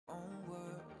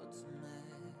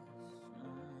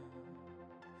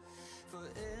For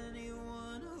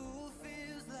anyone who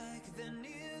feels like they're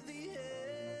near the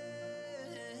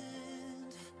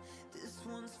end, this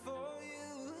one's for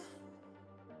you.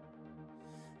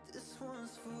 This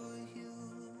one's for you.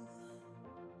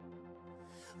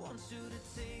 Want you to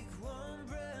take one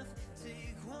breath,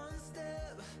 take one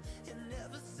step, and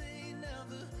never say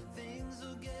never. Things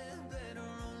will get better,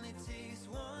 only takes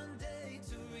one day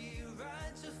to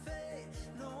rewrite your fate.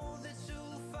 Know that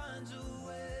you'll find your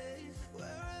way.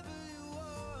 Wherever you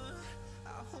are,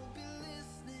 I hope you're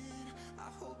listening, I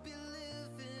hope you're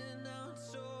living out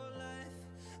your life.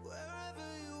 Wherever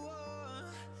you are,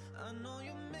 I know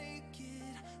you'll make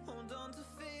it. Hold on to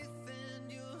faith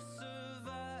and you'll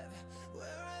survive.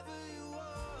 Wherever you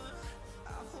are,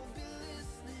 I hope you're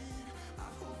listening, I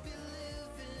hope you're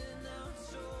living out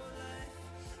your life.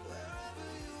 Wherever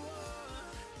you are,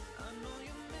 I know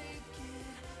you'll make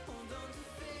it. Hold on to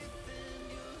faith and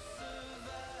you'll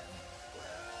survive.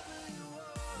 Wherever you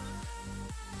are.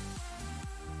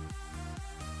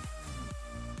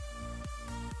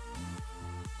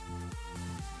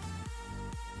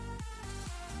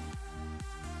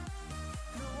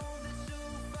 Know that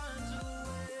you'll find your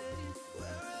way.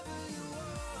 Wherever you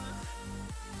are.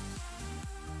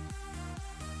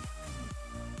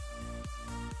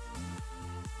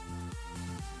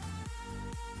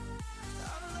 I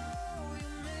know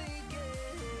you'll make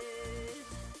it.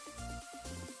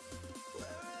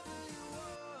 Wherever you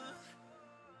are.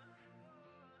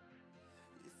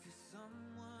 If you're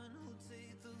someone who'll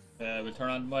take the We'll turn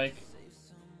on the mic, save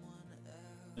someone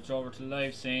else. switch over to the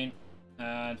live scene,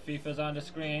 and FIFA's on the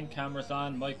screen, camera's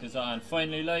on, mic is on.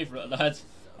 Finally live, lads.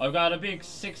 I've got a big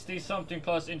 60 something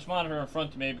plus inch monitor in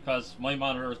front of me because my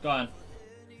monitor is gone.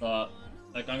 So,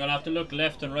 like, I'm gonna have to look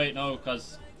left and right now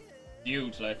because it's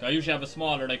huge. Like, I usually have a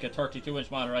smaller, like a 32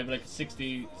 inch monitor. I have like a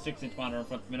 66 inch monitor in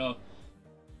front of me now.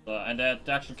 So, and the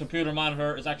actual computer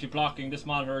monitor is actually blocking this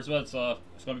monitor as well, so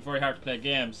it's gonna be very hard to play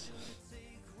games.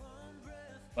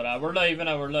 But we're live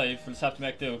now, we're live. We'll just have to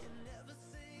make do.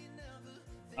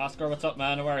 Oscar, what's up,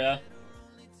 man? How are ya?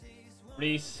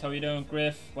 Reese, how you doing?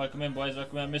 Griff, welcome in, boys.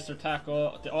 Welcome in, Mr.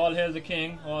 Taco. All hail the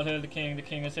king. All hail the king. The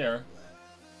king is here.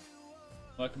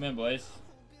 Welcome in, boys.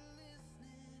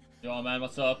 Yo, man,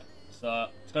 what's up? So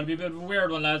it's gonna be a bit of a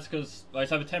weird one, lads, because I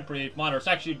just have a temporary monitor. It's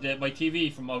actually my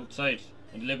TV from outside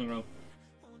in the living room.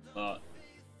 But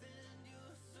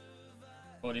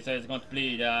he says it's going to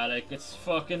bleed. Like, it's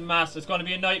fucking massive. It's going to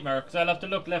be a nightmare because I'll have to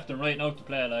look left and right now to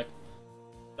play. Like,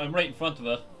 I'm right in front of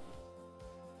it.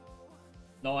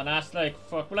 No one asks, like,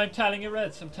 fuck. Well, I'm telling you,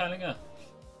 Reds. I'm telling you.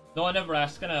 No one ever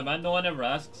asks, man. No one ever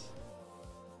asks.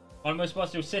 What am I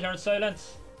supposed to do? Sit here in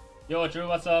silence? Yo, Drew,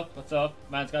 what's up? What's up?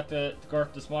 Man's got the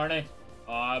Gurt this morning.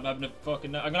 Oh, I'm having a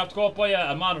fucking. I'm gonna have to go up buy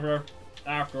a monitor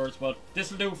afterwards, but this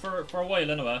will do for a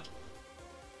while anyway.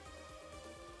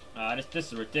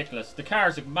 This is ridiculous. The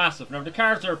cars are massive. Now, the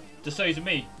cars are the size of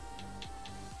me.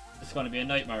 This is going to be a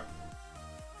nightmare.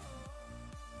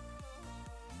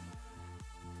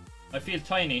 I feel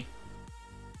tiny.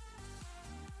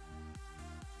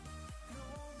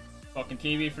 Fucking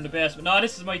TV from the basement. No,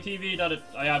 this is my TV that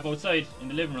I have outside in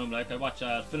the living room. Like, I watch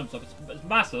film stuff. It's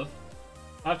massive.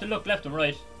 I have to look left and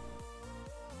right.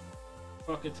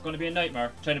 Fuck, it's going to be a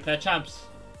nightmare trying to play champs.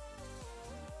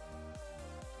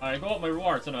 Alright, go up my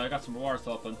rewards. I know I got some rewards to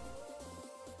open.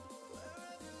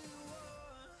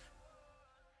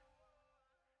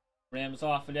 Ram was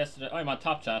awful yesterday. I'm on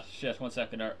top chat. Shit, 1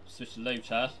 second there. Switch to live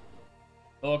chat.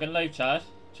 Logan, live chat.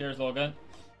 Cheers, Logan.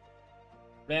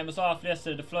 Rain was awful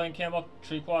yesterday. The flying came up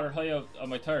 3/4 high out on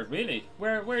my third. Really?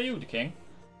 Where are you, the king?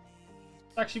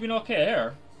 It's actually been okay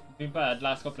here. It's been bad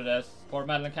last couple of days. Poor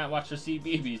Madeline can't watch her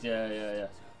CBeebies. Yeah.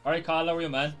 Alright, Carl, how are you,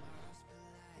 man?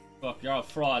 Fuck, you're all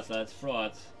frauds, lads.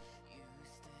 Frauds.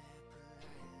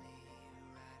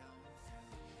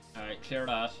 Alright, clear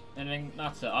that. Anything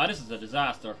not so. Oh, this is a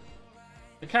disaster.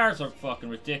 The cars are fucking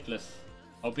ridiculous.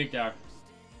 How big they are.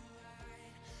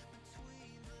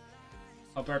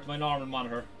 Compared to my normal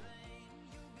monitor.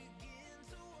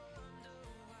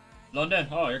 London,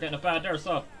 oh, you're getting it bad there,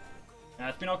 so. Yeah,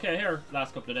 it's been okay here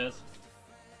last couple of days.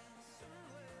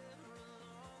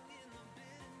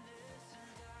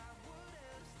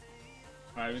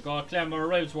 Alright, we got claim our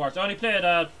arrival towards. I only played,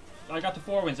 I got the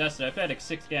 4 wins yesterday. I played like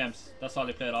 6 games. That's all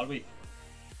I played all week.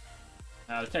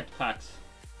 I'll take the packs.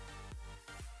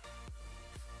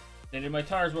 My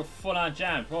tires were full on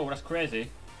jammed. Whoa, that's crazy.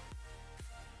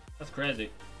 That's crazy.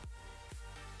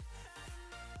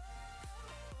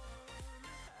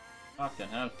 Fucking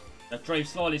hell. That drives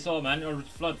slowly so, man, or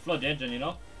flood the engine, you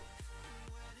know?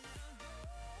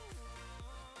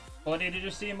 Oh, did you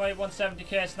see my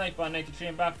 170k snipe on 93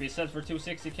 Mbappe? Sells for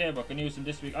 260k, but can use him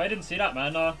this week. I didn't see that,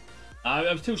 man. No.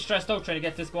 I was too stressed out trying to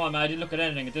get this going, man. I didn't look at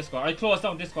anything in Discord. I closed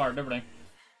down Discord and everything.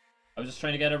 I was just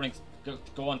trying to get everything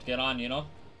going to get on, you know?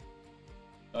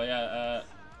 So yeah,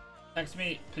 thanks to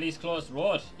me, please close the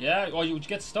road. Yeah? Oh, you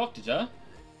get stuck, did you?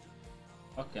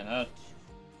 Fucking hell.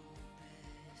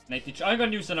 93. I'm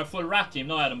going to use it on a full rat team,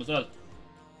 no Adam, as well.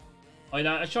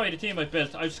 I'll show you the team I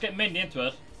built. I was just getting Mendy into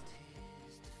it.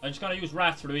 I'm just going to use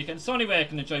rats for the weekend. It's the only way I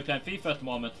can enjoy playing FIFA at the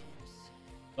moment.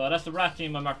 So that's the rat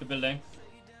team I'm after building.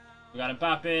 We got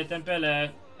Mbappe,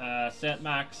 Dembele, St.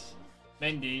 Max,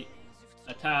 Mendy,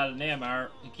 Natal, Neymar,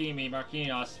 Hakimi,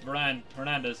 Marquinhos, Varane,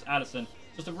 Hernandez, Alisson.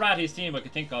 Just the rattiest team I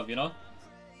could think of, you know.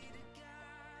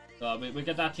 So we'll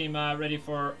get that team ready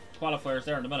for qualifiers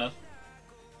there in a minute.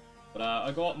 But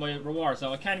I got my rewards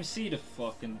now. I can't even see the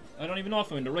fucking... I don't even know if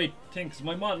I'm in the right thing, because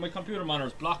my computer monitor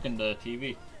is blocking the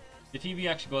TV. The TV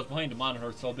actually goes behind the monitor,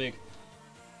 it's so big.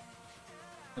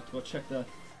 I have to go check that.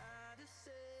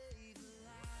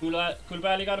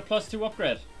 Koulibaly got a +2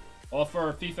 upgrade. Oh,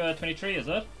 for FIFA 23, is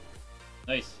it?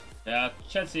 Nice. Yeah,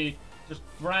 Chelsea, just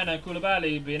Varane and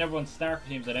Koulibaly being everyone's starter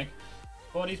teams, I think.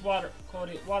 Cody's water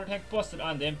tank busted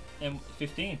on them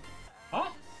M15. Huh?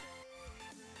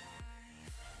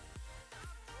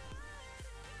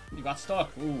 You got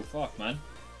stuck. Ooh, fuck, man.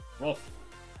 Rough.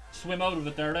 Swim out of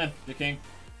it there then, the king.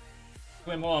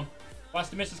 Swim home. What's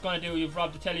the missus gonna do? You've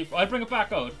robbed the telly. I'll bring it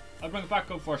back out. I'll bring it back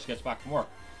out before she gets back from work.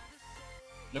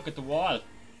 Look at the wall.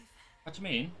 What do you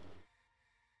mean?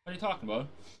 What are you talking about?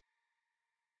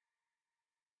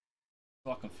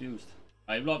 I'm so confused.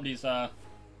 I love these, oh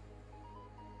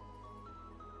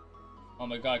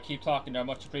my god, keep talking there,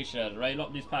 much appreciated, right?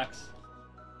 Love these packs.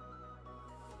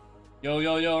 Yo,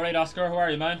 yo, yo, right, Oscar, how are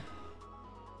you, man?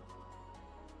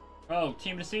 Oh,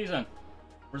 team of the season.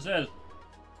 Brazil.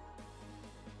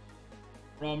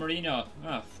 Bro, Mourinho.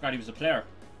 Ah, forgot he was a player.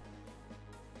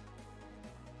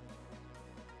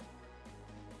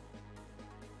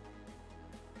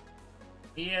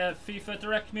 Yeah, FIFA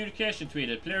direct communication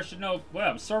tweeted. Players should know.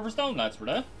 Well, servers down, lads, for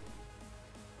that.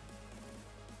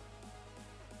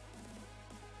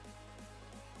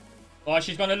 Oh,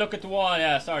 she's gonna look at the wall.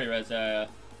 Yeah, sorry, Rez.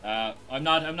 I'm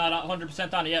not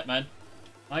 100% on it yet, man.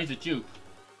 Oh, he's a dupe.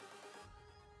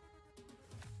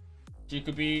 She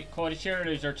could be Cody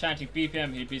cheerleaders are chanting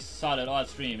BPM. He'd be solid all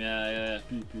stream. Yeah.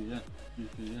 BP,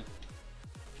 yeah.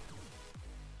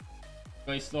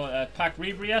 Guys, slow. Packed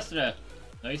Reabury yesterday.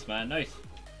 Nice, man, nice.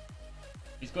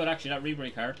 He's good, actually, that Reabury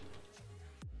card.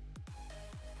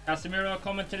 Casemiro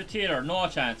coming to the theatre, no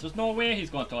chance. There's no way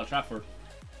he's going to Old Trafford.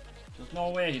 There's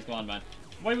no way he's going, man.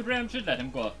 Why would Real Madrid let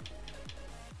him go?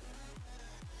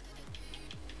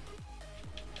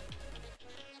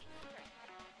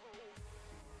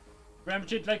 Real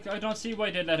Madrid, like, I don't see why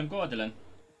they'd let him go, Dylan.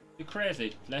 You're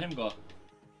crazy. Let him go.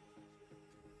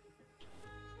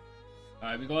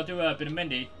 Alright, we go do a bit of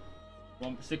Mendy.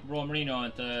 Stick Bro Marino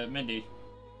into Mendy.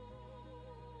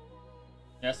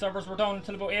 Yeah, servers were down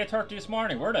until about 8:30 this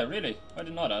morning, were they? Really? I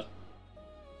didn't know that.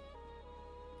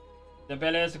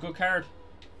 Dembele is a good card.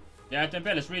 Yeah,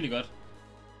 Dembele is really good.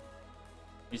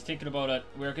 He's thinking about it.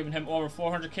 We're giving him over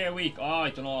 400k a week. Oh,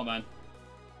 I don't know, man.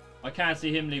 I can't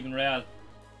see him leaving Real.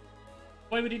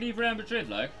 Why would he leave Real Madrid,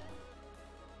 like?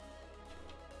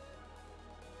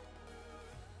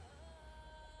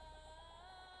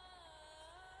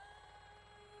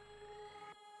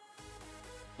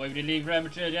 Why would he leave Real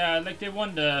Madrid? Yeah, like they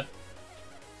won the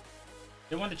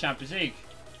Champions League.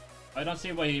 I don't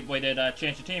see why they'd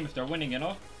change the team if they're winning, you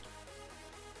know.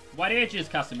 What age is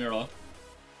Casemiro?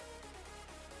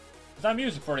 Is that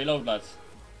music very loud, lads?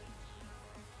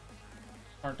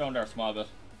 Turn it down there a small bit.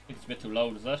 I think it's a bit too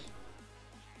loud, is it?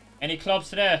 Any clubs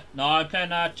today? No, I'm playing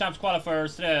Champs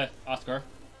qualifiers today, Oscar.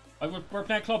 We're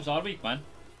playing clubs all week, man.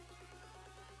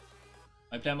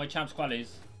 I'm playing my Champs qualies.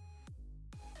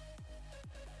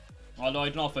 Although I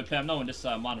don't know if I play them now on this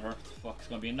monitor. Fuck, it's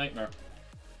gonna be a nightmare.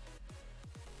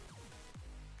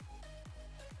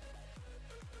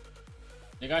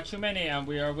 They got too many and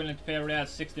we are willing to pay Real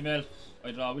 60 mil. I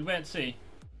don't know, we'll wait and see.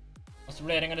 What's the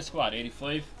rating on the squad?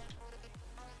 85?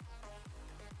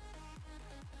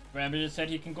 Rambo said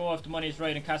he can go if the money's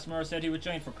right, and Casemiro said he would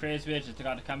join for crazy wages. They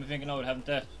got the Camavinga out, haven't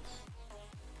they?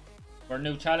 For a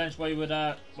new challenge, why would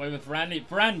Varane leave?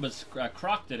 Varane was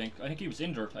crocked, I think. I think he was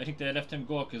injured. I think they left him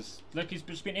go because, like, he's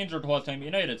just been injured the whole time at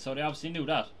United, so they obviously knew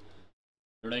that.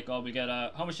 They're like, oh, we get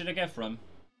how much did they get from him?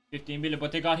 15 million,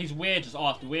 but they got his wages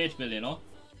off the wage bill, you know.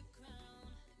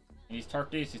 And he's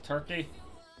 30. He's 30.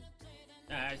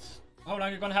 How long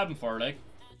are you gonna have him for? Like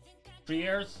 3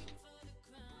 years?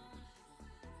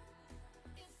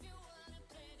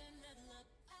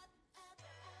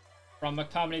 From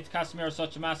McTominay to Casemiro,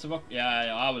 such a massive up. Yeah,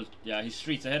 I will. Yeah, he's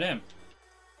streets ahead of him.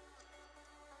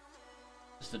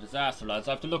 Just a disaster, lads.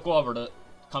 I have to look over the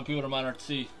computer monitor to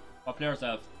see what players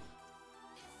I have.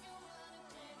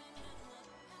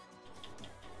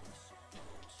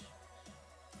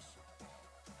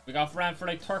 We got Varane for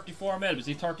like 34 mil. Was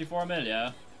he 34 mil?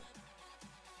 Yeah.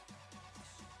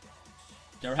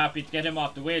 They were happy to get him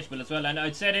off the wage bill as well, and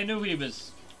I'd say they knew he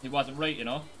wasn't right, you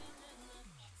know.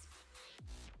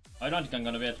 I don't think I'm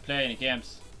gonna be able to play any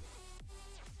games.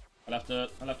 I'll have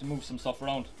to move some stuff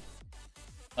around.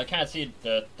 I can't see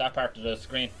that part of the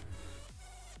screen.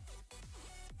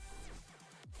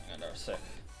 Hang on there a sec.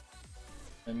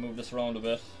 Let me move this around a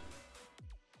bit.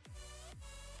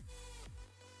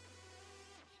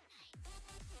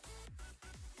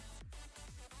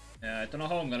 Yeah, I don't know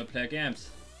how I'm gonna play games.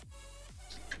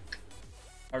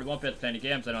 Probably won't be able to play any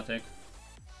games, I don't think.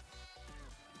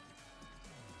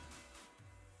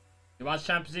 He wants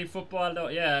Champions League football though.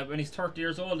 Yeah, when he's 30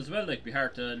 years old as well, like, it'd be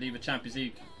hard to leave a Champions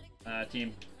League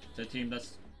team to a team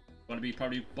that's going to be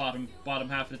probably bottom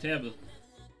half of the table,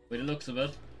 by the looks of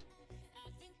it.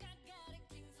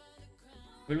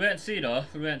 We'll wait and see though.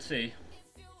 We'll wait and see.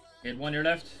 He had 1 year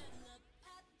left.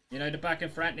 United back in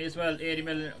for Anthony as well. 80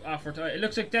 million offer to. It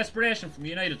looks like desperation from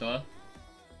United though.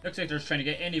 Looks like they're just trying to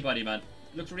get anybody, man.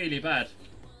 It looks really bad.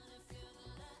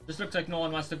 Just looks like no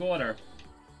one wants to go there.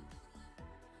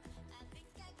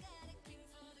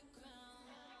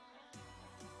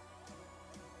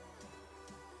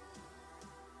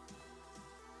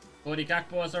 Cody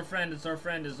Gakpo is our friend, it's our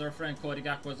friend, is our friend. Cody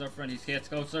Gakpo is our friend, he's Kate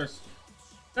Scousers.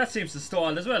 That seems to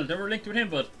stall as well. They were linked with him,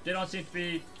 but they don't seem to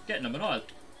be getting him at all.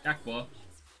 Gakpo.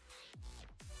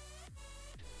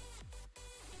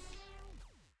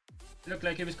 Looked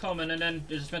like he was coming and then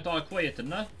they just went all quiet,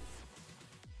 didn't they?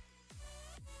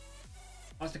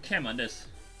 What's the chem on this?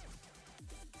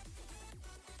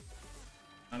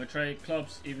 I'm gonna try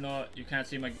clubs even though you can't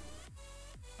see my...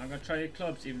 I'm gonna try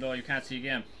clubs even though you can't see a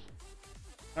game.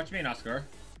 What do you mean, Oscar?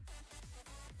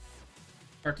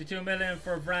 32 million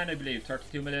for Varane, I believe.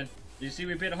 32 million. Did you see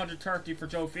we bid 130 for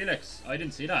Joe Felix? I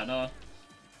didn't see that, no.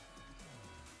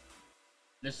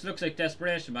 This looks like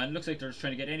desperation, man. Looks like they're just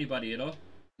trying to get anybody, you know?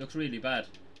 Looks really bad.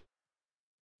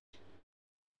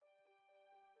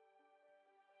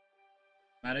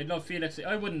 Man, I love Felix.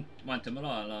 I wouldn't want him at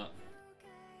all, no.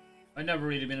 I've never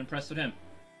really been impressed with him.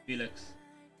 Felix.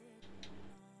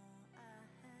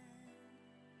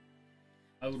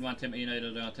 I wouldn't want him at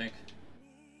United, I don't think.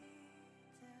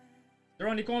 They're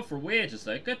only going for wages,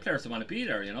 like. Good players that want to be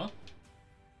there, you know?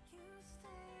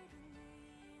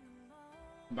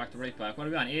 Come back to right back. What are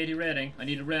we on? 80 rating. I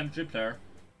need a Real Madrid player.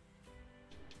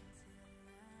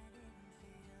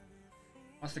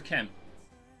 What's the chem?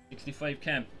 65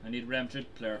 chem. I need a Real Madrid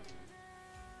player.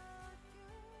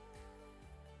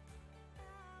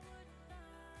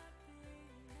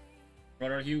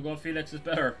 Brother Hugo Felix is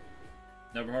better.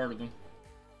 Never heard of him.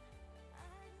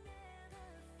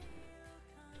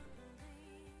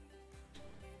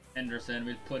 Henderson,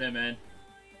 we'll put him in.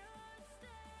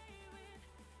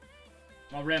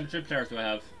 What Real Madrid players do I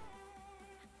have?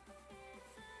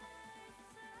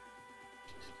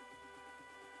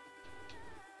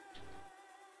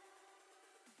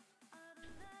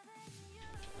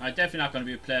 I'm definitely not going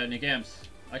to be playing any games.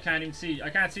 I can't even see. I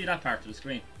can't see that part of the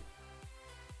screen.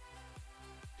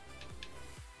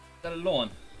 That alone.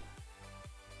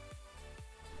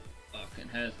 Fucking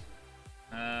hell.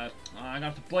 I'm gonna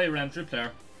have to buy a Real Madrid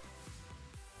player.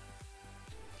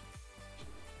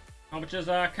 How much is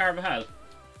Carvajal?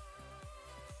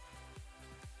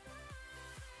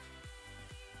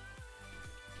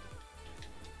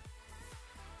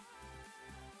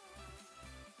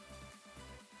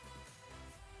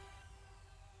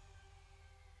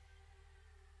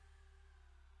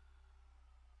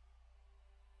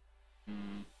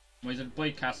 Why is it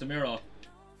buy Casemiro?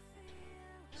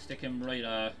 Stick him right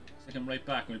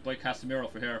back. We'll buy Casemiro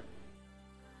for here.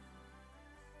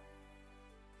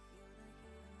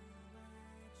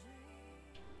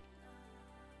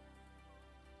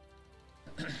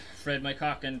 Fred, my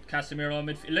cock, and Casemiro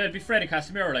midfield. It'll be Fred and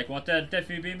Casemiro, like, won't there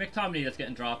definitely be McTominay that's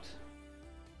getting dropped.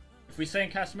 If we sign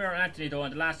Casemiro and Anthony though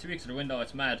in the last 2 weeks of the window,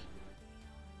 it's mad.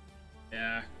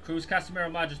 Yeah, Cruz,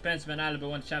 Casemiro, Modric, Benzema, and Alaba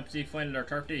won the Champions League final in their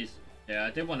 30s. Yeah,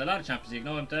 they won a lot of Champions League,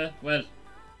 no, haven't they? Well,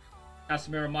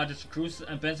 Casemiro, Modric, Cruz,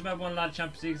 and Benzema won a lot of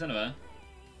Champions Leagues anyway.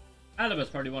 Alaba's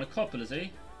probably won a couple, is he?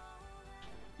 Did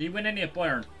he win any at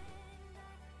Bayern?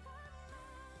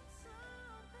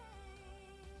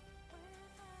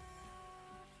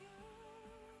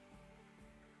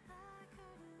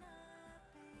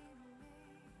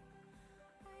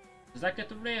 Does that get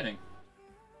the rating?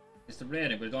 It's the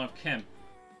rating, but I don't have chem.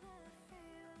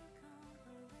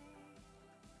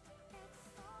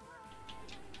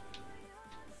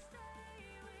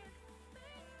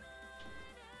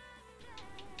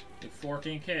 Like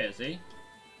 14k, is he?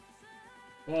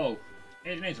 Whoa,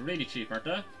 89's really cheap, aren't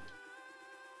they?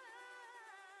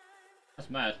 That's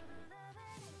mad.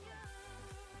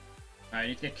 Alright, I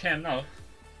need to get chem now.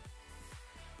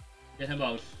 Get him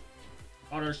out.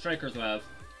 Other strikers will have.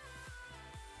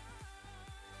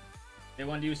 They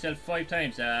want to use self 5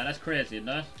 times. That's crazy, isn't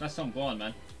it? That's some going,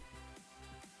 man.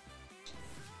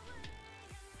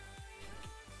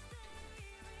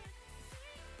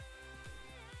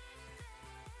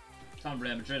 It's on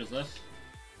Real Madrid, is this?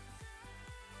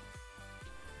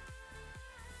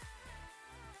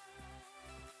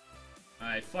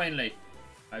 Alright, finally.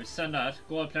 I've sent that.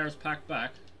 Goal players pack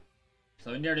back.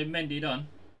 So nearly Mendy done.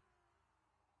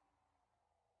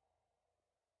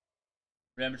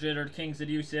 Real Madrid are the kings of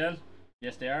the UCL.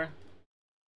 Yes, they are.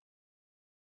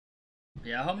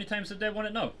 Yeah, how many times have they won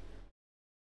it now?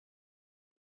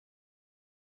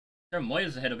 They're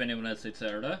miles ahead of anyone else, I'd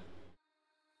say, are they?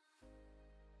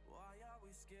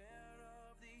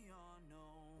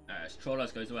 Let's throw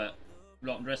those guys away.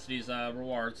 Look at the rest of these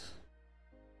rewards.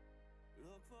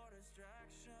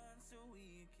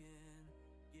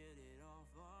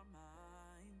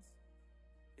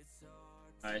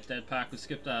 Alright, dead pack, we'll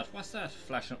skip that. What's that?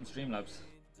 Flashing up in Streamlabs.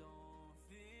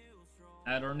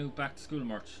 Add our new back to school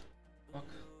merch. Fuck.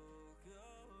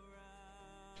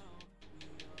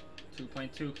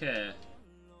 2.2k.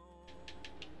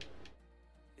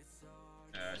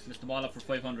 Let's list them all up for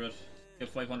 500. Get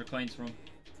 500 coins from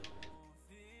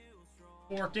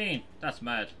 14. That's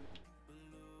mad.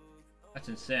 That's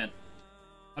insane.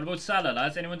 What about Salah,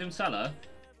 lads? Anyone doing Salah?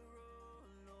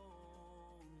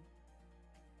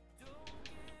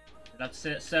 You'll have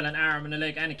to sell an arm and a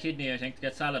leg and a kidney, I think, to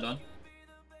get Salah done.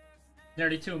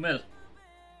 Nearly 2 mil.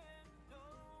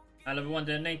 Salah won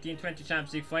the 1920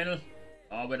 Champions League final.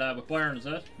 Oh, with Bayern, is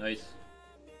it? Nice.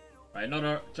 Right,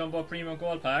 another Jumbo Premium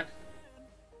Gold Pack.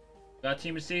 Got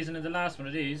Team of the Season in the last one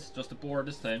of these. Just a board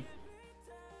this time.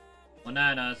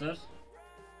 Banana, is it?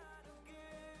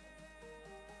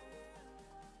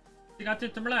 You got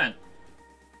Inter Milan.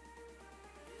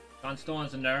 John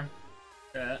Stones in there.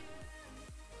 Yeah.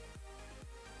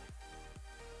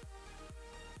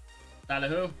 Salah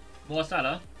who? Mo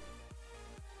Salah.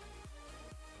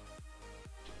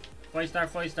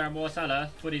 5-star Mo Salah.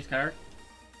 Footies card.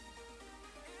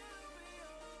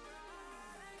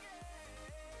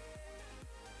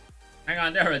 Hang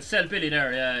on there, it's sell Billy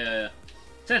there, yeah.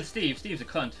 Sell Steve, Steve's a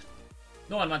cunt.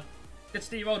 No one, man. Get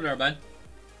Steve out of there, man.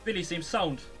 Billy seems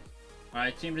sound.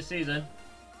 Alright, team of the season.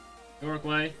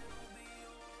 Uruguay.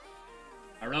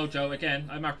 Araujo again.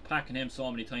 I'm after packing him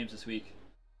so many times this week.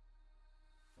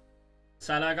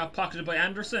 Salah got pocketed by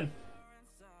Anderson.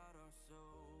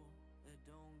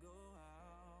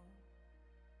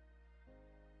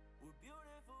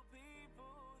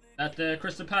 At the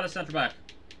Crystal Palace centre back.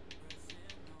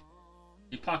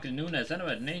 He pocketed Nunes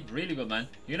anyway, didn't he? Really good, man.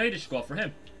 United should go for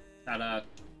him. At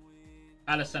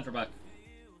Palace centre back.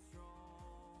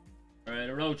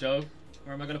 Alright, Araujo.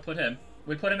 Where am I going to put him?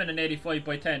 We'll put him in an 85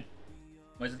 by 10.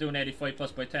 Might as well do an 85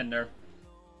 plus by 10 there.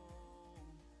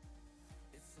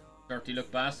 Dirty look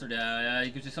bastard. Yeah,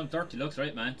 he gives you some dirty looks,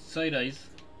 right, man? Side eyes.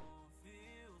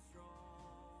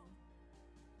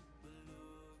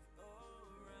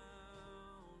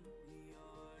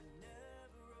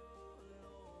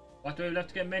 What do we have left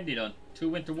to get Mendy done? 2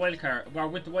 winter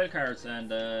wildcards and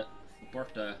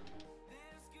Bertha.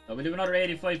 So we'll do another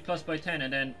 85 plus by 10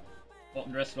 and then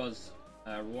open the rest of those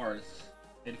rewards.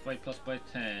 85 plus by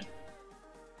 10.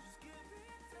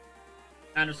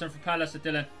 Anderson for Palace at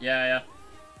Dylan. Yeah,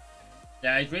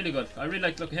 he's really good. I really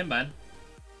like to look at him, man.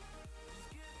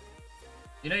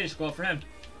 United should go for him.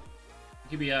 He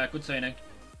could be a good signing.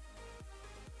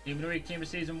 Team of the week, team of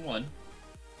season 1.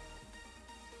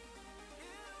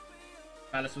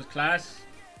 Palace was class.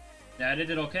 Yeah, they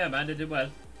did okay, man. They did well.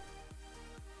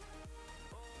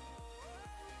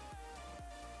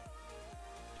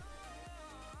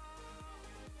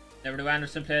 Never do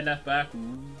Anderson played left back.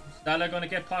 Salah gonna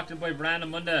get pocketed by Varane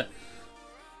on Monday.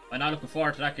 I'm not looking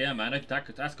forward to that game, man.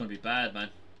 That's gonna be bad, man.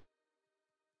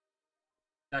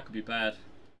 That could be bad.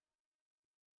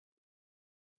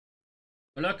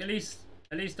 But look, at least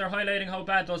they're highlighting how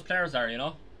bad those players are. You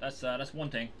know, that's one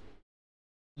thing.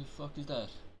 Who the fuck is that?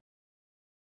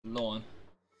 Lawn.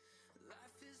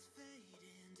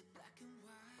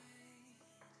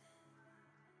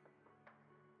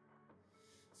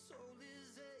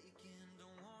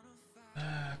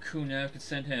 Kuna, I could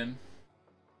send him.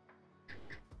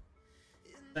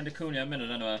 Send Acuna a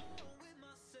minute anyway.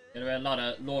 Get away a lot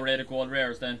of low rated gold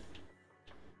rares then.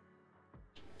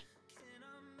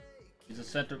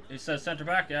 He says centre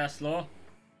back, yeah, slow.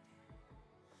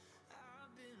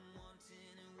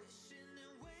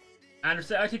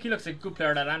 Anderson, I think he looks like a good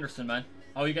player, that Anderson, man.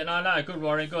 How are you getting on that? Good,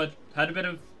 Rory, good. Had a bit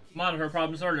of monitor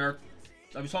problems earlier.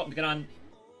 I was hoping to get on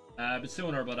a bit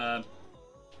sooner, but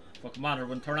fucking monitor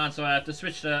wouldn't turn on, so I have to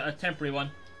switch to a temporary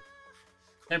one.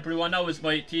 Temporary one now is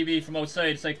my TV from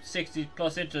outside. It's like 60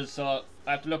 plus inches, so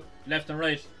I have to look left and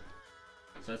right.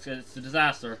 So it's a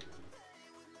disaster.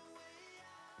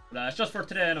 But it's just for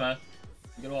today anyway.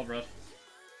 Get over it.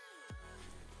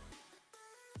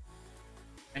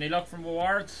 Any luck from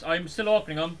awards? I'm still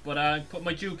opening them, but I put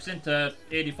my dupes into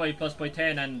 85 plus by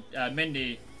 10 and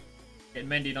Mendy. Getting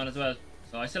Mendy done as well.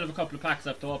 So I still have a couple of packs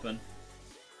left to open.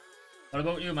 What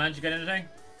about you, man? Did you get anything?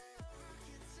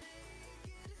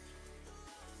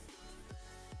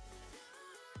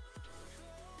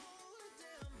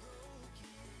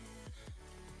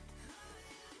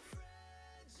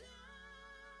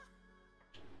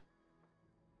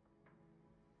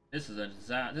 This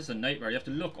is a nightmare. You have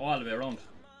to look all the way around.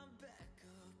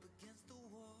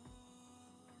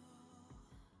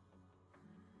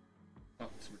 Oh,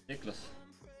 it's ridiculous.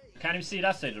 I can't even see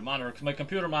that side of the monitor because my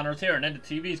computer monitor's here and then the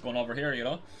TV's going over here, you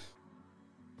know.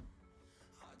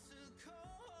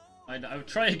 I would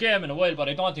try a game in a while, but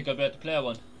I don't think I'll be able to play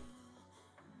one.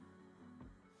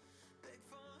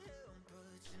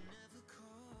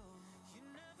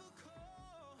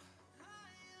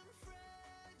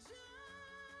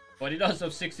 But he does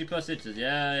have 60 plus inches.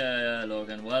 Yeah,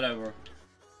 Logan, whatever.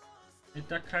 Ain't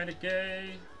that kind of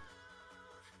gay?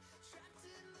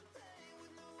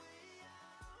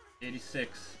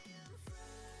 86.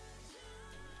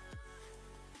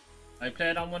 I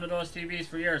played on one of those TVs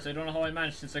for years. I don't know how I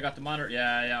managed since I got the monitor.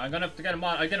 Yeah, I'm gonna have to get a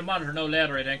monitor. I get a monitor now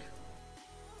later, I think.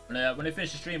 When I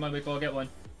finish the stream, I might go get one.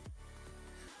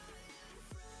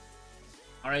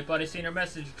 Alright, buddy, seen your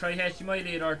message. Try HDMI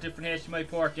lead or different HDMI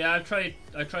port. Yeah, I've tried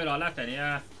all that then,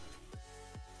 yeah.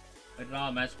 I don't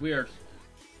know, man, it's weird.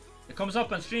 It comes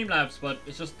up on Streamlabs, but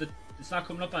it's just that it's not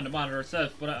coming up on the monitor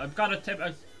itself. But I've got a tip.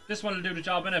 This one will do the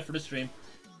job in it for this stream.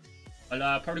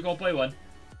 I'll probably go buy one.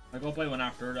 I'll go buy one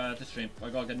after this stream. I'll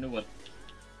go get a new one.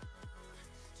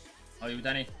 How are you,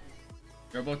 Danny?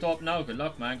 You're about to open now. Good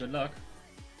luck, man. Good luck.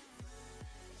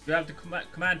 Do you have the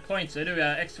command points? I do,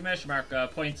 yeah. Exclamation mark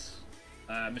points.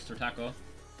 Mr. Taco.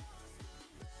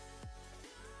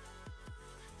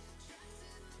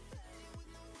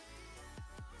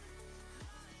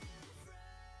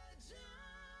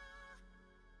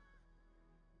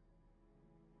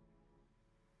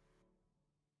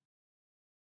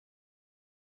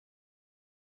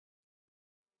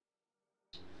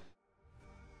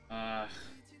 I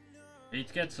need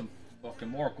to get some fucking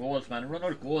more goals, man. I run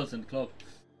out of goals in the club.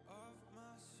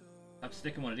 I'm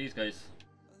sticking one of these guys.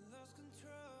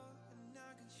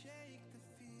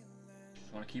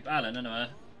 Want to keep Allen anyway.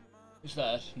 Who's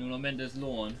that? Nuno Mendes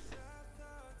loan.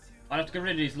 I'll have to get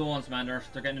rid of these loans, man. They're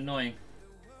getting annoying.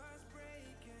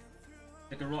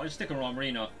 Stick a Ron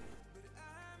Marino.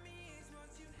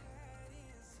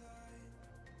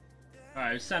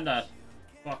 Alright, send that.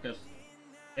 Fuck it.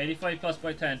 85 plus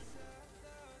by 10.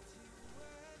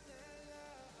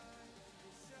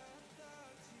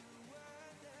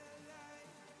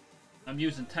 I'm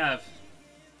using Tav.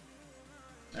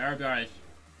 That'll be alright.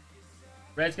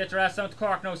 Reds, get your ass down to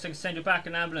Cork now so I can send you back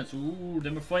an ambulance. Ooh,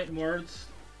 them are fighting words.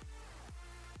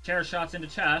 Chair shots in the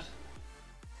chat.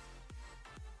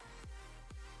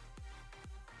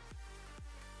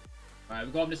 Alright,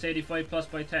 we'll go up this 85 plus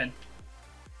by 10.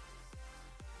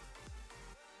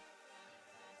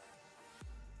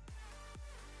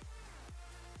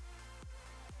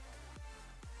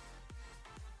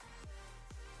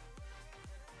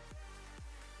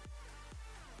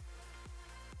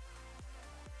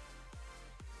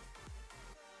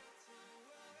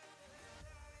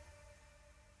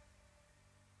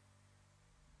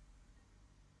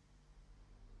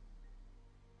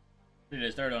 It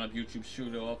is, they're on a YouTube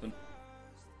studio open.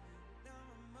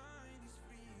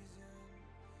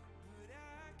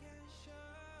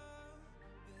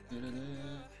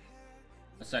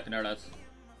 A second there, lads.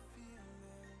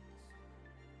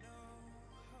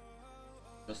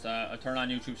 Just I turned on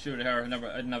YouTube studio here.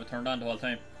 I didn't have it turned on the whole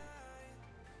time.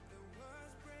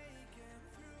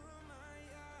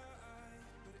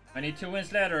 I need 2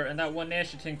 wins later and that One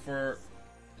Nation thing for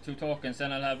the 2 tokens,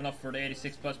 then I'll have enough for the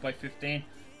 86 plus by 15.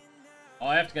 Oh,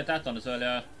 I have to get that done as well,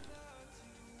 yeah.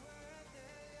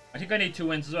 I think I need 2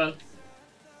 wins as well.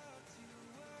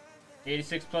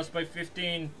 86 plus by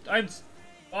 15.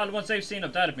 All the ones I've seen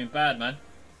of that have been bad, man.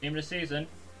 Team of the season.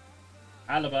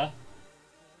 Alaba.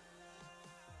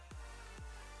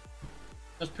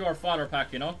 Just pure fodder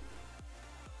pack, you know.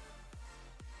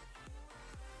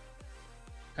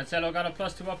 Cancelo got a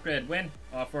 +2 upgrade win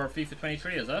for FIFA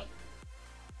 23, is it?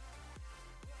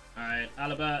 Alright,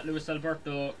 Alaba, Luis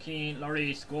Alberto, Keane,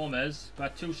 Lloris, Gomez.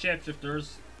 Got 2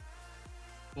 shapeshifters.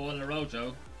 Cole and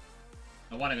Araujo.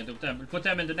 Now what am I going to do with them? We'll put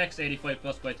them in the next 85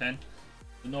 plus by 10.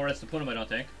 There's no rest to put them, I don't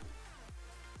think.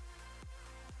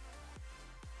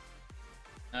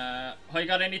 Have you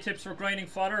got any tips for grinding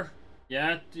fodder?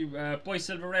 Yeah, buy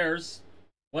silver rares.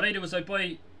 What I do is I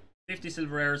buy 50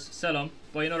 silver rares, sell them,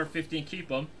 buy another 15, keep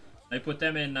them. I put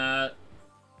them in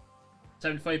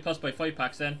 75 plus by 5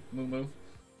 packs then. Moo.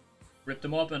 Rip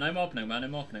them open. I'm opening, man.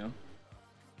 I'm opening them.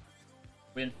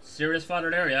 Win. Serious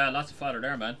fodder there, yeah. Lots of fodder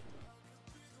there, man.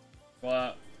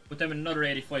 So, put them in another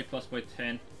 85 plus by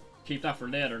 10. Keep that for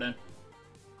later then.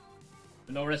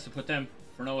 There's no rest to put them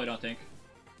for now, I don't think.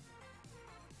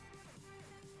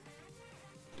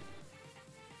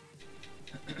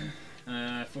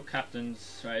 Foot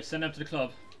captains. Right, send them to the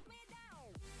club.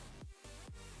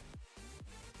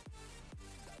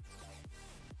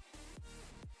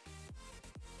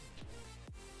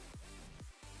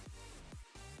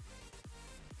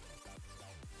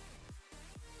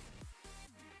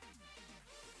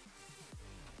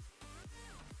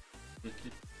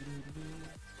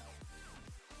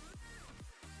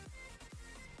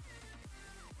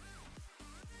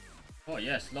 Oh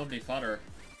yes, lovely fodder.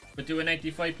 But do a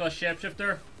 95 plus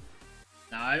shapeshifter?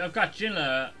 Nah, I've got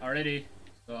Jinla already.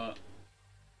 So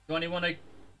the only one I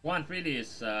want really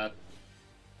is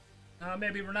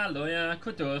maybe Ronaldo. Yeah,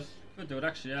 could do it. Could do it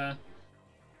actually. Yeah.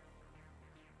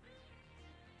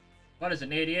 What is it?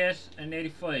 An 88 and an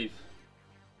 85.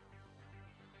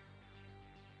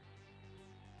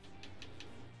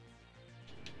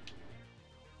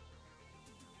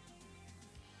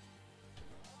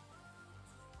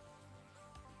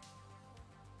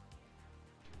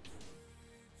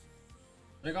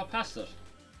 I got past it.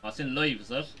 Oh, it's in live,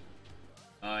 is it?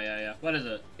 Oh, yeah. What is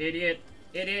it? 88,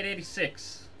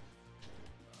 86.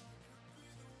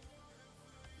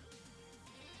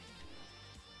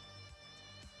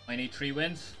 I need 3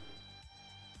 wins.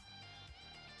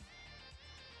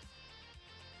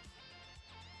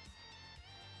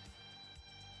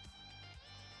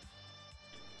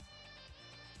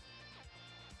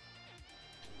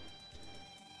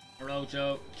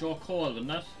 Araujo, Joe Cole,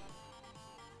 wasn't it?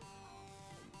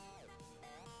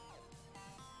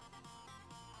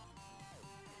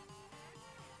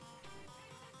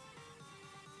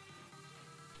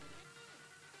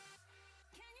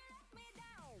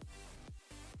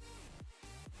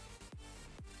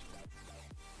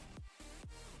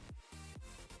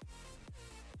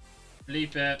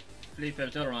 Felipe,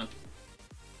 the other one.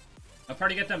 I'll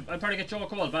probably get Joe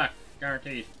Cole back,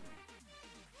 guaranteed.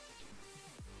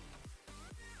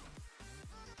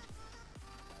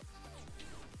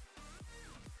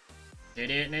 The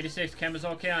 88 and 86, Kem is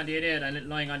okay on the 88 and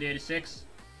lying on the 86.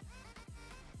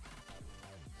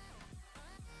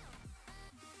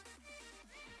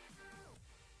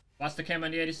 What's the Kem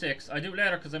on the 86? I do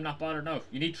later because I'm not bothered now.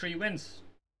 You need 3 wins.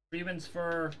 3 wins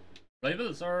for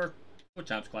rivals or for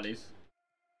champs qualies.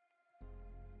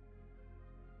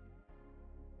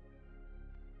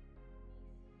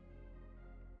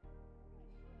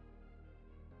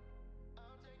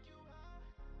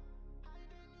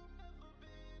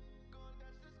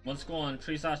 One scone,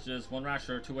 3 sausages, 1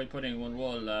 rasher, 2 white pudding, 1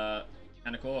 roll,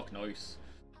 and a coke. Nice.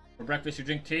 For breakfast you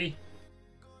drink tea?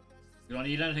 You don't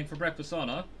eat anything for breakfast, son,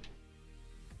 huh?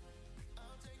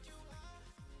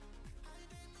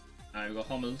 Alright, we got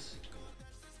Hummels.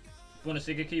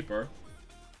 Bundesliga keeper.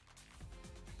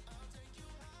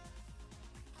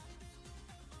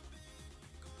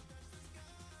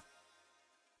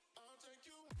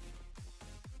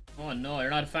 Oh no,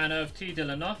 you're not a fan of T,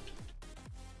 Dylan, no?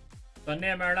 But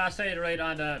Neymar last night right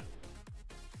on the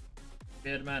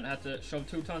man had to shove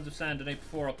 2 tons of sand the night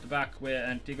before up the back way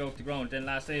and dig out the ground. Then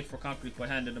last night for concrete by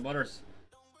hand in the mothers.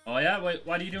 Oh yeah,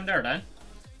 what are you doing there, Dan?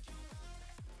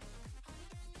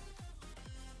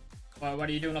 What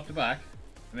are you doing up the back?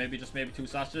 Maybe 2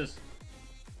 sausages.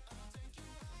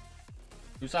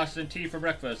 2 sausages and tea for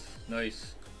breakfast.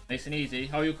 Nice. Nice and easy.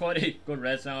 How are you, Cody? Good,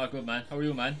 Reds. Oh, good, man. How are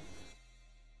you, man?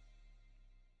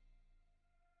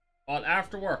 All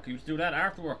after work. You do that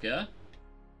after work, yeah?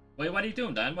 Wait, what are you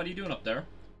doing, Dan? What are you doing up there?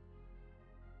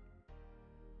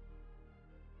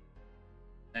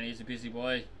 Danny's a busy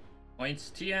boy. Points,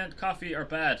 tea and coffee are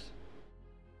bad.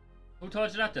 Who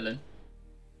told you that, Dylan?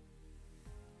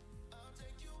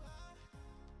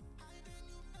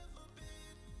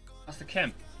 That's the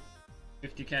Kemp.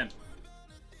 50 chem.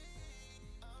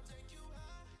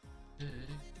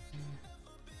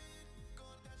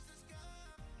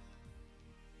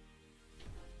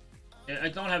 I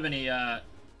don't have any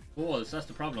goals, that's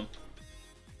the problem.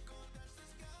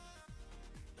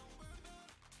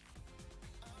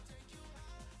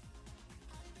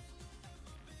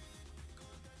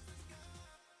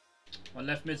 What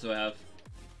left mids do I have?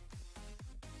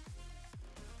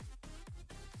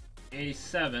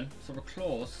 87, so we're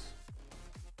close.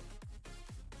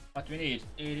 What do we need?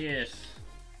 88.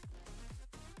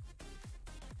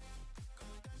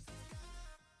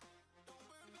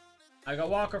 I got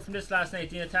Walker from this last night.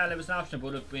 Dina Talley was an option, but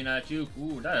it would have been a Duke.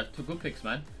 Ooh, that's two good picks,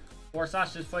 man. 4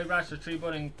 sausages, 5 rashers, 3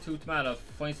 pudding, 2 tomato,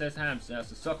 5 sliced hams. Yeah,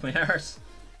 so suck my arse.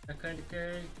 That kind of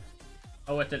gay.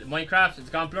 Oh, what the Minecraft? It's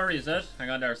gone blurry, is it? Hang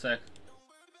on there a sec.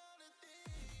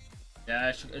 Yeah,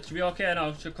 it should be okay now.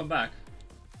 It should come back.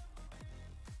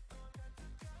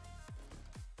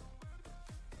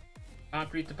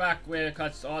 Concrete the back way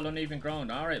because it's all uneven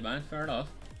ground. Alright, man. Fair enough.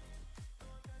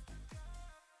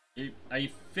 Are you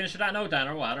finished with that now, Dan,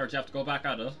 or what? Or do you have to go back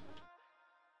at it?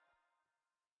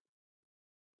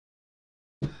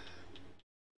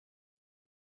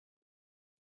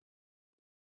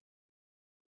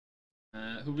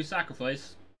 Who will we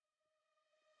sacrifice?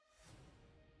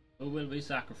 Who will we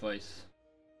sacrifice?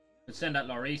 We'll send that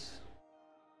Loris.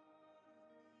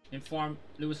 Inform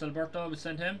Luis Alberto, we'll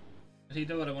send him. Does he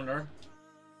do it, I wonder?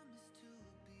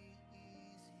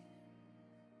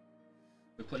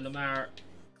 We put Lamar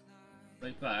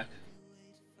right back.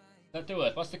 That'll do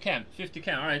it. What's the chem? 50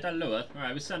 chem. Alright, that'll do it.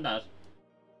 Alright, we send that.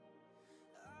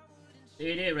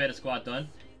 88 rated squad done.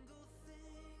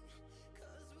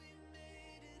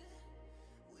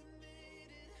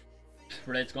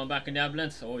 Red's going back in the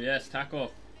ambulance. Oh yes, taco.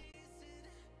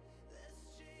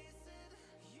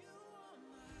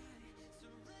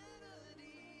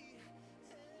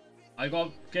 I'll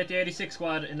go get the 86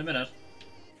 squad in a minute.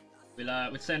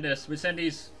 We'll send this. We'll send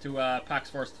these to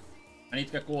packs first. I need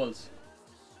to get goals.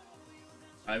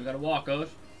 Alright, we got a walkout.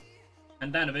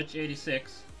 Handanovic,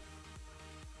 86.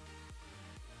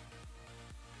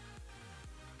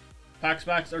 Packs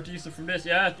backs are decent from this.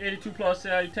 Yeah, 82 plus.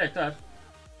 Yeah, you take that.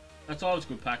 That's always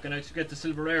good pack, and I should get the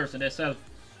silver rares and they sell.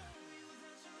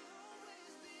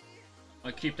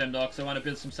 I'll keep them though, because I want to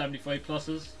build some 75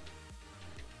 pluses.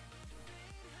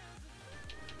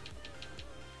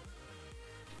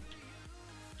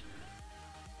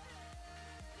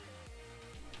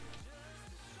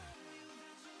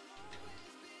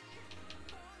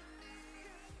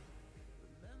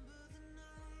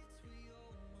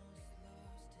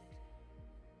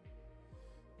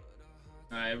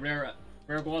 Alright,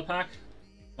 rare goal pack.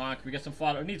 Come on, can we get some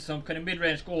follow? We need some kind of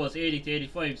mid-range goals, 80 to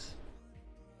 85s.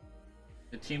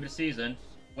 The team of the season,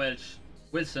 Welsh.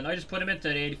 Wilson, I just put him into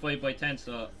the 85 by 10,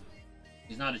 so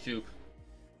he's not a dupe.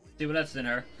 See what else is in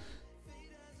here.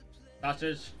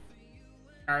 Sausage,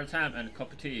 Carl's ham, and a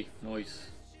cup of tea. Nice.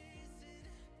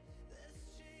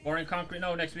 Boring concrete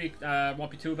now next week.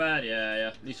 Won't be too bad.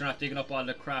 Yeah. At least you're not digging up all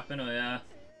the crap, anyway. Yeah.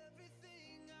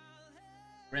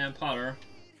 Graham Potter.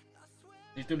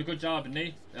 He's doing a good job, isn't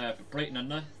he? For Brighton,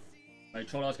 isn't he? I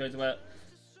throw those guys away.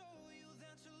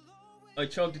 I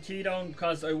chugged the tea down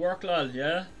because I work, lol,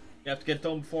 yeah? You have to get it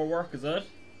done before work, is it?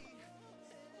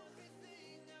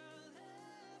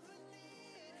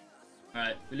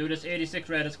 Alright, we'll do this 86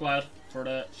 rated squad for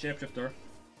the shapeshifter.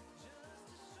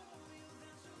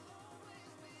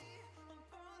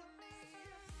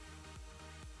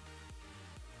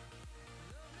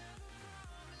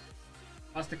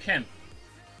 What's the chem?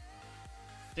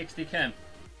 60 chem.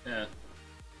 Yeah.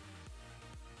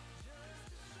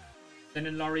 Then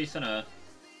in Loris and a.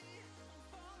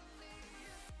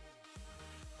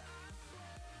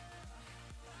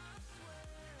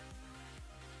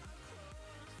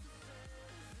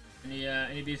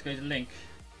 Any of these guys a link?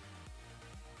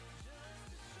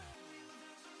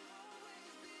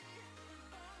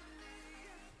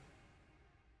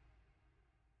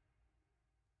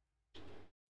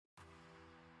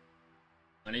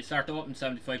 I need to start to open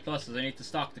 75 pluses. I need to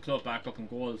stock the club back up in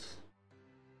goals.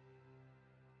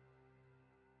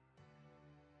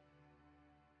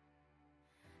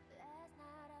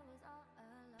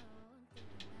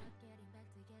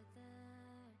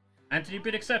 Anthony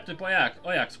bid accepted by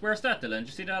Ajax. Where's that, Dylan? Did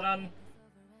you see that on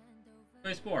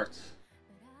Sky Sports?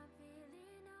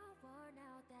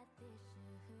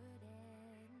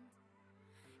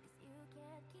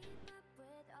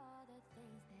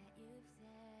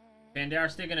 And they are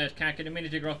sticking it. Can't get a mini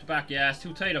digger up the back. Yeah, it's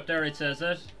too tight up there, it says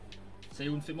it. So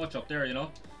you wouldn't fit much up there, you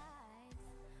know.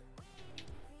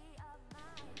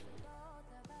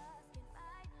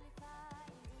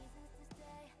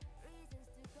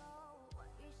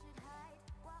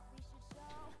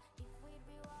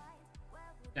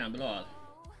 Can't below all.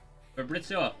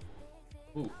 Fabrizio.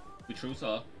 Ooh, we true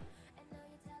saw.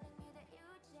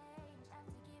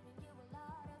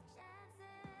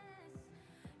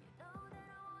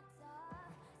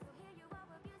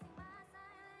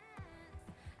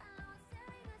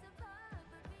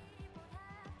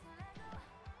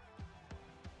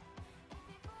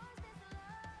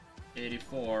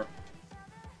 $84.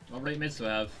 What rate mids do I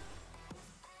have?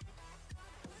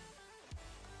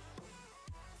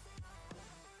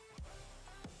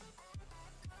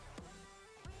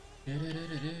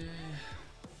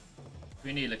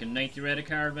 We need like a 90 rated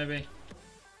card maybe.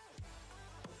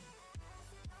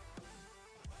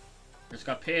 It's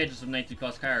got pages of 90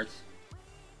 plus cards.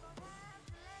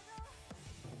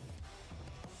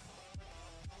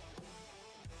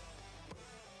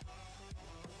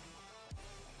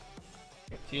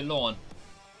 See loan.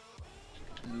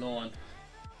 Loan.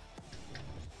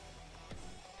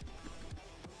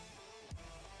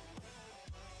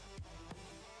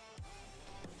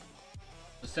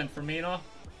 Sent for me now.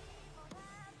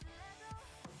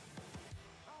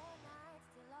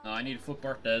 No, I need foot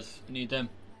birthdays. I need them.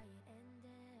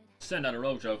 Send out a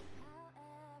Rojo.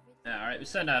 Yeah, alright, we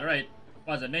send that, right.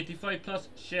 What is it? 95 plus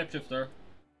shapeshifter.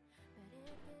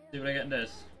 See what I get in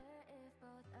this.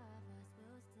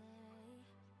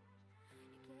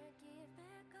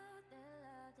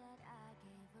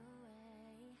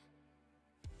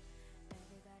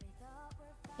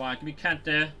 Come on, give me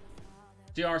Kante.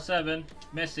 CR7,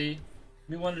 Messi. Give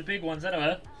me one of the big ones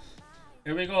anyway.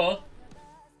 Here we go.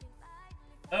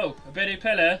 Oh, a Betty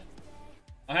Pele.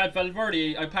 I had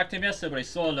Valverde. I packed him yesterday, but I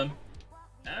sold him.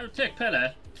 I'll take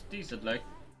Pele. It's decent, like.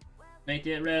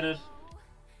 98 rated.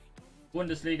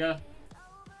 Bundesliga.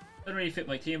 Doesn't really fit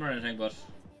my team or anything, but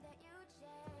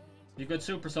be a good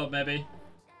super sub, maybe.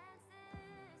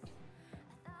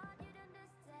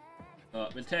 Oh,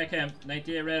 we'll take him.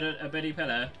 98 rated, a Betty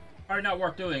Pele. Probably not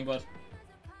worth doing, but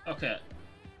okay.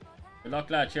 Good luck,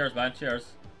 lad. Cheers, man.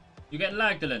 Cheers. You getting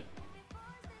lagged, Dylan?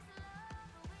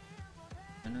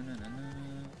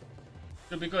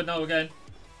 Should be good now again.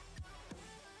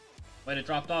 Might have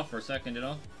dropped off for a second, you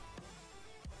know.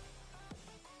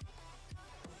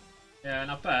 Yeah,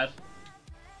 not bad.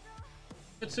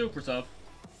 Good super sub.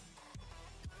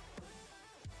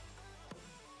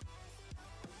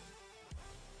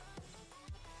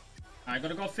 I'm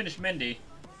gonna go finish Mendy.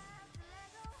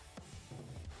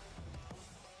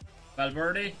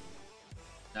 Valverde?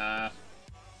 Nah.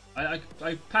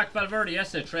 I packed Valverde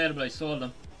yesterday, tradable, I sold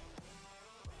him.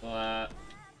 So,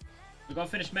 we're gonna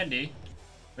finish Mendy.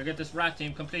 We'll get this rat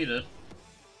team completed.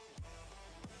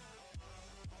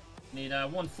 Need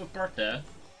one foot birthday.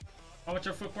 How much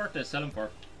are foot birthdays selling for?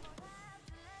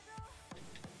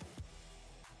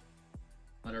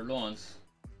 Other loans.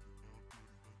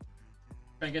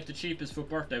 Try and get the cheapest foot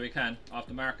birthday we can off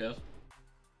the market.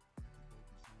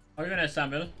 How are you gonna,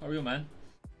 Samuel? How are you, man?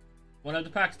 One of the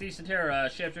packs decent here.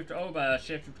 Shapeshifter Oba,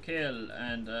 Shapeshifter Kale,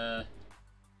 and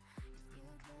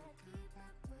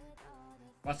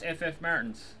what's FF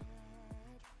Martins?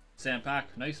 Same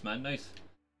pack. Nice, man. Nice.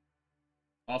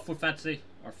 Oh, foot fantasy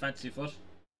or fantasy foot.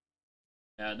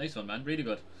 Yeah, nice one, man. Really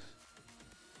good.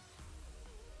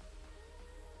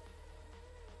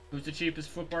 Who's the cheapest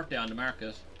foot birthday on the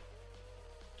market?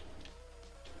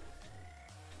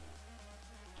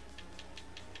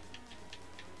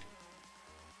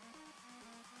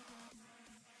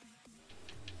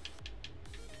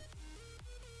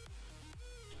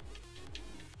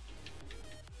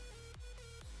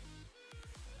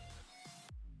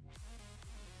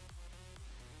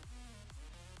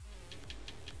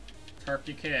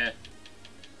 $30K.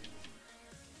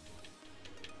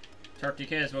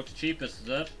 30K is about the cheapest, is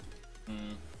it?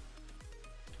 Hmm.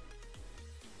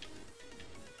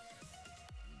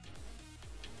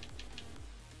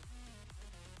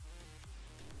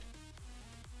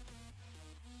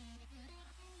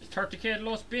 Is 30K the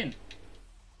lowest bin?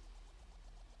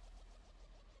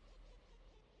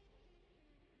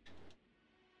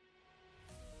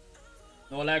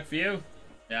 No lag for you?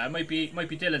 Yeah, it might be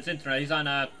Dylan's internet. He's on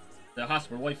the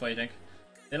hospital Wi-Fi, I think.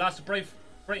 They lost to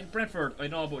Brighton Brentford. I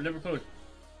know about Liverpool.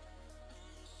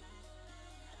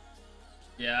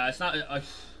 Yeah, it's not. I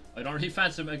don't really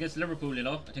fancy them against Liverpool, you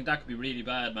know. I think that could be really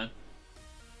bad, man.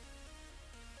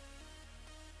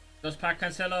 Does pack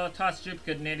Cancelo toss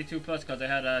duplicate in 82 plus because I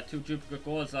had 2 duplicate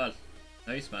goals all.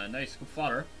 Nice, man. Nice. Good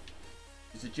fodder.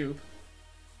 He's a dupe.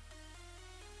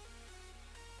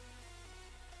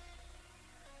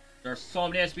 There's so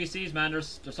many SBCs, man.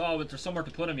 There's somewhere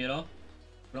to put them, you know.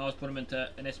 You can always put them into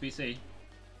an SBC.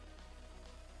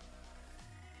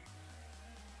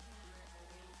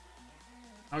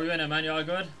 How are you in it, man? You all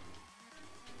good?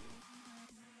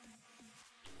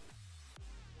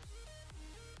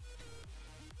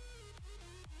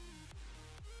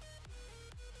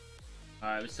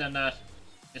 Alright, we send that.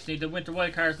 Just need the winter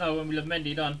wild cards now when we'll have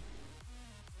Mendy done.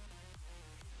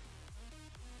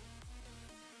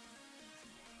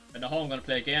 And the home gonna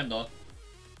play a game though.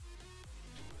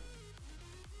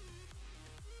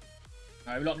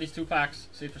 Alright, we'll open these 2 packs,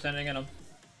 see if there's anything in them.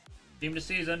 Team of the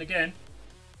season again.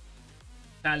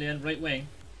 Italian, right wing.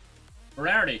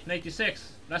 Berardi,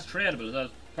 96. That's tradable as well.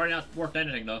 Probably not worth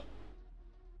anything though.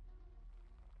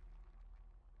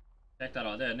 Check that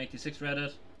out there, 96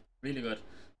 rated. Really good.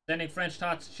 Sending French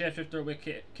Tots, shapeshifter with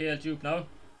KL Juke now.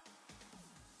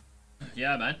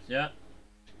 Yeah, man, yeah.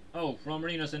 Oh, Ron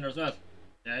Marino's in there as well.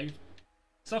 Yeah,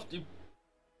 stuff you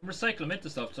recycle them into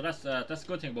stuff, so that's a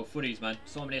good thing about footies, man.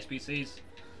 So many SPCs.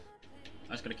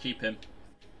 I'm just gonna keep him.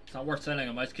 It's not worth selling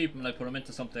him. I just keep him and I put him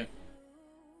into something.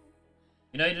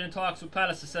 United in talks with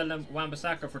Palace to sell them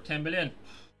Wan-Bissaka for 10 million.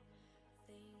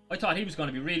 I thought he was going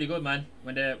to be really good, man,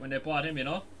 when they bought him, you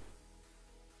know.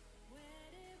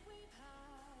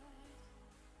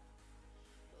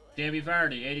 Jamie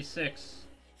Vardy, 86.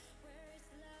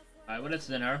 Alright, what else is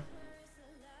in here?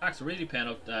 Packs are really paying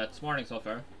up this morning so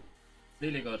far.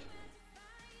 Really good.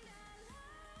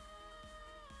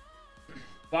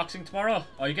 Boxing tomorrow.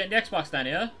 Oh, you're getting the Xbox, Danny,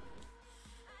 yeah?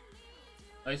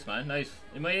 Nice, man, nice.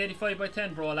 In my 85 by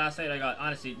 10 bro last night I got,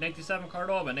 honestly, 97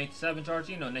 Cordoba, 97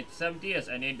 Jorginho, 97 Diaz,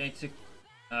 and 96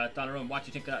 Donnarumma. What do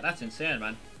you think of that? That's insane,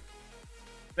 man.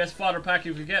 Best fodder pack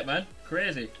you could get, man.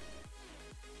 Crazy.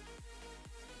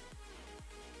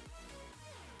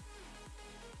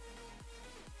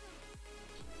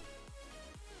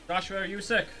 Joshua, are you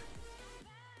sick?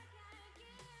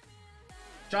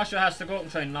 Joshua has to go out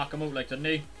and try and knock him out, like, doesn't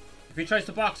he? If he tries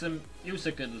to box him,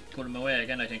 Usyk will put him away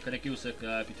again, I think. I think Usyk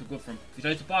would be too good for him. If he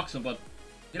tries to box him, but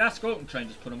he'll have to go out and try and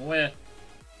just put him away.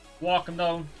 Walk him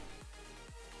down.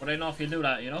 But I don't know if he'll do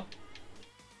that, you know?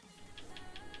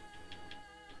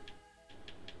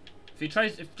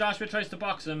 If Joshua tries to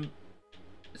box him,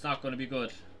 it's not going to be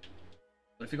good.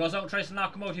 But if he goes out and tries to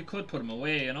knock him out, he could put him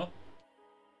away, you know?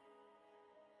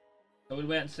 So we'll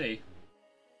wait and see.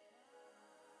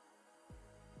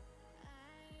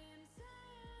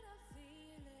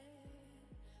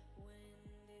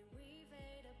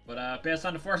 But based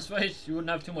on the first fight, you wouldn't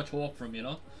have too much hope from him, you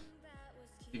know?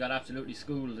 He got absolutely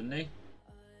schooled, didn't he?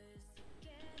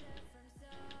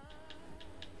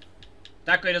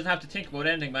 That guy doesn't have to think about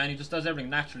anything, man. He just does everything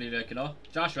naturally, like, you know?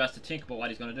 Joshua has to think about what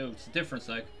he's going to do. It's the difference,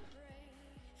 like.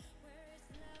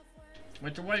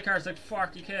 Winter wildcard's like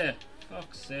 40k.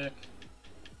 Fuck's sake.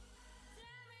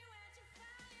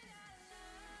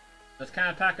 Does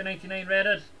Can't Pack a 99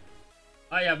 rated?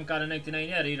 I haven't got a 99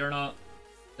 yet either, no.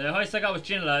 The highest I got was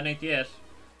Ginola, 98.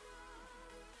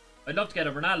 I'd love to get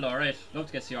a Ronaldo, right? Love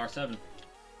to get CR7.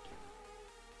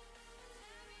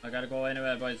 I gotta go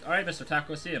anyway, boys. Alright, Mr.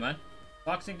 Taco, see you, man.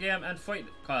 Boxing game and fight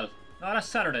call. No, that's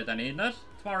Saturday then, isn't it?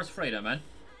 Tomorrow's Friday, man.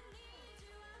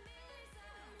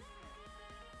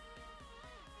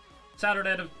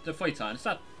 Saturday the fight's on. It's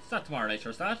not tomorrow night,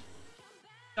 sure, is that?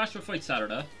 Joshua fight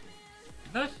Saturday.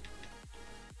 Isn't it?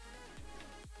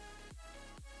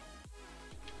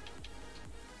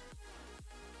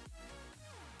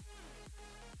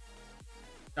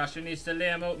 Joshua needs to lay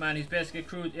him out, man. He's basically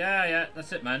crude. Yeah,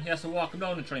 that's it, man. He has to walk him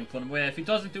down and try and put him away. If he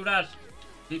doesn't do that,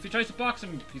 if he tries to box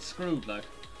him, he's screwed, like.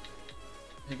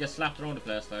 He gets slapped around the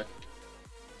place, like.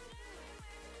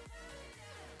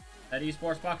 That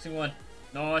esports boxing one.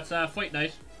 No, it's fight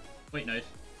night. Fight night.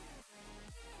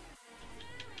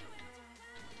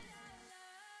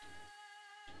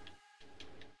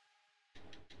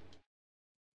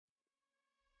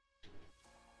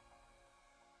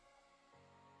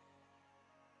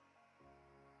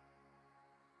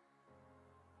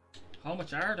 How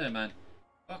much are they, man?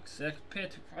 Fuck's sake. Pay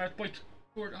I have to buy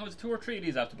two or three of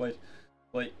these I have to buy.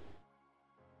 But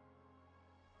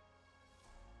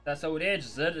that's how it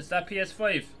ages, is it? It's that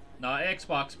PS5. No,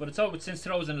 Xbox, but it's out since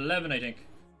 2011, I think.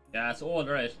 Yeah, it's old,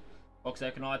 right? Fuck's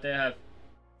sake, you know what they have.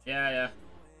 Yeah.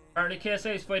 Apparently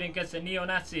KSA is fighting against a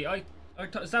neo-Nazi.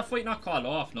 Is that fight not called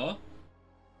off, no?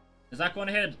 Is that going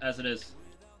ahead as it is?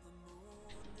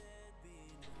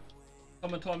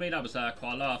 Someone told me that was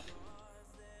called off.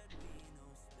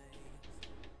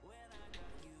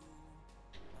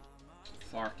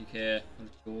 $40k.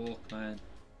 What a joke, man.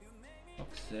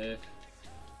 Fuck's sake.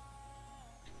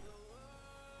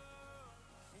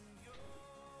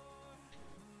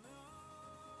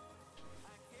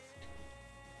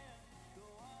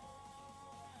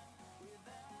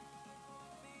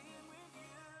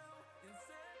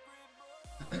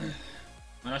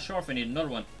 I'm not sure if I need another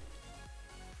one.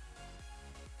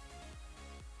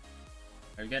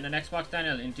 Are you getting an Xbox,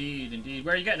 Daniel? Indeed.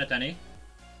 Where are you getting it, Danny?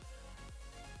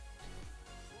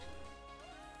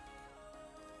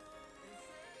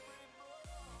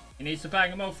 He needs to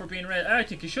bang him out for being racist. I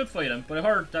think he should fight him, but I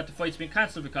heard that the fight's been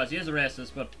cancelled because he is a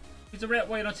racist, but he's a racist.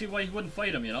 Why I don't see why he wouldn't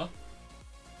fight him, you know?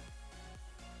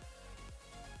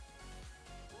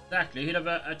 Exactly, he'd have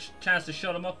a chance to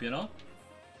shut him up, you know?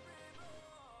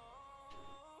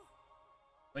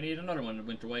 We need another one of the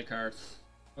winter wild cards.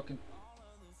 Fucking.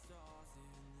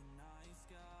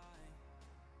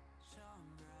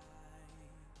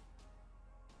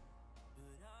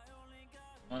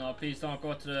 Oh no, please don't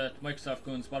go to the Microsoft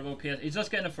goons. What about PS? He's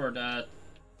just getting it for the.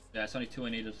 Yeah, it's only 2 I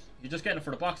needed. He's just getting it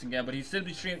for the boxing game, but he's still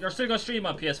be stream. They're still gonna stream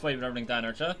on PS5 and everything down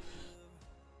there, too.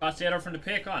 Got the other from the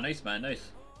pick. Oh, nice, man,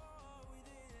 nice.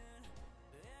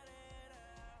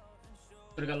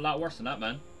 Could have got a lot worse than that,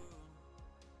 man.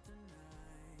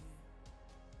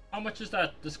 How much is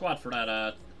that, the squad for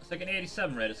that? It's like an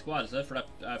 87 rated squad, is it? For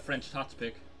that French Tots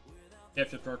pick.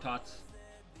 Capture for Tots.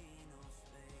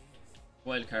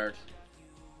 Wild card.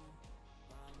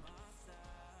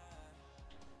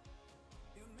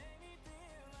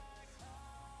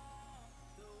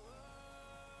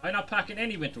 I'm not packing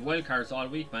any winter wild cards all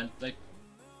week, man. Like,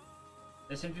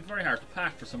 they seem to be very hard to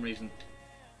pack for some reason.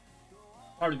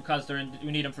 Probably because they're in, we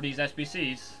need them for these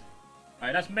SBCs.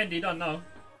 Alright, that's Mendy done now.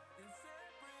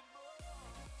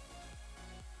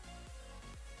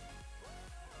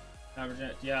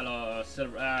 Average yellow,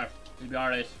 silver. He'll be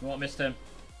alright. We won't miss him.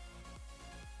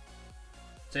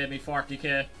 Save me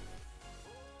 40k.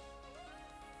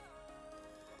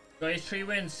 Guys, 3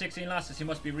 wins, 16 losses. He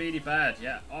must be really bad.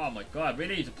 Yeah. Oh my god,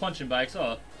 really? He's a punching bag.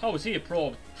 So, how is he a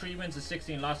pro? 3 wins and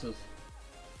 16 losses.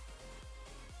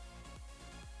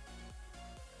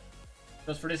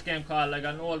 Just for this game call, I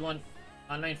got an old one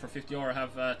online for €50.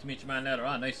 Have to meet your man later.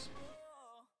 Ah, nice.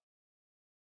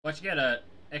 What you get, a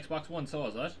Xbox One, so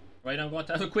is that? Right, I'm going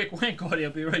to have a quick wank, Cody.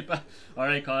 I'll be right back.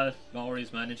 Alright, Kyle. No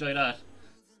worries, man. Enjoy that.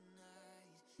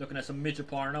 Looking at some midget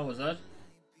porn now, is that?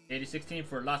 8016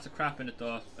 for lots of crap in it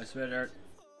though. I swear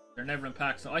they're never in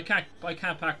packs. So I can't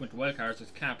pack with the wild cards. I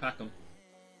just can't pack them.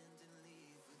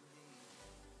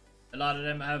 A lot of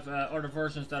them have other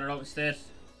versions that are out instead.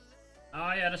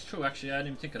 Oh yeah, that's true actually. I didn't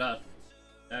even think of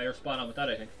that. You're spot on with that,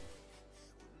 I think.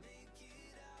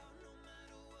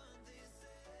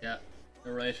 Yeah,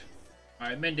 you're right.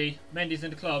 Alright, Mendy. Mendy's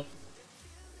in the club.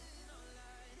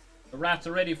 The rats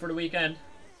are ready for the weekend.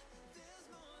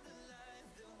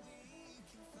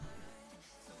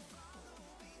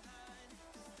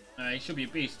 He should be a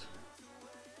beast.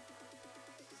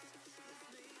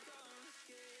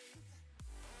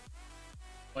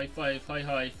 5'5",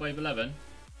 high, 5'11".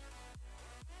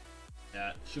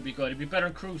 Yeah, should be good. He'd be better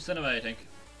than Cruz anyway, I think.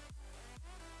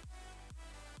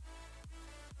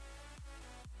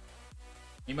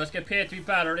 He must get paid to be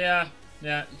battered, yeah.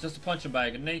 Yeah, it's just a punching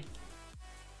bag, isn't he?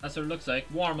 That's what it looks like.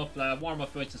 Warm up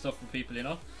fights and stuff for people, you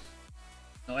know.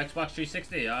 No Xbox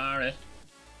 360, alright.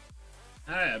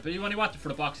 Yeah, but you only want it for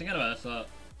the boxing anyway, so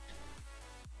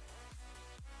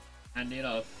handy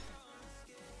enough.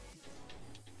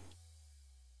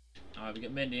 Alright, we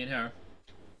get Mendy in here.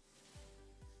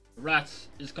 The Rats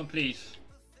is complete.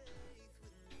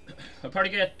 I'll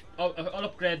probably get. I'll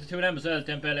upgrade the 2 of them as well,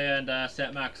 Dembele and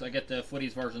Set Max. I get the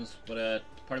FUTTIES versions, but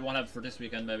probably won't have it for this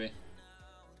weekend maybe.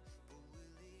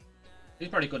 He's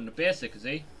pretty good in the basic, is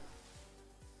he?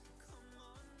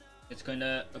 It's kind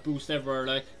of a boost everywhere,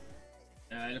 like.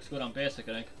 Yeah, it looks good on basic,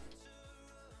 I think.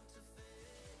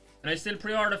 Can I still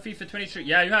pre-order FIFA 23?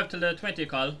 Yeah, you have till the 20th,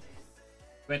 call.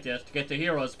 20th to get the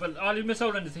heroes. But all you miss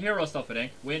out on is the hero stuff, I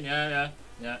think. Win, yeah.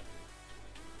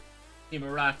 Team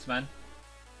of rats, man.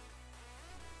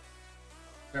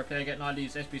 Fair play getting all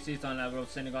these SBCs on without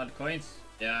sending all the coins.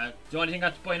 Yeah, the only thing I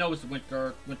have to buy now is the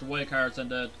winter wild cards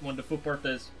and one of the foot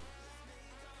birthdays.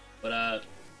 But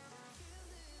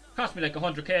cost me like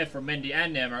 100k for Mendy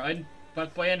and Neymar. I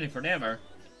didn't buy anything for Neymar.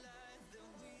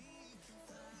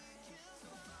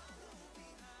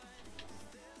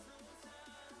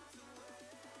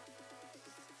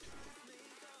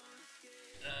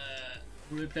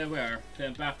 Who do we play where?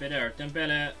 Play Mbappe there.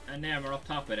 Dembele and Neymar up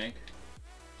top, I think.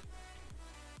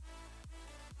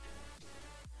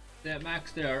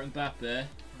 Max there, Mbappe,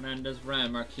 Hernandez,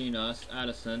 Ram, Marquinhos,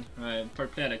 Alisson. Right,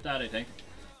 probably play like that, I think.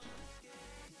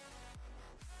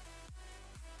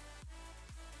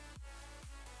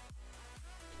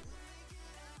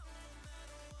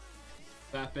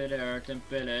 Mbappe there,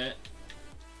 Dembele,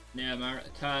 Neymar,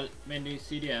 Tal, Mendy,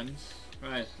 CDMs.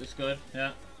 Right, that's good,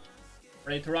 yeah.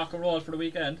 Ready to rock and roll for the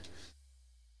weekend.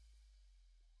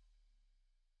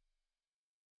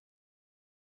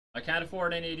 I can't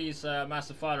afford any of these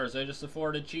massive followers. I just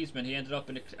afforded Cheeseman. He ended up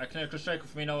in a clinical striker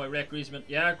for me now. I rate Griezmann.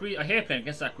 Yeah, I hate playing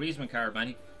against that Griezmann card, man.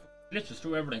 He glitches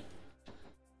through everything.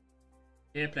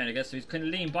 A plane, I guess. So he's kind of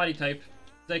lean body type.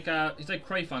 He's like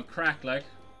Cruyff on crack, like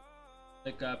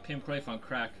Pim Cruyff on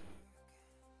crack.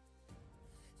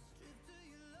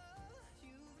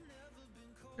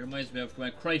 It reminds me of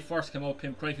when Cruyff first came out.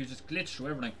 Pim Cruyff, he just glitched through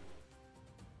everything.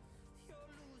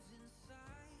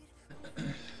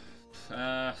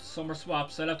 Summer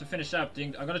swaps. I'll have to finish that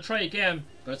thing. I'm gonna try a game,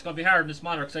 but it's gonna be hard in this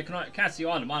monitor because I can't see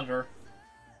on the monitor.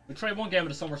 We'll try one game of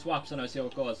the summer swaps and I'll see how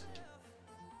it goes.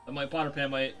 I might bother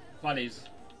playing my qualies.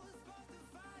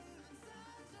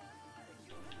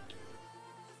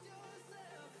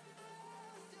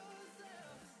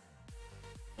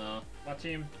 What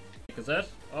team is it?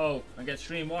 Oh, I get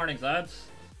stream warnings, lads.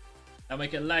 That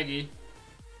might get laggy.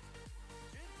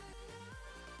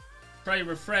 Try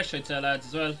refresh, I'd say, lads,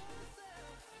 as well.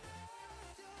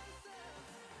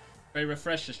 Try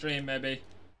refresh the stream, maybe.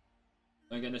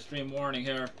 I'm getting a stream warning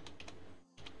here.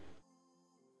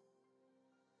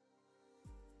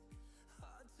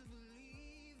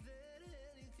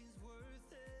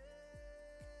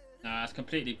 Nah, it's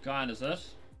completely gone, is it?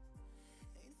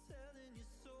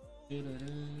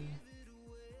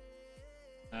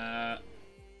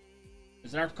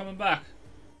 Is it coming back?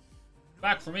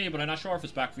 Back for me, but I'm not sure if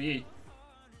it's back for you.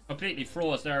 Completely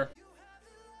froze there.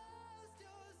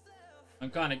 I'm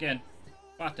gone again.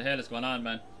 What the hell is going on,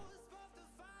 man?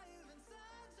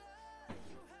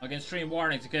 I'm getting stream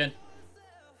warnings again.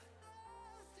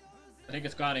 I think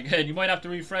it's gone again. You might have to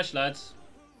refresh, lads.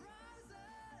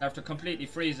 After completely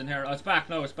freezing here. Oh, it's back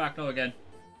now. It's back now again.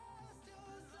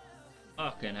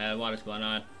 Fucking hell, what is going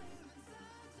on?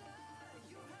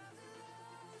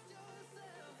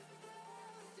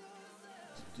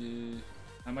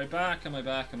 Am I back? Am I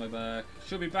back? Am I back?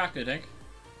 Should be back, I think.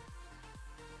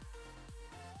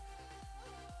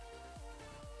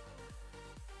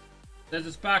 Says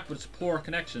it's back, but it's poor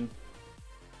connection.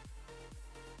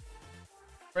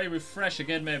 Try refresh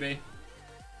again, maybe.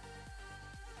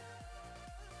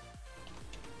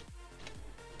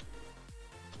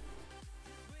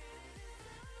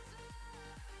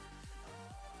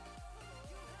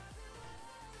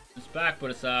 It's back, but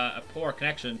it's a poor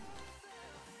connection.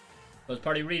 So it's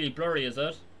probably really blurry, is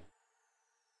it?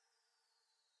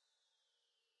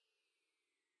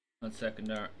 1 second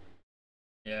there.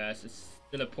 Yeah, it's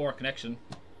still a poor connection.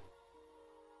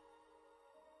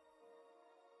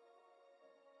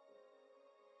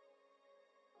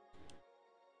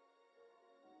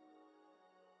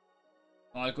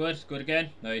 All good, good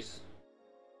again, nice.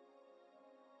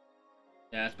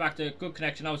 Yeah, it's back to good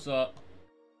connection now, so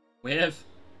wave.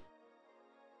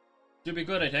 Should be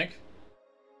good, I think.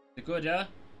 Is it good, yeah?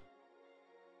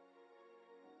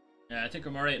 Yeah, I think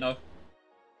I'm alright now.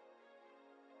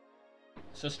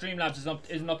 So Streamlabs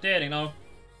isn't updating now.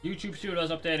 YouTube Studio is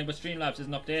updating, but Streamlabs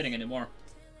isn't updating anymore.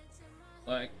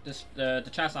 Like this, the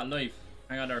chat's not live.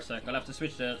 Hang on there a sec. I'll have to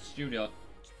switch to Studio.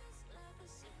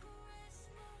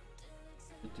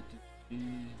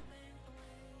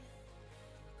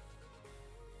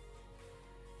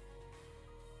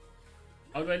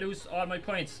 How do I lose all my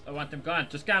points? I want them gone.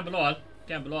 Just gamble all.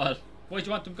 Gamble all. Why do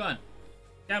you want them gone?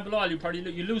 Gamble all.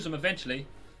 You lose them eventually.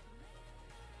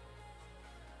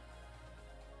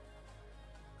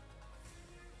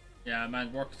 Yeah,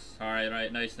 man, works. Alright,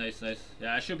 right, nice, nice, nice.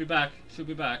 Yeah, I should be back. Should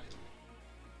be back.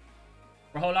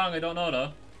 For how long, I don't know,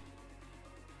 though.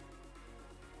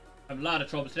 I have a lot of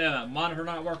trouble today, man. Monitor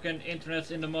not working,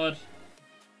 internet's in the mud.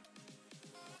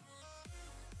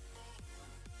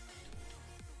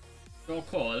 Go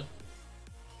call.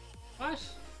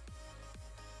 What?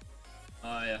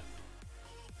 Oh, yeah.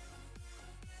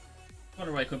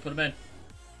 Wonder why I couldn't put him in.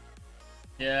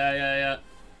 Yeah, yeah, yeah.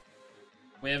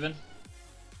 Waving.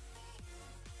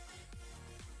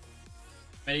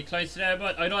 Many clients today,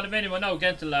 but I don't have anyone now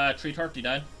getting till 3:30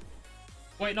 then.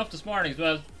 Waiting up this morning as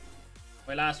well.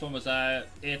 My last one was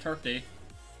 8:30.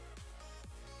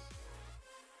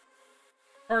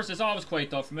 Thursday's always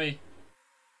quiet though for me.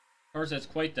 Thursday's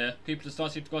quiet day. People just don't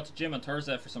seem to go to the gym on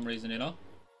Thursday for some reason, you know.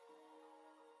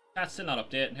 That's still not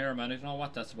updating here, man. I don't know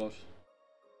what that's about.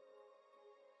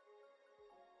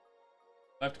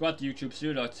 I have to go out to YouTube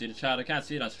Studio to see the chat. I can't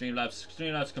see it on Streamlabs.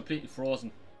 Streamlabs is completely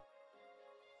frozen.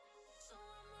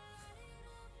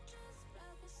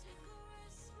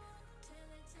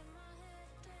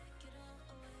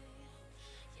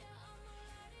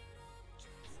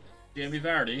 Jamie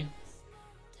Vardy.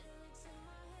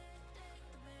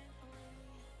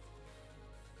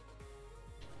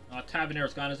 Oh, Tavernier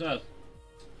gone as well.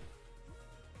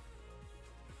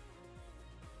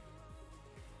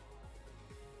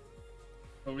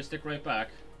 So we stick right back.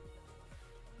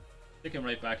 Stick him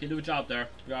right back. He'll do a job there.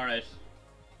 Be alright.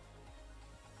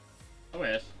 Oh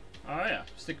wait. Oh yeah,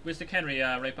 we stick Henry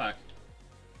right back.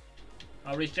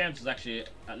 Oh, Reece James is actually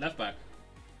at left back.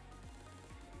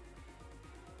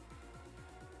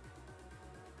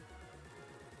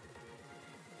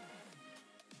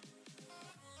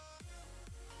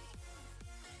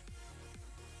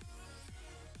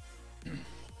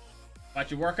 What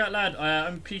you work at, lad?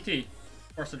 I'm PT,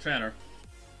 personal trainer.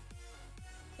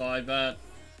 So I've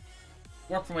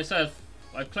worked for myself.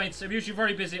 I've clients. I'm usually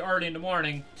very busy early in the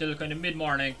morning till kind of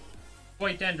mid-morning.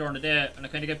 Quite then during the day, and I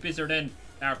kind of get busier then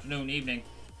afternoon, evening.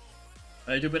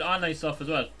 And I do a bit of online stuff as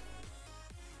well.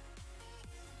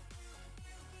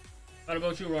 What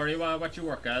about you, Rory? What you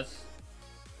work as?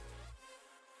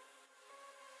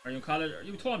 Are you in college?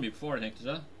 You told me before, I think, did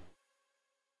you?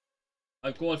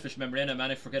 I've goldfish memory in it,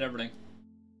 man. I forget everything.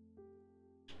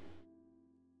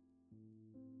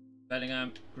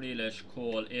 Bellingham, Grealish,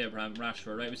 Cole, Abraham,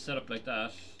 Rashford. Right, we set up like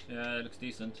that. Yeah, it looks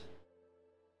decent.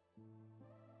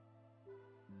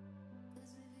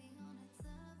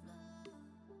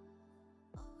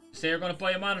 Say you're going to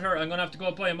buy a monitor. I'm going to have to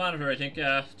go buy a monitor, I think.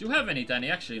 Do you have any, Danny,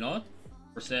 actually, no?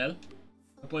 For sale?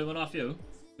 I'll buy one off you. Do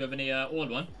you have any old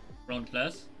one? Around the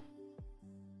place?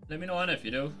 Let me know on it if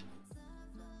you do.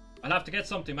 I'll have to get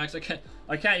something, Max. I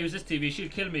can't use this TV. She'll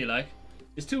kill me, like.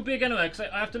 It's too big anyway, because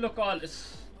I have to look all...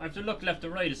 I have to look left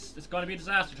and right. It's going to be a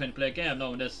disaster trying to play a game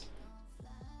now in this.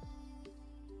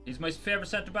 He's my favourite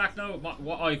centre-back now.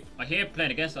 I hate playing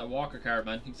against that Walker card,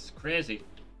 man. He's crazy.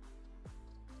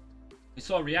 He's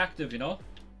so reactive, you know.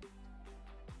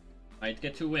 I'd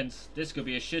get 2 wins. This could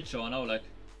be a shit show now, like.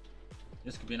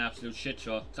 This could be an absolute shit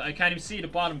show. So I can't even see the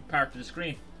bottom part of the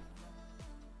screen.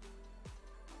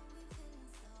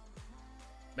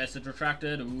 Message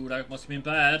retracted. Ooh, that must have been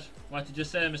bad. What did you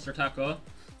say, Mr. Taco?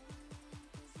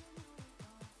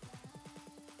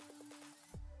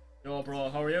 Yo, bro,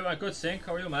 how are you? Good, Sync.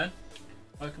 How are you, man?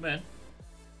 Welcome in.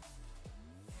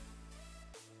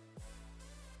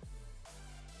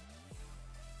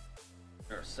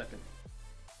 Here, a second.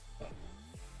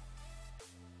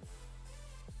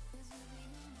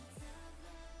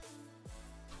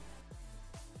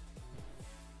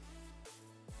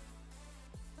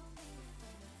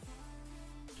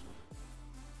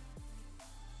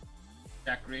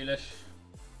 Jack Grealish.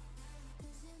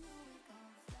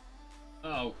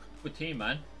 Oh, good team,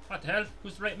 man. What the hell?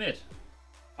 Who's the right mid?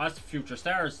 Oh, that's Future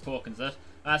Stars tokens, that.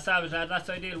 Savage lad, that's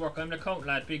ideal work. I'm an accountant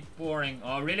lad, big boring.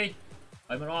 Oh, really?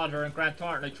 I'm an auditor in Grant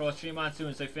Thornton. I throw a stream on soon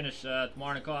as I finish the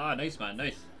morning call. Ah, nice, man,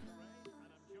 nice.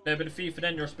 Play a bit of FIFA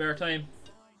then in your spare time.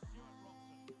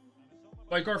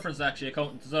 My girlfriend's actually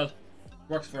accountant as well.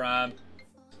 Works for, what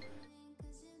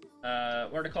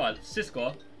are they called?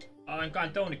 Cisco. Oh, I'm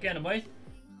gone down again, am I?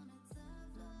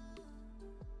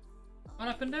 What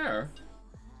happened there?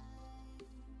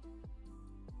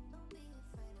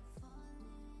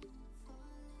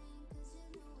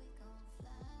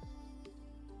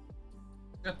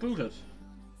 Got booted.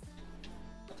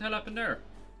 What the hell happened there?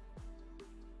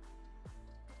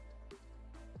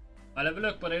 I'll have a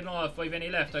look, but I don't know if I have any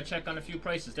left. I'll check on a few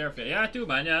prices there for you. Yeah, I do,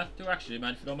 man. Yeah, do actually,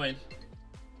 man, if you don't mind.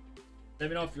 Let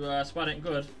me know if you spot anything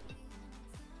good.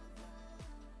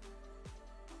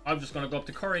 I'm just gonna go up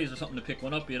to Curry's or something to pick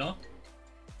one up, you know?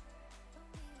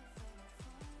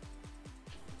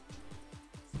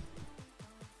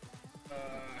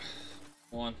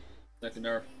 One second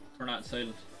there. Turn that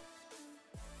silent.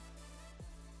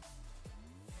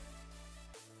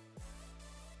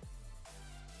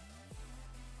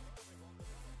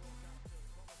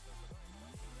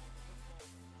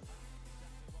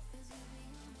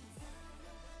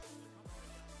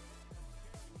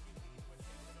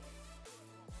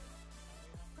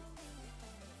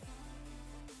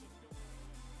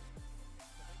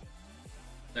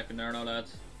 Second there now,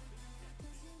 lads.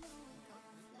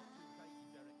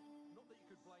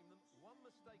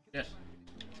 Yes.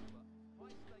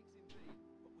 High stakes indeed,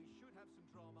 but we should have some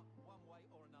drama one way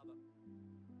or another.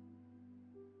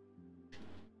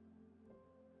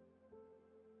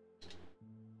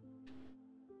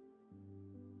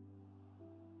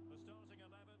 The starting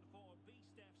 11 for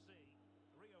Beast FC.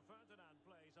 Rio Ferdinand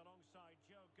plays alongside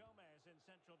Joe Gomez in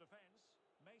central defence.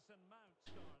 Mason Mount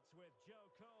starts with Joe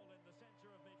Cole in the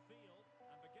centre of midfield.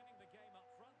 And beginning the game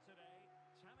up front today,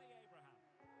 Tammy Abraham.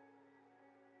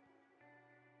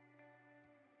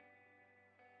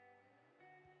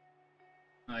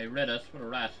 I read it. What a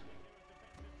rat.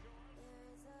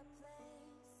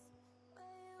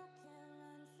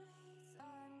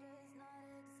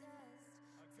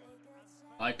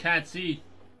 I can't see.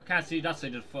 I can't see that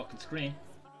side of the fucking screen.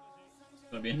 It's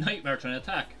gonna be a nightmare trying to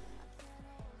attack.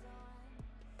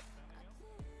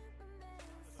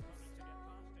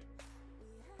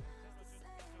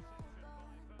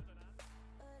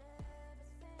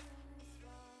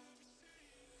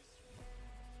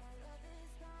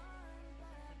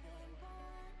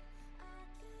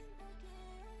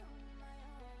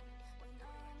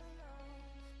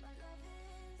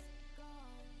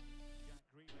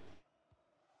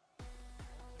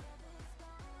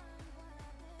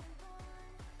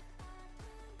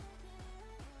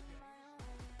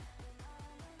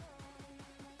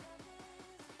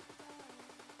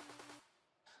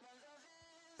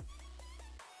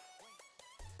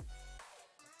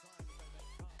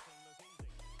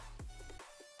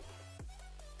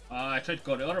 I tried to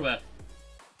go the other way.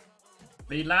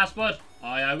 Read last bud.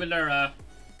 Oh yeah, I will there.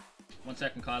 1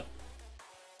 second, call.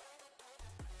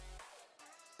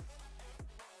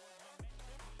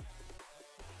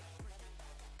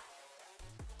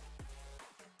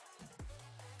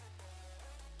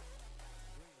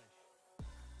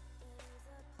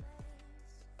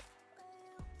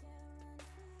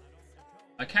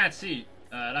 I can't see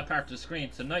that part of the screen.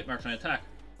 It's a nightmare trying to attack.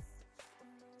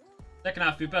 Second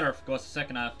half would be better if it goes to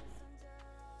second half.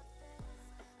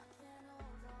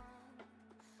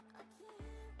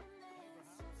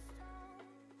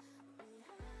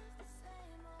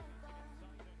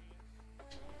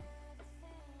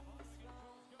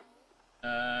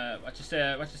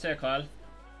 What you say, Kyle?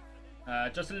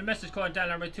 Just a little message calling down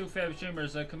on my two favourite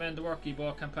streamers. I commend the work you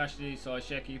both compassionately, so I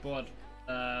shake you both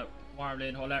warmly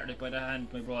and wholeheartedly by the hand,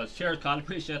 my bros. Cheers, Kyle.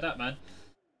 Appreciate that, man.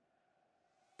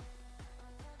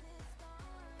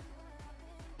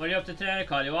 What are you up to today,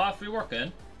 Kyle? You off? You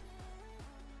working?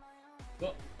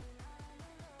 Go.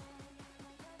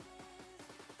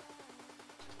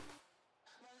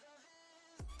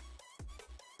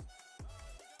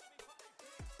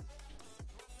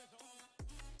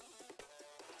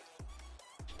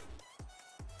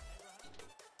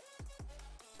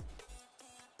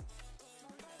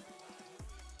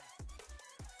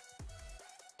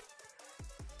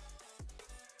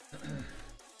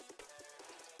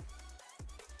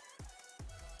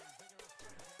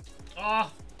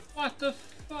 Oh, what the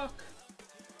fuck?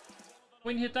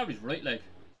 When he hit that was right leg.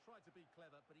 Tried to be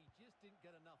clever, but he just didn't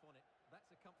get enough on it. That's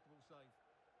a comfortable save.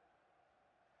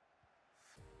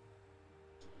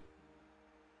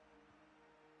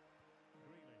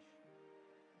 Grealish.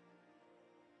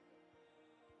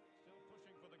 Still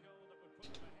pushing for the goal that would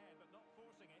put them ahead, but not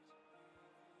forcing it. Cole.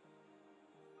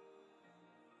 Able to close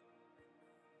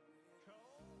down the shot.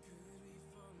 Tammy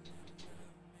Abraham.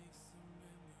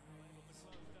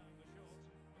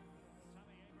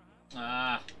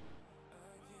 Ah,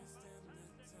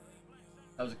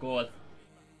 that was a goal.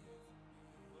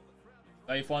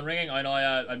 Are you phone ringing? I know.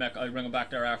 I'll ring him back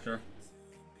there after.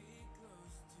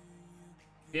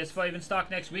 PS5 in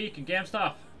stock next week in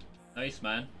GameStop. Nice,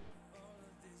 man.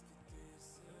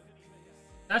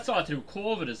 That's all through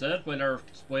COVID, is it? Why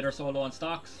they're so low on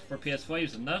stocks for PS5s,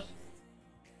 isn't it?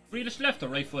 Grealish left or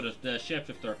right footed, the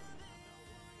shapeshifter.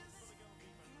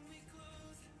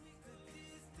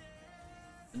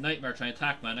 The nightmare trying to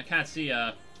attack, man. I can't see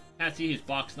his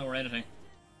box now or anything.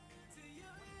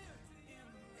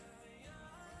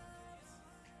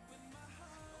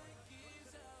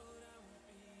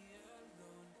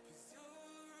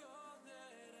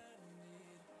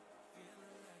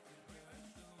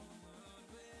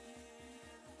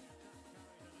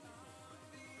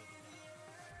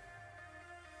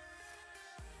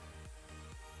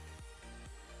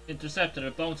 Intercepted,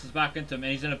 it bounces back into him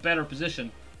and he's in a better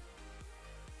position.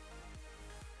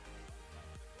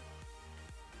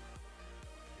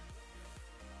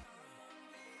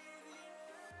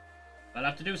 I'll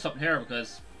have to do something here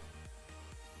because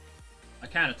I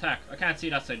can't attack. I can't see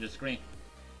that side of the screen.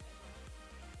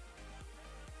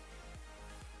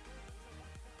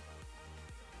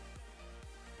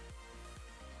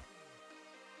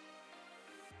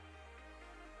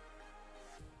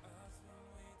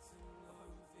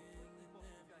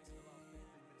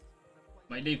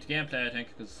 Might leave the gameplay, I think,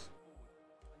 because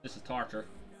this is torture.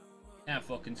 Can't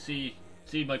fucking see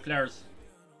my players.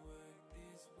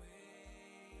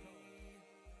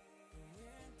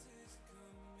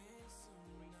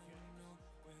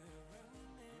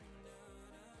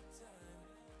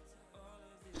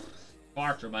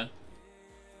 Torture, man.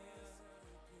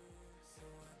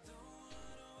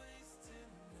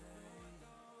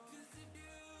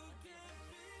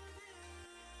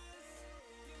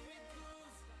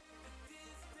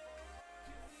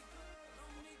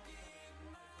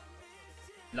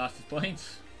 Lost his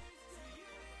points.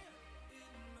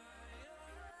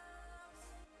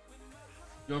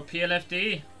 Your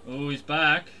PLFD. Oh, he's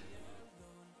back.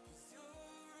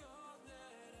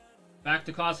 Back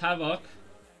to cause havoc.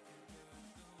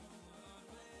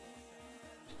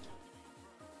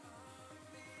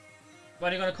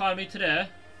 What are you gonna call me today?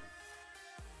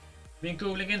 Been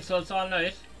googling insults all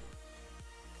night.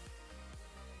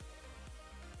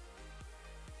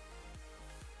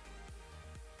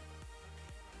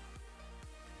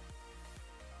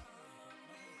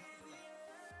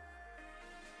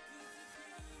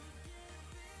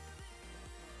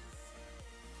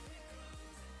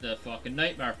 The fucking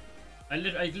nightmare. I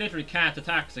literally can't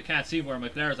attack because I can't see where my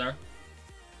players are.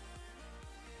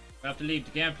 I have to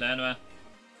leave the gameplay anyway.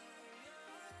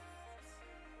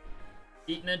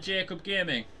 Eaton and Jacob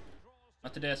Gaming.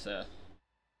 What did they say?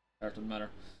 Or it doesn't matter.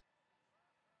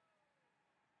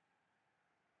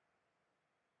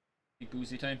 Big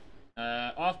boozy time.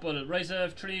 Off bull. Rise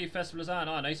of 3 festival is on.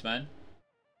 Oh, nice, man.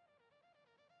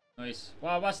 Nice.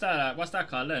 Wow, what's that? What's that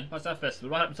called then? What's that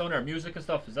festival? What happens on there? Music and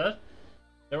stuff, is that?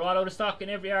 They're all out of stock in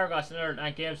every Argos and Ireland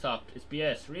and GameStop. It's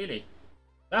BS, really.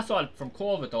 That's all from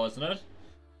COVID though, isn't it?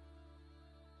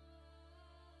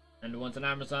 And the ones on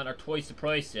Amazon are twice the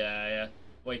price. Yeah, yeah.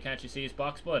 Why can't you see his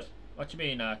box, bud? What you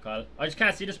mean, Carl? I just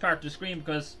can't see this part of the screen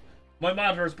because my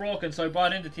monitor is broken, so I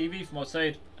brought in the TV from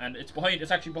outside, and it's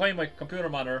actually behind my computer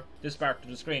monitor. This part of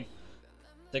the screen,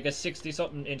 it's like a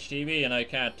 60-something inch TV, and I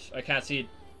can't see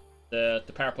the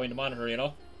part behind the monitor. You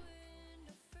know,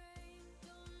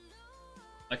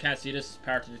 I can't see this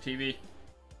part of the TV.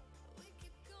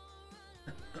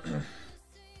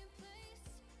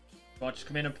 Want you to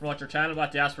come in and promote your channel?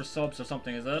 What, they ask for subs or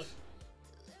something, is it?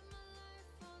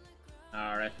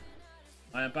 Alright.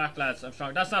 I am back, lads. I'm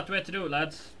strong. That's not the way to do it,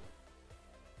 lads.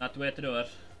 Not the way to do it.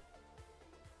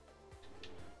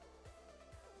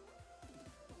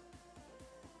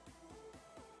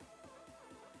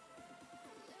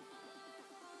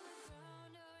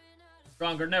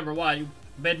 Stronger than ever. Why? You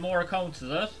made more accounts, is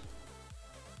it?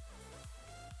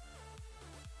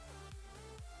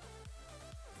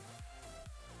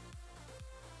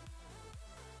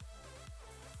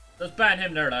 Just ban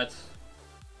him there, lads.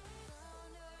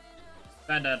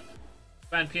 Ban that.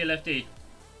 Ban PLFD.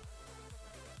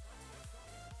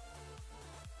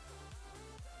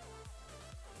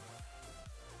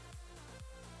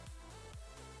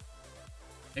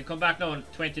 He'll come back now on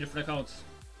 20 different accounts.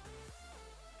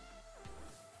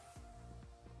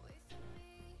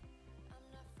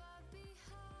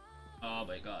 Oh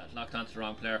my god, locked onto the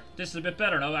wrong player. This is a bit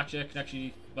better now, actually. I can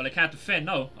actually... Well, I can't defend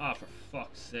now. Oh, for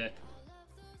fuck's sake.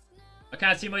 I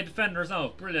can't see my defenders now.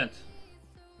 Brilliant.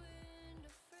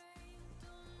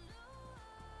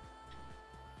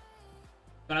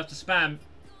 Gonna have to spam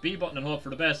B button and hope for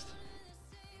the best.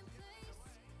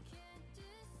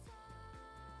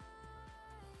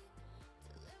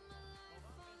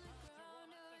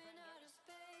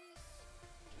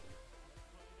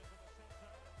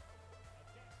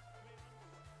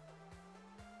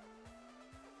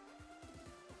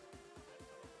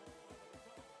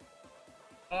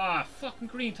 Ah, fucking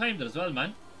green timed it as well,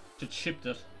 man. Just chipped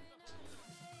it.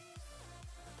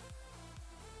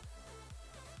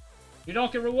 You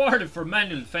don't get rewarded for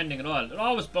manual defending at all. It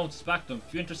always bounces back to them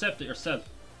if you intercept it yourself.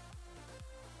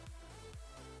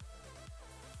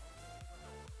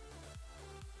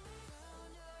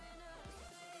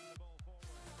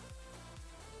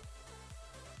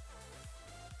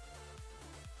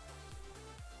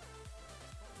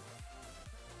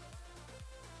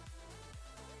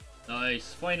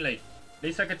 Nice, finally. At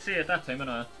least I could see it that time,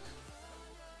 innit?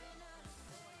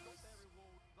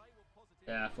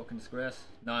 Yeah, fucking disgrace.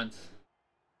 Nonce.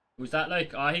 Who's that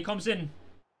like? He comes in.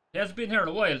 He hasn't been here in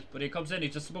a while, but he comes in,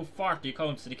 he's just about 40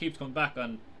 accounts and he keeps coming back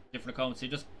on different accounts. He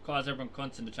just calls everyone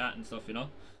cunts in the chat and stuff, you know?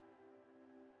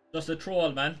 Just a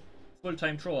troll, man.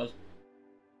 Full-time troll.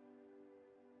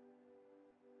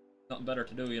 Nothing better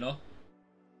to do, you know?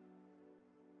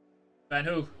 Ban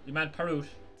who? The man Parut.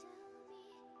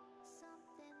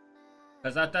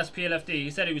 Cause that's PLFD.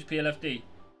 He said he was PLFD.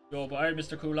 Yo, but alright,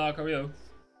 Mr. Kulak, how are you?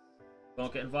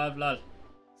 Don't get involved, lad.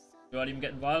 You won't even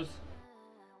get involved.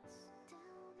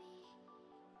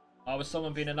 Always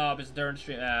someone being a knob isn't there in the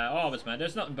stream. Always, man.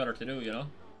 There's nothing better to do, you know?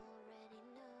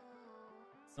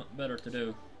 Nothing better to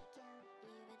do.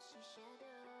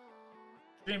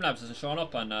 Streamlabs isn't showing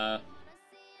up on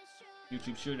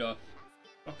YouTube Studio.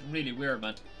 Fucking really weird,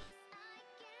 man.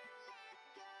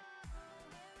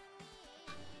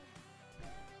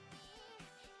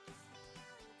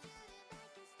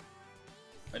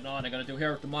 I know what I'm gonna do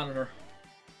here with the monitor.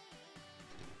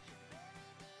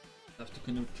 Have to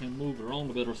kind of move around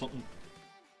a bit or something.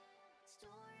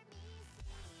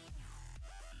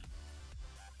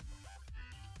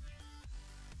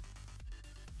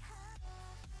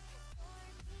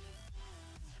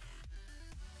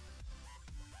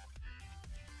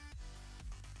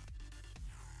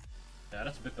 Yeah,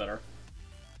 that's a bit better.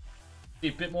 See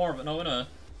a bit more of it now, innit?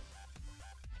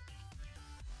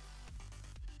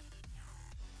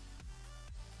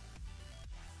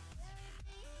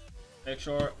 Make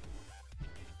sure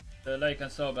to like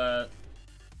and sub.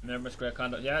 Remember, it's great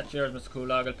conduct. Yeah, cheers, Mr.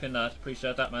 Kulog. I'll pin that.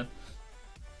 Appreciate that, man.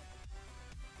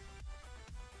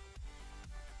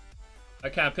 I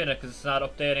can't pin it because it's not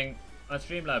updating on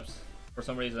Streamlabs for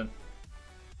some reason.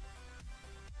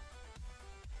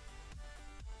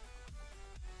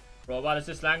 Bro, what is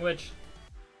this language?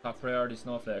 Top priority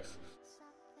snowflakes.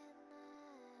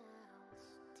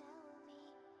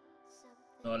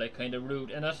 No, like kind of rude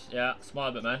in it. Yeah,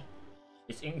 small bit, man.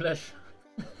 It's English.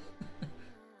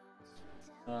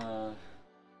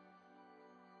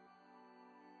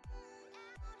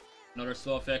 Another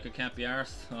slow fake, I can't be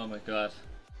arsed. Oh my god.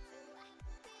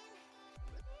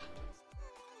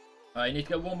 I need to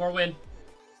get one more win.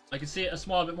 I can see it a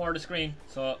small bit more on the screen,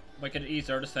 so I might get it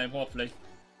easier this time, hopefully.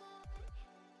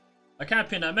 I can't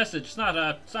pin that message. It's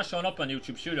not showing up on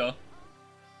YouTube Studio.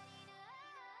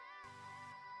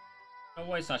 I don't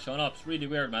know why it's not showing up. It's really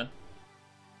weird, man.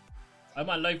 I'm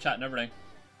on live chat and everything.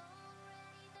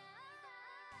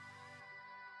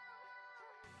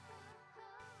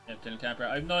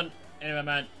 I've none. Anyway,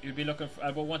 man, you'd be looking for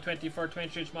about 120 for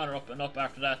 23 inch monitor up and up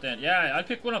after that. Then, yeah, I'll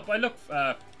pick one up. I'll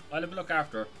have a look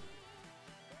after.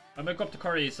 I might go up to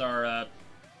Curry's or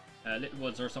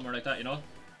Littlewoods or somewhere like that. You know,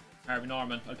 Harvey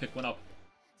Norman. I'll pick one up.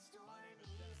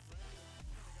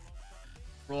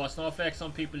 Bro, snowflakes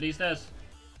on people these days.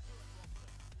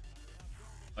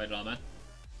 I don't know, man.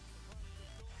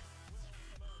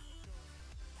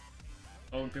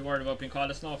 I wouldn't be worried about being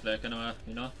called a snowflake anyway,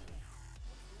 you know.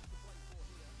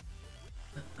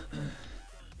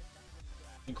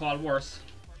 Been called worse.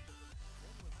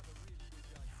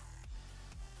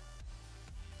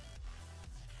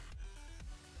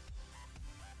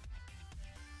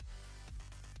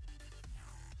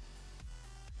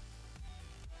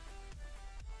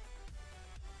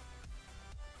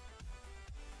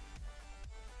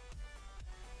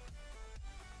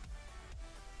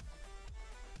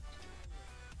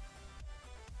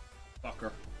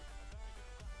 Fucker.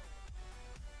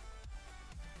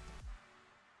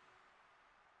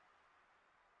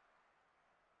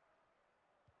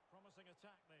 Promising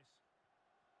attack this.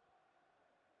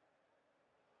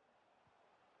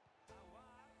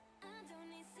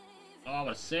 Oh,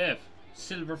 what a save.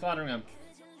 Silver Fotheringham.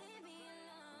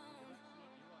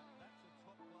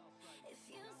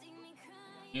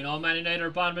 You know Man United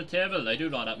are bottom of the table. I do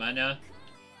know that, man, yeah.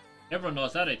 Everyone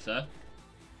knows that, I'd say.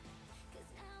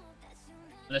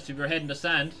 Unless you're head in the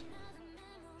sand.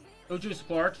 Who do you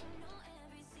support?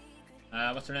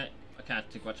 What's her name? I can't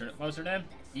think what was her name?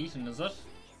 Eaton, is it?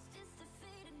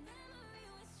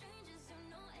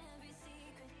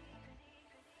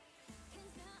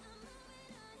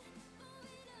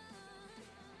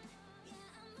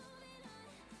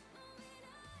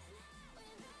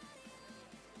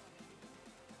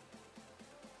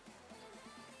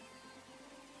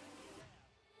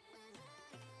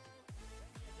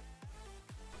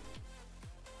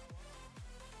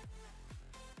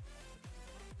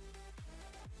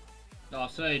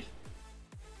 Offside.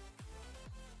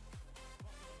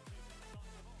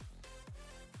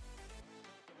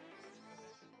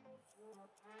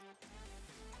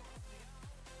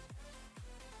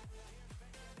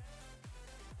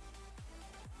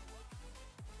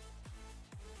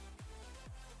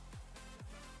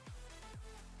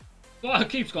 Oh, it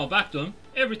keeps going back to him.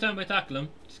 Every time I tackle him,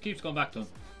 it just keeps going back to him.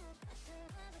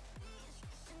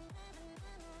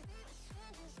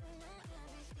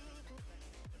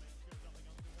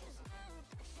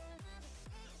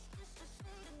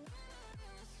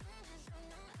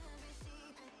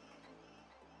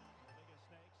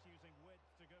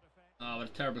 Oh, what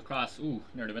a terrible cross. Ooh,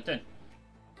 nearly went in.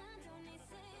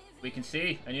 We can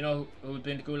see. And you know who'd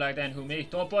been the gulag then? Who, me?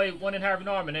 Don't buy one in Harvey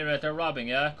Norman anyway. They're robbing,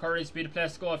 yeah? Curry's be the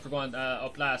place to go if we're going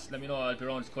up last. Let me know. I'll be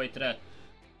around quite today.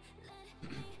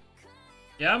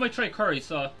 Yeah, I might try Curry,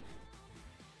 so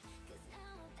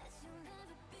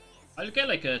I'll get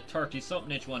like a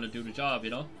 30-something inch one to do the job, you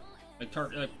know? Like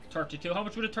 32. How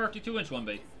much would a 32 inch one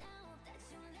be?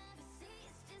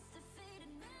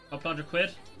 Couple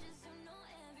 £100.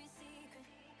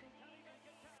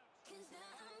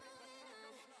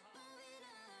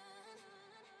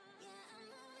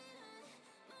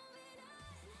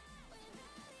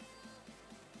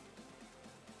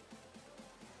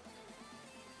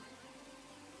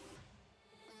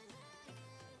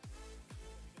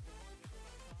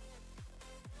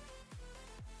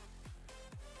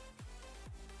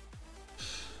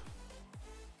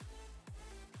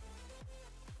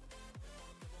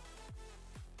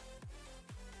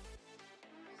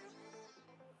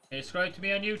 Hey, subscribe to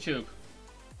me on YouTube.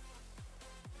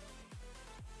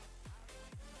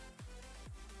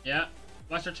 Yeah,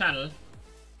 what's your channel? Is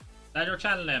that your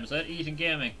channel name, is it? Eating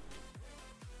Gaming.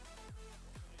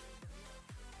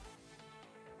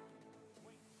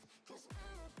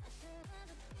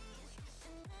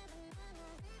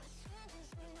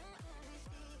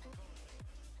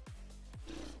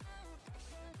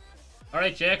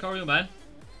 Alright, Jake, how are you, man?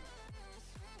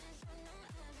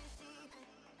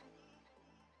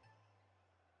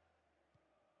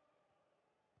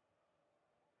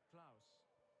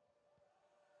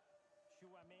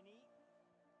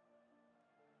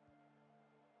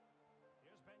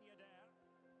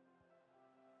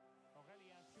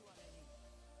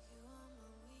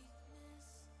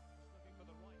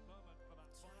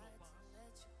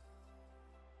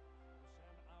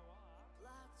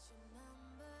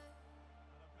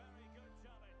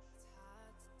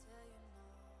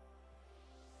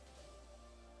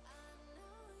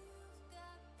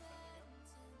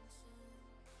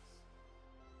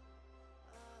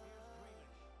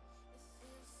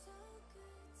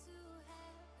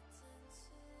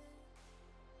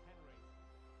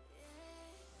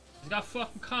 got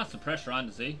fucking constant pressure on,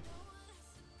 does he?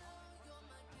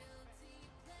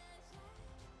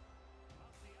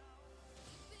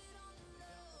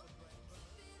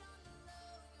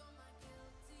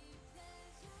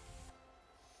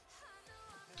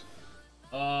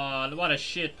 Oh, what a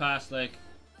shit pass, like.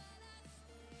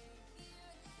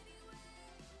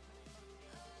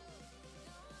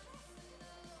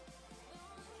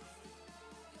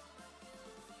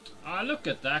 Oh, look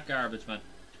at that garbage, man.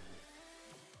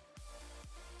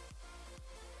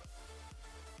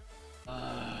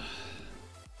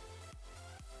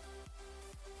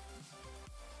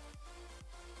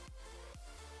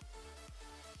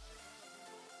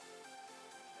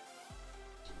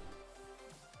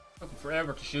 Took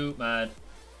forever to shoot, man.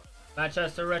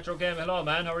 Manchester Retro Game, hello,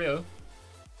 man. How are you?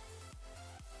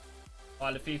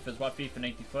 All the FIFAs, what FIFA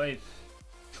 95?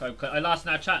 I lost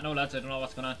in that chat now, lads. I don't know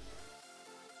what's going on.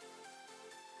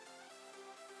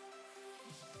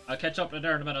 I'll catch up with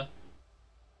there in a minute.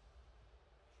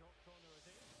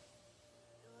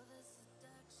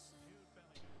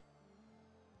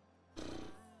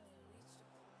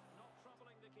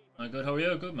 I'm good, how are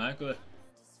you? Good, man, good.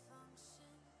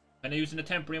 I'm using a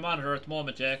temporary monitor at the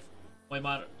moment, Jake. My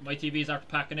TVs aren't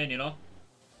packing in, you know.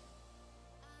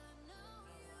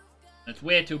 It's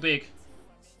way too big.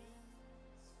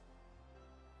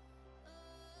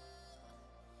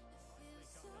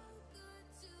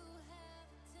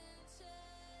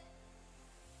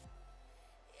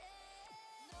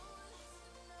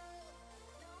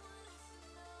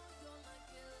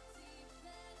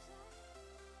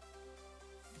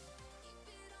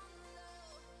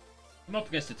 I'm up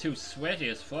against the two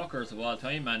sweatiest fuckers of all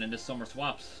time, man, in this summer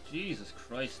swaps. Jesus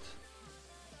Christ.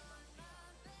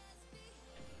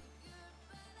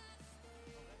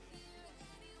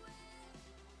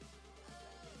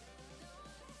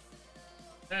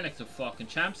 They're like the fucking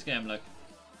champs game, like.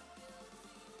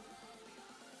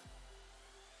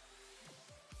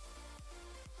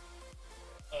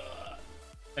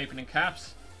 Typing in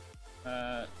caps.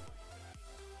 No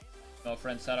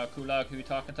friend sat out Gulag, who you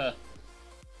talking to?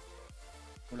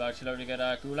 Gulag should only get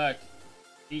Gulag.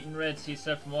 Eating Reds, he's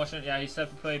self-promotion. Yeah, he's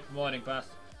self-employed promoting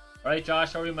bastard. Alright,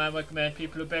 Josh, how are you, man? Welcome in.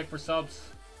 People who beg for subs.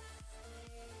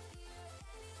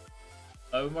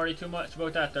 I wouldn't worry too much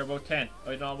about that. They're about 10. I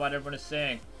don't know what everyone is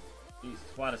saying. Jeez,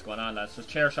 what is going on, lads? Just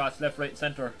chair shots left, right, and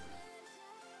centre.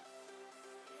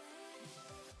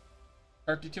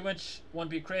 32-inch won't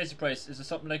be a crazy price. Is it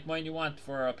something like mine you want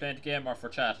for playing the game or for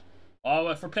chat? Oh,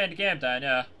 well, for playing the game, Dan,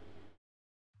 yeah.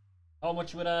 How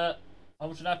much would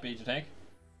that be, do you think?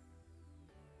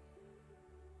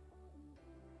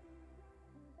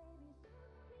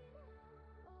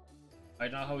 I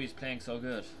don't know how he's playing so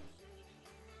good.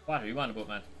 What are you on about,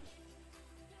 man?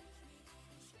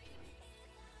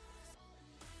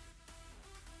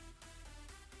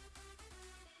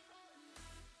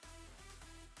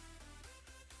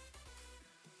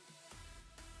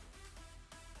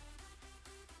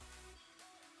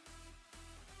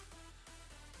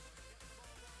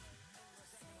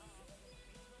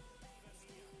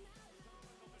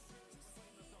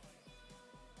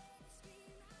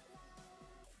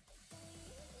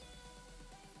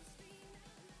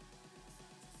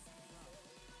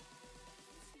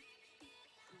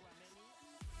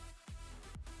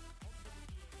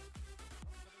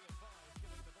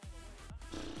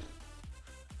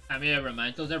 I'm here, man.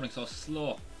 It does everything so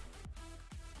slow.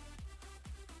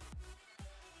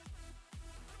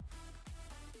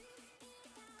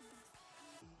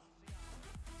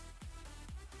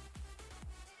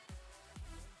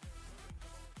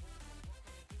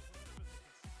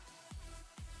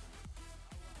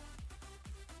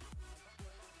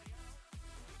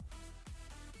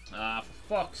 Ah, for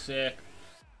fuck's sake.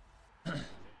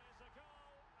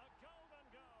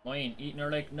 9, eating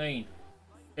her like 9.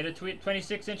 Get a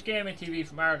 26-inch gaming TV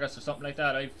from Argos or something like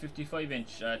that. I have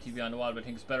 55-inch TV on the wall, but I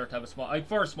think it's better to have a small. I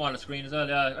prefer a smaller screen as well.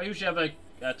 Yeah, I usually have like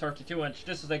a 32-inch.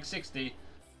 This is like 60.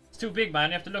 It's too big, man.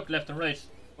 You have to look left and right. It's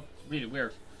really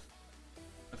weird. I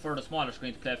prefer the smaller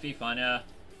screen to play FIFA on. Yeah.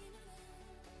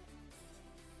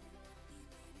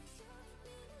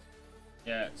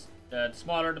 Yeah, it's, the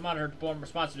smaller the monitor, the more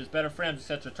responsive is. Better frames,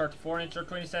 etc. 34-inch or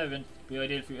 27. Be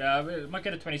ideal for you. We might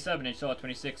get a 27-inch, so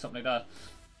 26, something like that.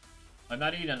 I'm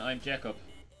not Eden, I'm Jacob.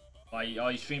 Oh,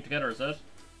 you stream together, is it?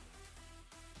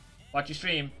 What you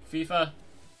stream? FIFA?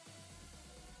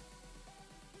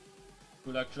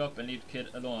 Good luck, shut up and leave the kid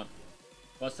alone.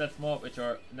 What's that from up with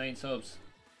your 9 subs?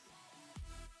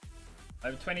 I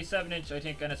have a 27-inch, I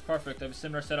think, and it's perfect. I have a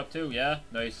similar setup too, yeah?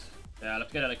 Nice. Yeah, I'll have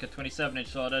to get it like a 27-inch,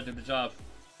 so that'll do the job.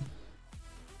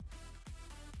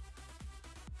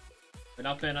 We're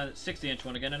not playing on a 60-inch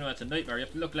one again. I know it's a nightmare. You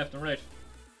have to look left and right.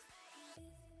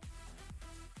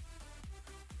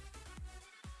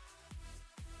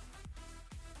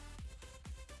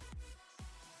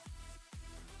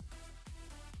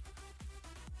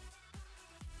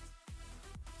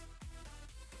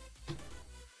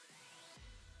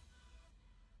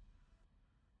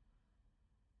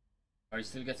 Or he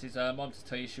still gets his mum to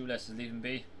tie his shoelaces, leave him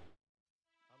be.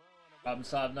 Problem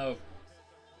solved now.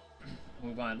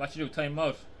 Move on. What you do? Time him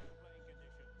out.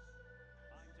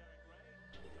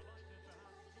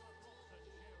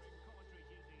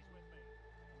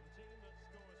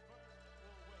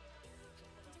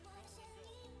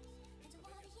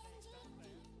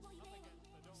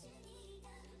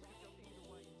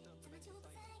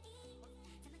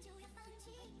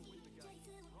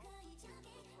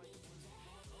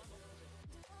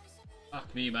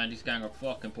 Fuck me, man. These gang are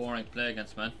fucking boring to play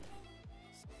against, man.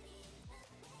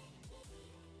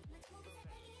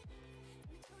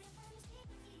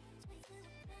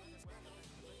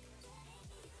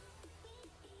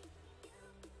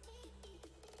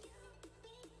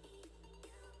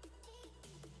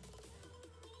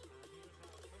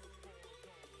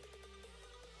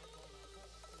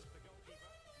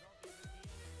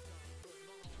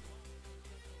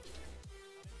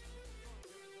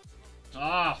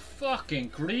 Ah,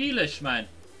 fucking Grealish, man.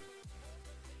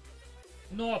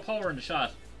 No power in the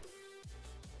shot.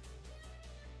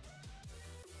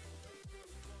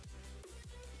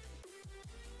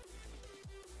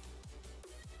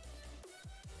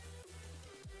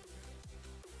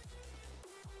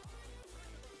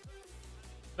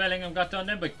 Bellingham got done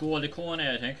then by goal to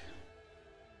Kone, I think.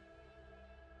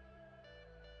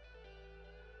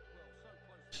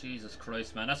 Jesus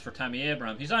Christ, man. That's for Tammy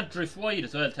Abraham. He's on drift wide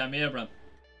as well, Tammy Abraham.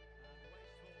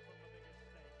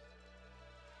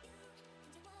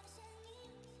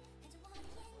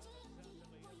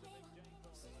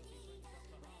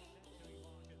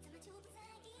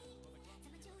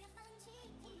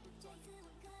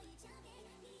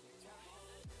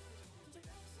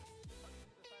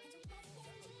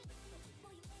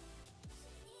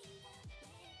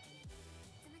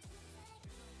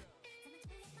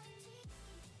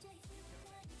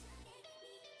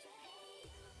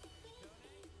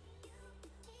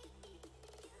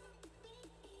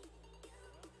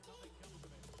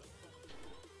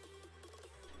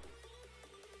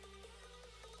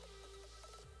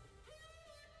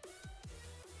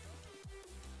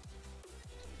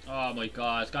 Oh my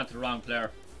god, it's gone to the wrong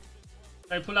player.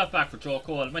 Try to pull that back for Joe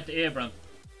Cole. It went to Abraham.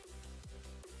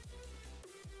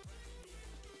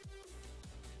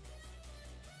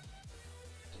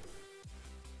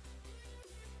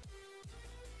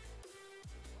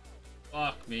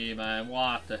 Fuck me, man.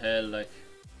 What the hell, like.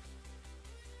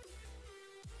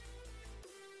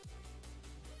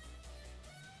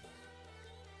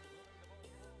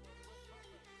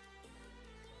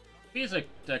 Feels like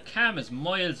the cam is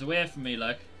miles away from me,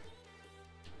 like.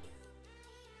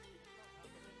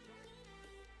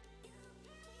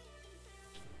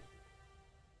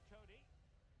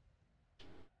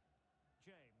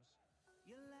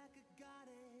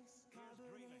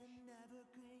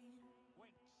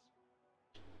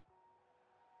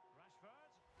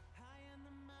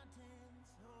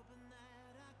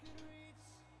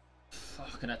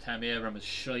 Fucking that Tammy Abraham is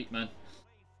shite, man.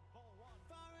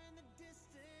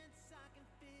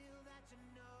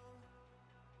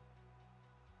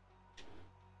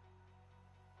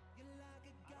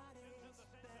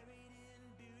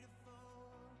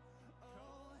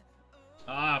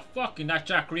 Ah, fucking that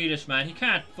Jack Grealish, man. He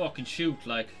can't fucking shoot,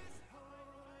 like.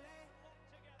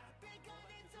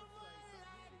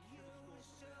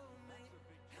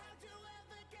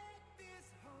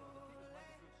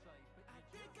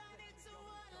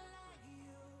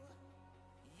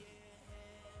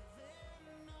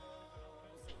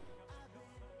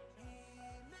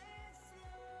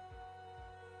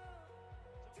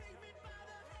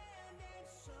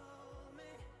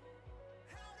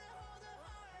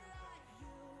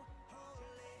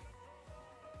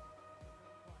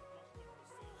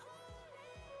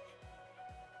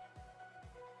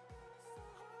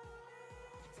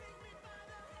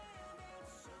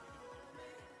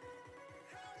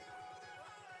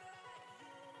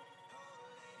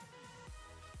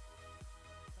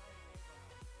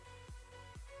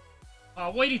 Oh,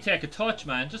 why'd he take a touch,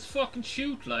 man? Just fucking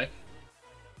shoot, like.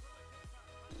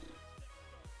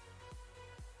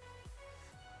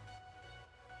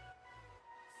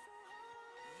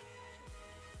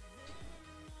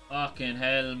 Fucking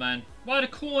hell, man. What a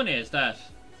Kone is that?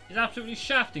 He's absolutely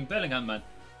shafting Bellingham, man.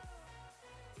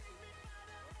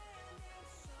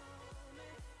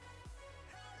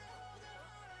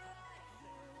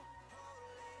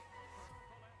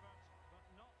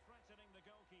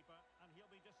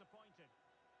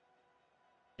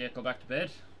 Yeah, go back to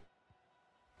bed.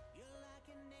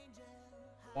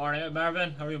 Morning,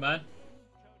 Marvin. How are you, man?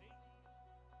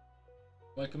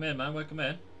 Welcome in, man. Welcome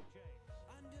in.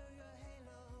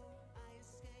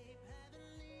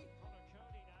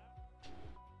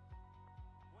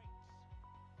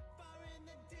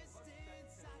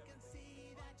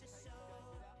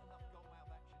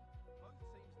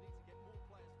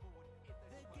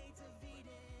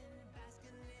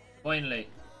 Finally.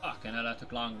 Fucking hell, that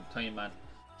took a long time, man.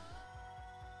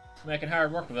 Making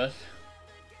hard work of it.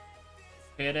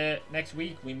 Paid next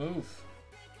week, we move.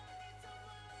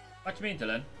 What do you mean,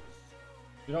 Dylan?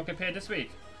 You don't get paid this week?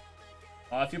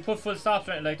 If you put full stops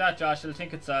or anything like that, Josh, they'll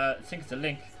think it's a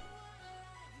link.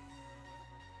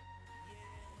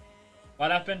 What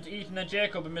happened to Ethan and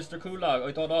Jacob and Mr. Kulog?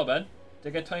 I don't know, Ben.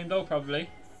 They get timed out, probably.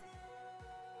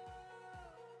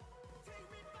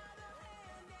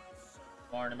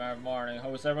 Morning, Marvin, morning.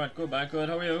 How is everyone? Good, man, good.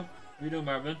 How are you? How are you doing,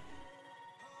 Marvin?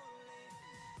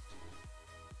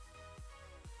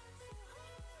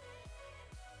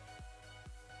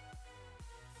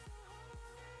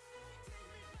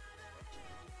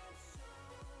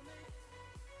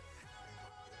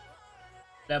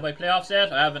 Played my playoffs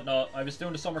yet? I haven't, no. I was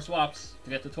doing the summer swaps to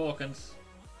get the tokens.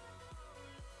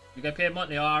 You get paid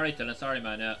monthly? Oh, alright then. Sorry,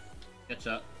 man, yeah.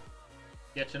 Getcha.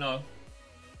 Getcha now.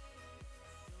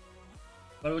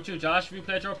 What about you, Josh? Have you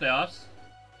played your playoffs?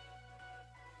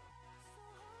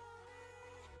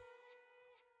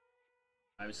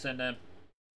 I was sending them.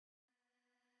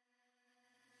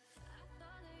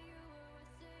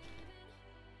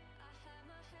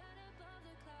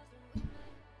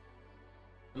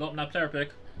 I'll open that player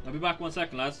pick. I'll be back 1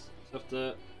 second, lads. Just have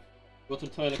to go to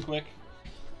the toilet quick.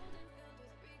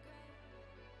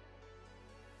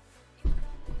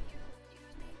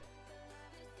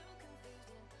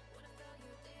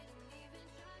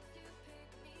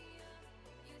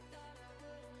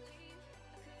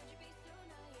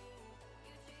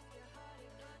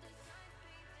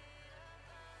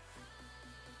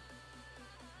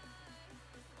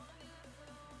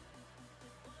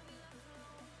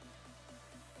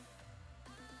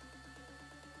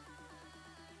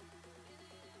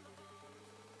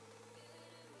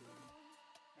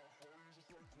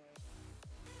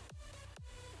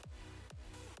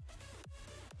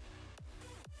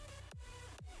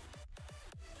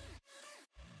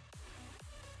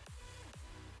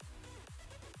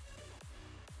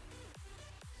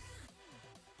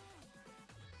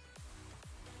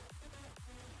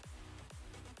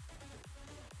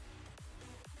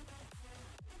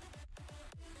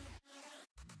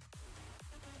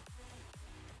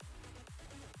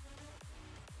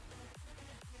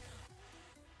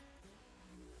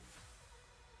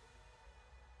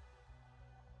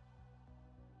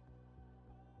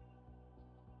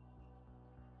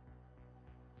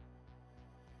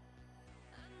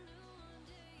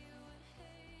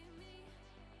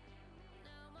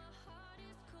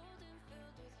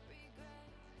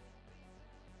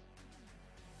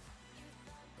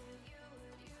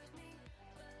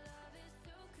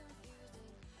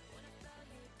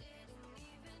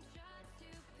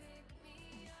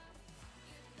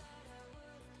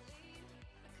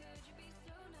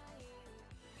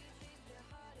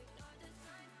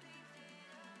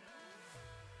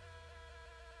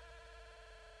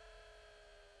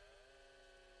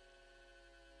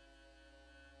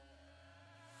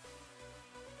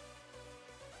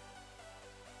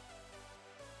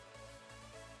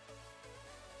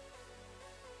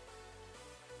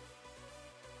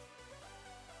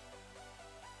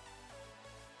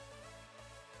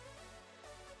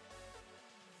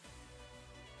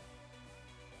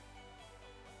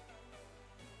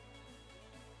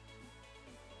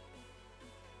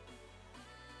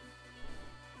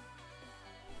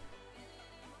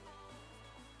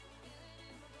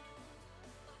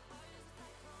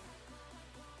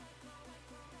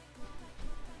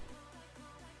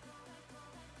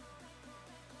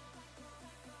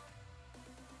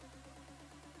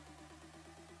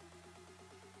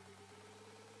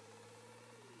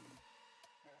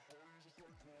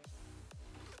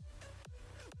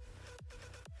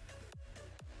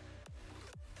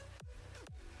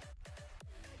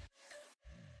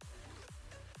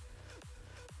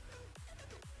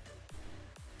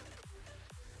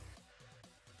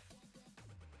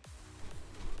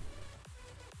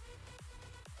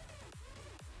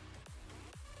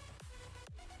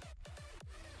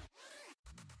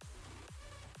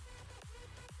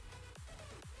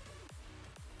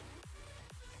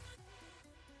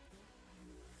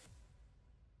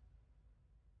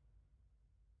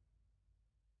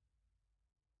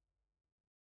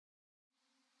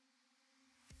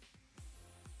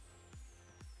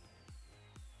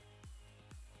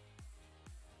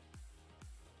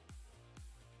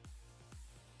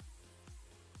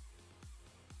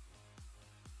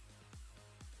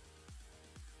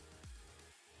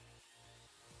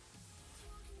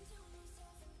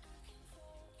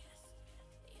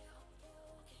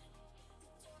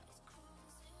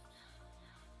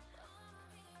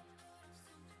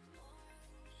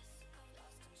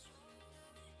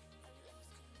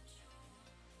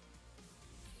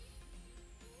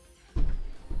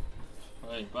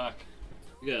 Right, back.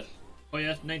 Good. Oh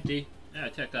yeah, 90. Yeah,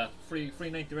 take that. Free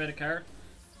 90 Reddit card.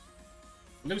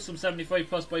 Lose some 75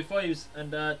 plus by 5s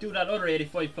and do that other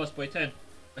 85 plus by 10.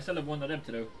 I still have one of them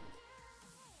to do.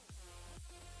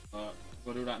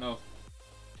 Go do that now.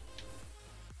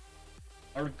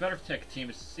 Or better to take a team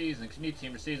of the season, because you need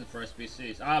team of the season for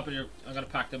SBCs. Ah, but I'm gonna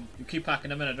pack them. You keep packing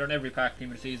them in, they're in every pack,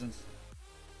 team of the seasons.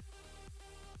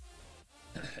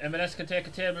 MLS can take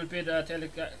a table bid,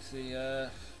 Galaxy,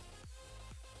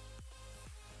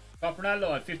 Top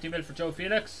Ronaldo at 50 mil for Joe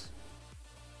Felix.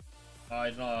 I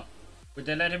don't know. Would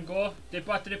they let him go?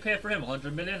 What did they pay for him?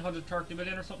 100 million? 130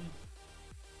 million or something?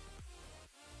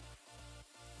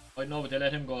 I don't know, but they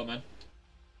let him go, man.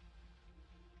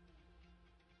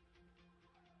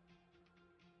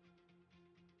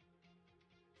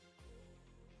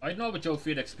 I don't know, but Joe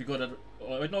Felix be good at.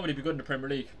 I don't know, but he'd be good in the Premier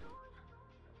League.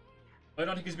 I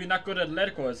don't think he's been that good at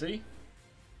Atletico, is he?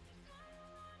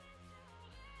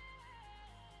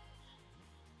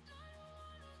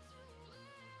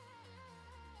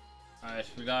 Alright,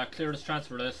 we gotta clear this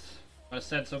transfer list. I'm gonna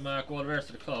send some gold rares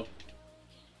to the club.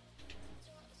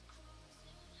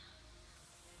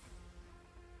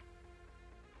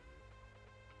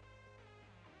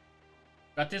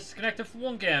 Got disconnected from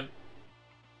one game.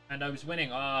 And I was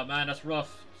winning. Oh man, that's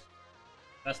rough.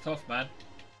 That's tough, man.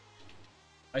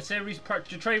 I'd say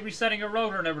try resetting your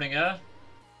router and everything, yeah?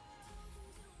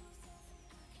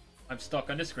 I'm stuck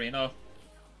on this screen, oh.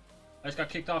 I just got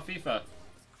kicked off FIFA.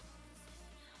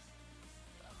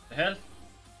 The hell? Am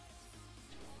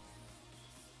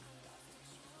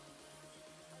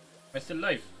I still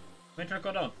live? My internet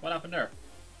go down. What happened there?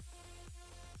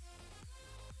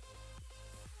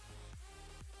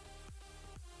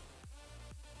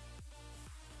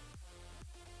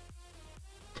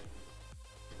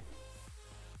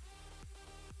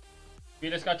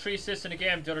 Felix got 3 assists in the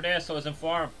game the other day, so I was in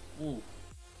form. Ooh.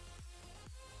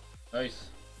 Nice.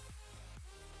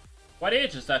 What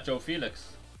age is that, Joe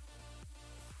Felix?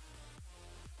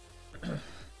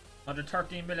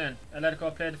 113 million.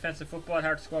 Atletico play defensive football,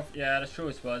 hard to score. Yeah, that's true,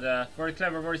 I suppose. Very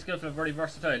clever, very skillful, very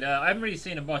versatile. I haven't really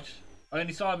seen him much. I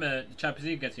only saw him in the Champions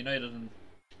League against United, and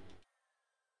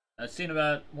I've seen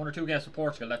about 1 or 2 games for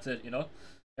Portugal, that's it, you know?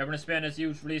 Everyone in Spain has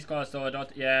huge release costs, so I don't.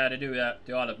 Yeah, they do. Yeah,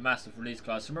 they all have massive release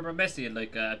costs. Remember Messi had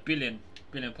like a billion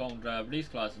pound release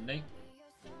clause, didn't he?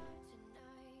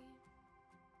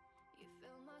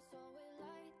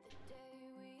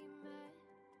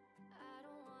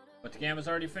 But the game was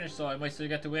already finished, so I might still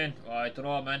get to win. Oh, I don't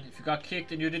know, man. If you got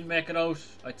kicked and you didn't make it out,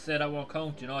 I'd say that won't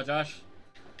count. You know, Josh?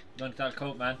 I don't think that'll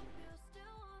count, man.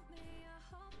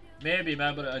 Maybe,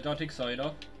 man, but I don't think so. You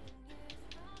know.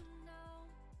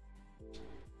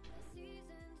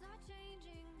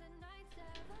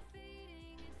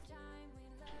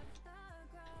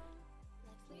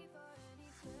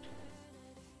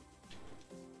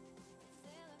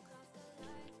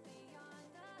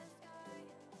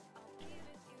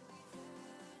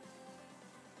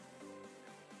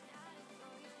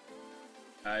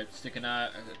 Sticking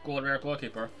a gold rare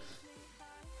goalkeeper.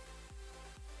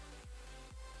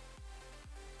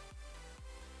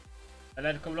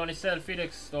 Atletico will only sell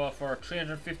Felix though for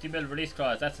 350 mil release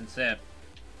clause. That's insane.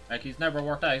 Like, he's never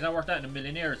worth that. He's not worth that in a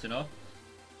million years, you know.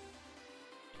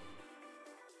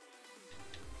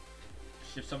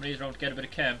 Shift some of these around to get a bit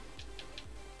of chem.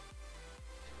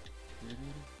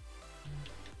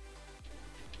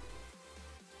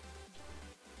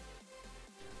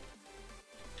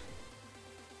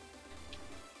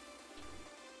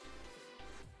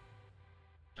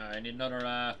 I need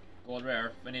another gold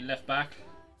rare. I need left back.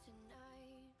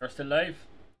 They're still live.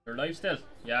 They're live still.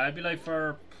 Yeah, I'll be live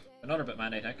for another bit,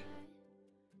 man, I think.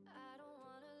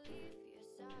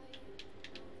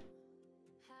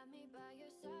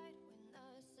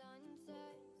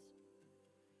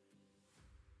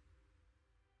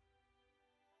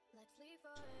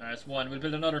 That's one. We'll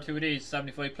build another 2 of these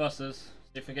 75 pluses. See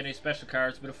if we get any special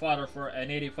cards. Bit of fodder for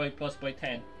an 85 plus by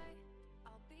 10.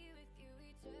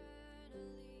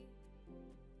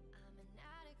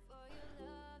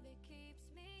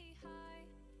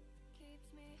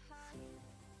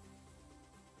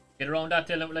 Get around that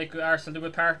till like Arsenal do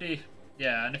a party.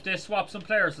 Yeah, and if they swap some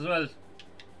players as well,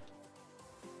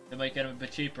 they might get them a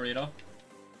bit cheaper, you know.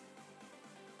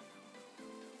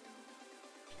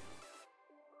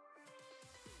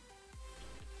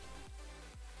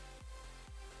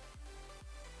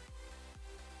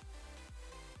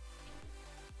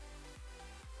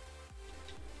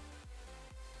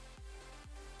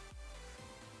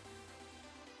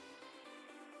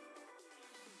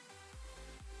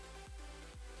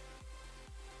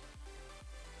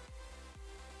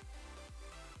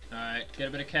 Alright, get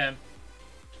a bit of chem.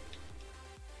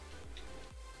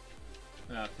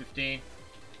 15,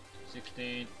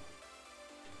 16,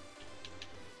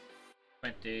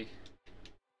 20,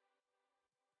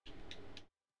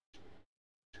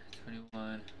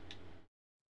 21,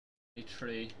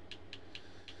 23.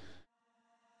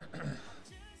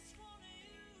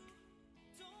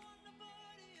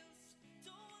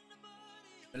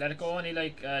 I let it go only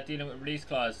like dealing with release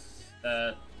clause.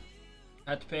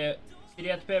 Had to pay. See, they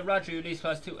had to pay Roger release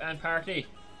clause 2 and party.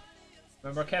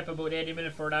 Remember, kept about 80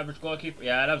 million for an average goalkeeper.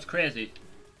 Yeah, that was crazy.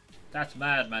 That's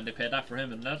mad, man. They paid that for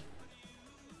him, didn't it?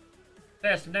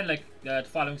 Placed him then like the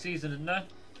following season, didn't they?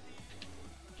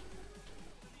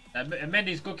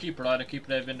 Mendy's good keeper, the keeper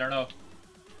they've been there now.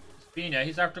 Spina,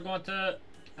 he's after going to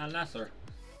Al Nassr.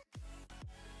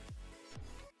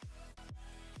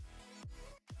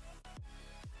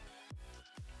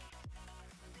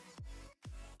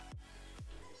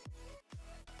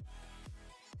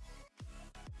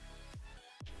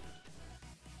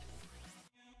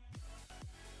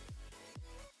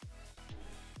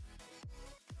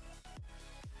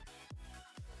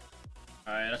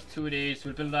 Alright, that's 2 of these.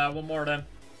 We'll build one more of them.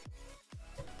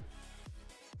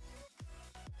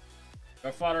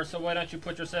 Your father, so why don't you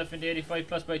put yourself in the 85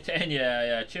 plus by 10?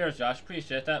 Yeah. Cheers, Josh.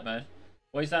 Appreciate that, man.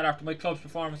 Why is that after my club's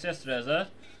performance yesterday, is it?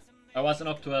 I wasn't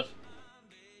up to it.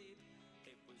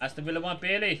 Aston Villa want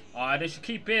Bailey. Oh, they should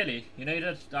keep Bailey.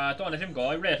 United, don't let him go.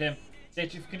 I rate him. They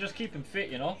can just keep him fit,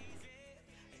 you know.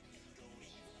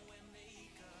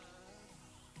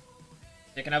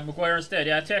 They can have Maguire instead.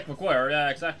 Yeah, take Maguire. Yeah,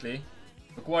 exactly.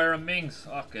 Maguire and Mings.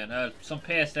 Okay, now some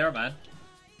pace there, man.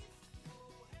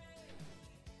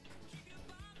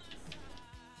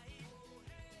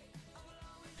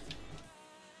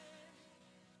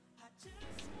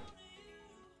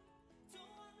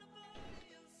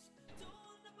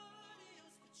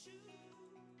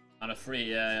 On a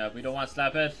free, yeah. We don't want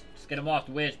Slabhead. Just get him off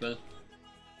the wage bill.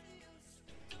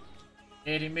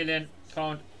 80 million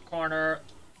pound corner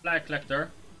flag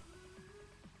collector.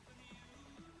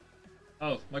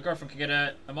 Oh, my girlfriend can get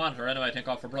a monitor anyway, I think,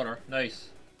 off her brother. Nice.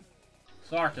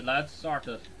 Sorted, lads.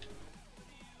 Sorted.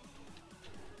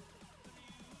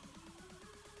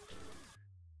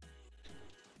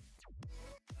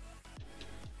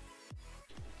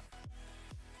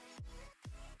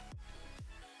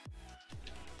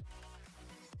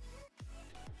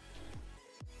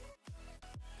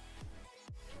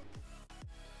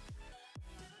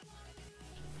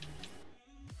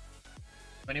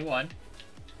 $21.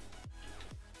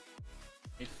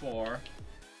 4.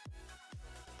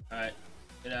 Alright.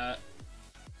 Get a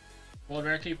gold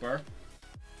rare keeper.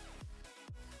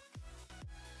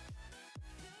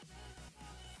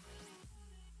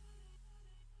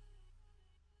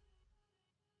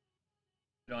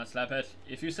 You don't slap it.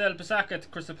 If you sell Bissaka to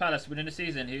Crystal Palace within the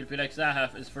season, he'll be like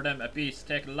Zaha is for them a beast,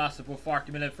 taking a loss of about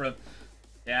 40 million for him.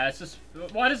 Yeah, it's just,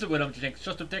 what is it with him, do you think? It's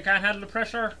just that they can't handle the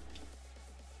pressure?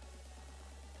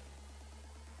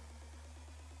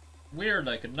 Weird,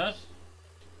 like, isn't it?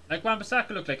 Like, Wan-Bissaka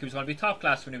looked like he was going to be top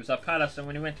class when he was at Palace, and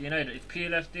when he went to United, it's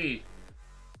PLFD.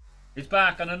 He's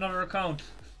back on another account.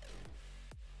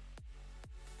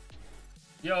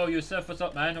 Yo, Yusuf, what's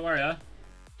up, man? How are ya?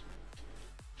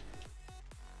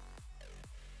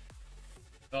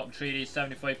 Open 3D,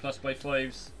 75 plus by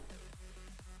 5s.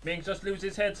 Mings just lose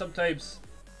his head sometimes.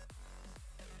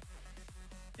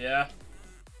 Yeah.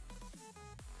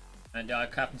 And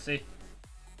captaincy.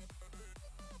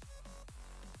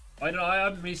 I don't know, I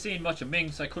haven't really seen much of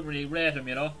Mings, so I couldn't really rate him,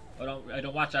 you know. I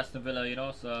don't watch Aston Villa, you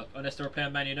know, so unless they were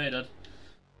playing Man United.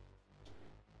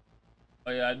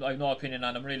 I have no opinion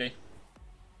on him, really.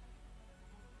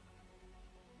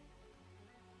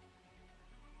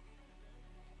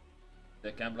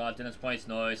 They gamble on Dylan's points.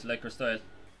 Nice, like her style.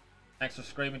 Thanks for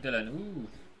subscribing, Dylan. Ooh.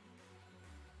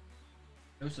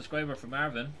 New subscriber for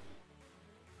Marvin.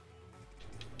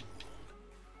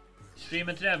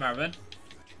 Streaming today, Marvin.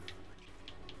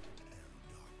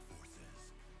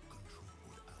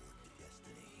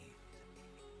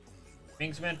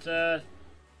 Mings went to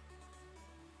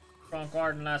Front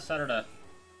Garden last Saturday.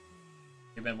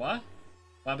 You been what?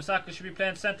 Wan-Bissaka should be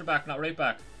playing centre back, not right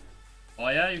back. Oh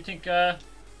yeah, you think? Yeah,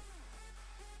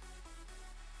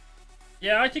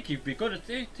 I think he'd be good. I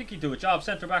think he'd do a job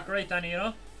centre back, right, Danny? You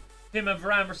know, him and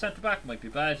Varane for centre back might be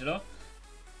bad. You know,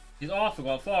 he's awful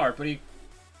going forward, but he's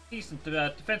decent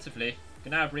defensively.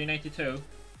 Gnabry 92,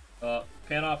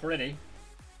 paying off already.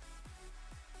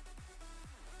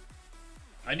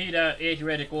 I need 80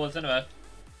 rated goals anyway.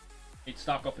 Need to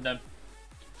stock up in them.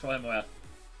 Throw him away.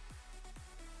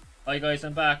 Hi guys,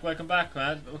 I'm back. Welcome back,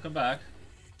 man. Welcome back.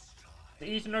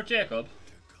 Ethan or Jacob?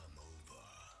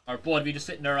 Or both of you just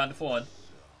sitting there on the phone?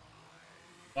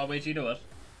 What way do you do it?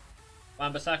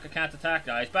 Wan-Bissaka can't attack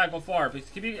now. He's bad going forward. But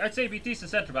I'd say he'd be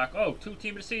decent centre back. Oh, 2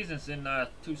 team of the seasons in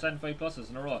 2 75 pluses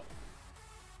in a row.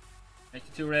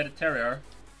 92 rated Terrier.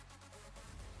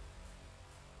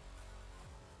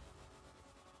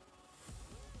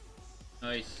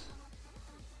 Nice.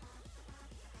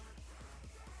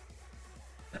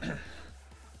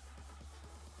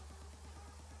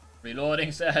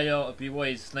 Reloading, say yo, be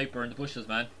wise, sniper in the bushes,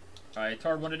 man. Alright,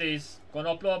 third one of these.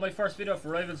 Gonna upload my first video for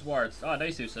Rivals Wars. Oh,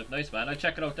 nice, Yusuf. Nice, man. I'll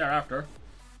check it out there after.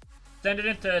 Send it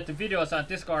into the videos on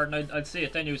Discord and I'll see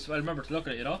it. Then I'll remember to look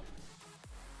at it, you know?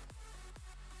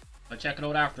 I'll check it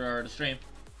out after the stream.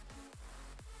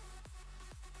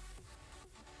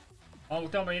 On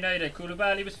with Dumber United.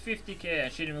 Koulibaly was 50k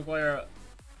and Sheedy Maguire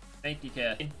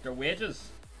 90k. Their wages.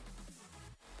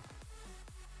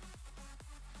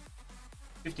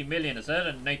 50 million is it?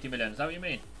 And 90 million. Is that what you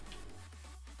mean?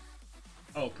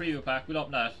 Oh, preview pack. We'll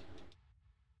open that.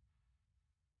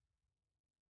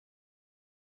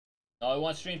 No, I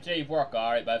want stream today. Work.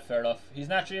 Alright, bad. Fair enough. He's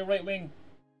naturally a right wing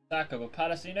backer, but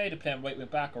Palace United play him right wing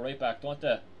back or right back, don't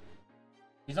they?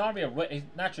 He's naturally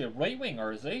a right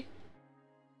winger, is he?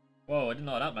 Whoa, I didn't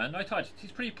know that, man. I thought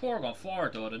he's pretty poor going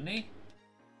forward though, didn't he?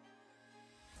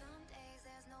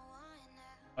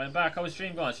 I'm back. How's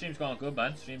stream going? Stream's going good,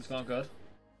 man. Stream's going good.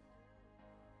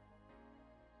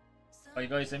 Hi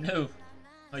guys, I'm new.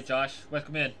 Hi Josh,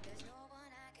 welcome in.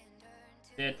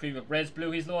 Dead preview. Red's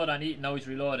blue, he's loaded on eating, now he's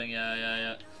reloading.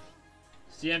 Yeah.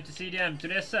 CM to CDM, do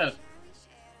they sell?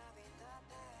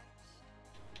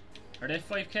 Are they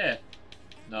 5k?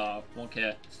 No,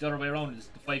 1k. It's the other way around, it's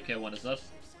the 5k one, is that?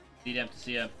 CDM to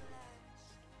CM.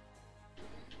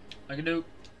 I can do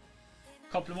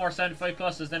a couple more 75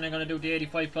 pluses, then I'm going to do the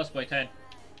 85 plus by 10.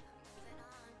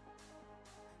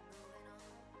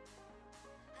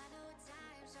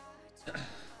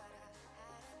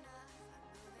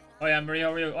 Oh yeah, Marie,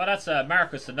 how are you? Oh, that's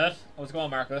Marcus, isn't it? How's it going,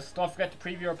 Marcus? Don't forget to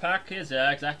preview your pack. Yeah,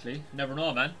 exactly. Never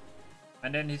know, man.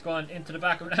 And then he's gone into the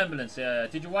back of an ambulance. Yeah.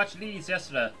 Did you watch Leeds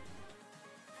yesterday?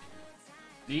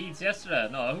 Leeds yesterday?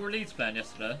 No, who were Leeds playing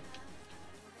yesterday? I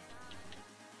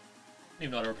didn't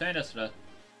even know they were playing yesterday.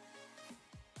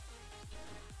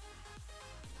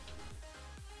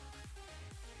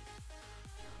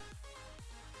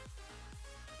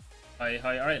 Hi,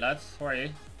 alright lads, how are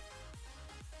you?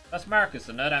 That's Marcus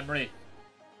and that Anne-Marie.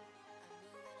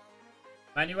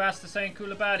 Man, you asked to sign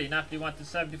Koulibaly, Napoli wanted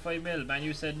 75 mil. Man,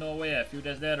 you said no way. A few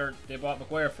days later, they bought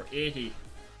Maguire for 80.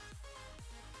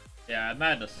 Yeah,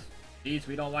 madness. Leeds,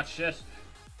 we don't watch shit.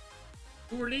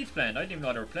 Who were Leeds playing? I didn't even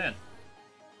know they were playing.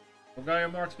 Maguire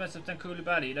more expensive than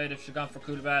Koulibaly. United should have gone for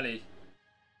Koulibaly.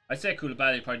 I'd say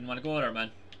Koulibaly probably didn't want to go there,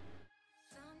 man.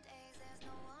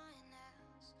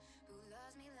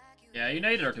 Yeah,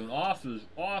 United are doing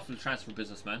awful transfer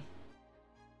business, man.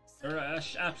 They're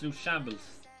absolute shambles.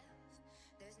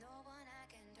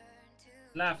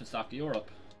 Laughing stock of Europe.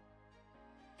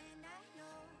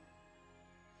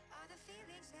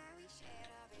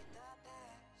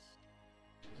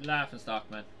 Laughing stock,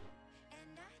 man.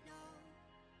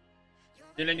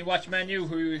 Dylan, you watch Man U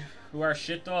who are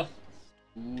shit though.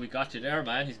 Ooh, he got you there,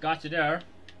 man. He's got you there.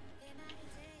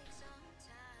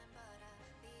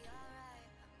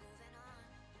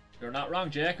 You're not wrong,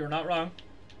 Jake. You're not wrong.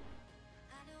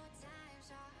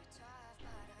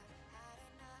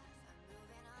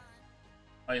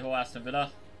 Hi ho, Aston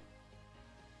Villa.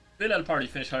 Villa will probably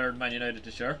finish higher than Man United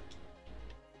this year.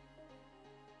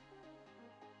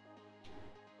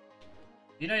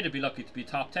 United would be lucky to be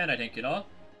top 10, I think, you know?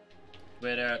 The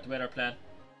way they're playing.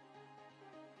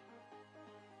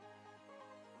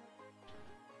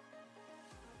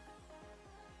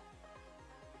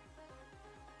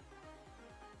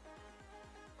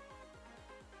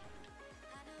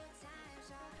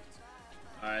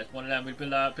 Alright, one of them. We'll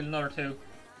build another two.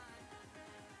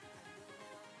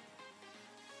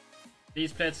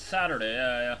 These played Saturday,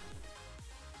 yeah.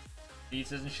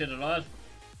 These isn't shit at all.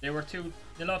 They were 2-0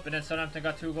 up and then Southampton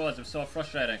got 2 goals. It was so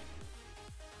frustrating.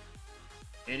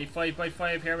 85 by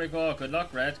 5, here we go. Good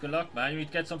luck, Reds. Good luck, man. You need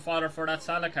to get some fodder for that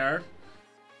Salah card.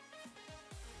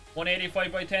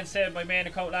 185 by 10 saved my main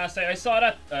account last night. I saw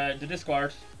that the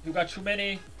Discord. Who got too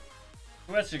many?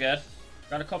 Who else did you get?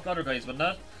 Got a couple other guys, wasn't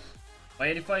it? My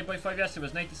 85 by 5 yesterday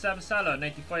was 97 Salah,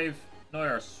 95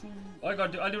 Neuer.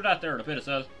 I'll do that there in a bit as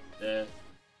well.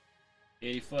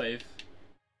 85.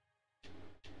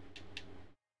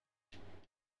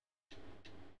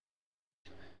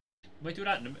 Might do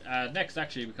that next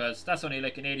actually, because that's only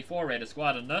like an 84 rated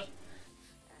squad, isn't it?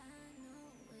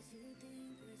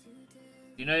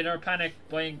 United are panic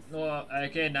buying. No,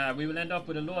 again, we will end up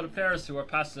with a load of players who are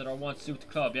past it or won't suit the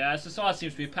club. Yeah, it's just all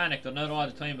seems to be panicked, but not all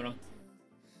the time with them.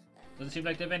 Doesn't seem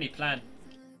like they have any plan.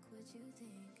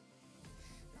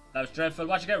 That was dreadful.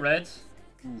 Watch you get reds.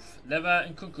 Oof. Leva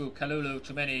and Kunku, Kalulu,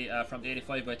 Chumeni from the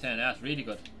 85 by 10. That's really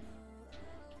good.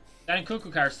 That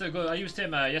Kunku card is still good. I used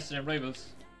him yesterday in Rivals.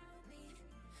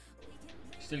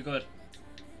 Still good.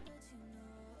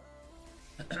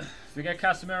 If we get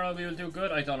Casemiro, we will do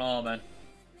good. I don't know, man.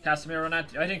 Casemiro and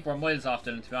Anthony. I think we're miles off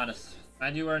Dylan, to be honest.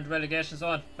 Man, you were in the relegation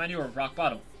zone. Man, you were rock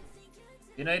bottom.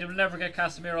 United will never get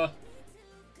Casemiro.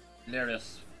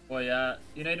 Hilarious. Boy,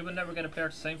 United will never get a player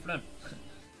to sign for them.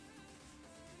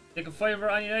 Take a fiver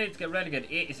on United to get relegated.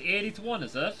 It's 80 to 1,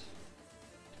 is it?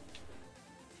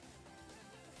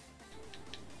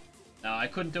 No, I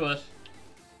couldn't do it.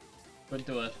 Couldn't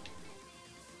do it.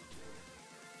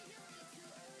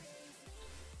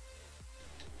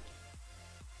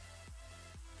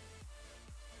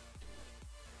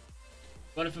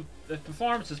 But if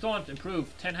performances don't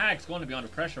improve, Ten Hag's going to be under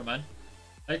pressure, man.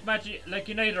 Like imagine, like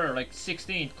United are like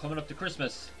 16th coming up to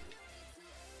Christmas.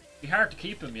 It'd be hard to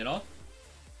keep him, you know.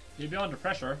 He'll be under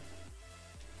pressure.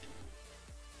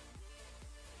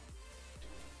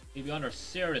 He'll be under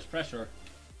serious pressure.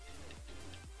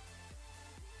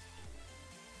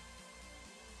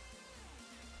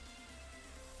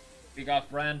 We got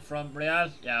Brand from Real.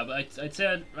 Yeah, but I'd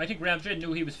say I think Real Madrid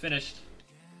knew he was finished.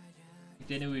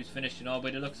 They knew he was finished, you know,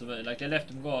 by the looks of it. Like, they left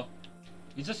him go.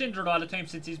 He's just injured all the time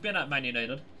since he's been at Man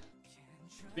United.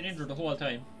 He's been injured the whole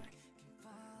time.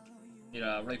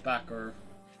 Yeah, right back or...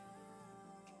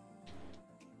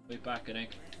 Right back, I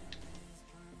think.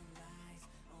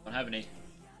 Don't have any.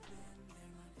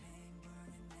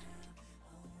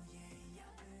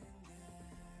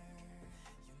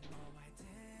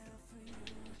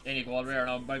 Any goal rare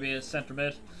now, maybe a centre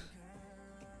mid.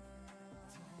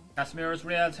 Casemiro's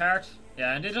Real's heart.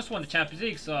 Yeah, and they just won the Champions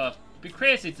League, so it'd be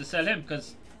crazy to sell him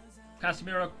because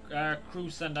Casemiro,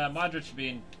 Kroos and Modric have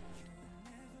been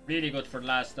really good for the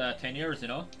last 10 years, you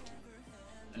know.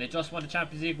 And they just won the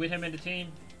Champions League with him in the team.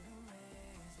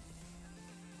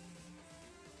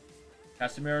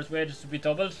 Casemiro's wages will be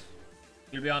doubled.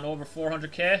 He'll be on over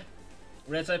 400k.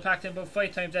 Reds, I packed him about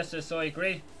 5 times yesterday, so I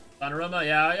agree. Donnarumma,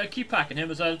 yeah, I keep packing him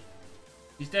as well.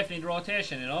 He's definitely in the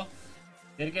rotation, you know.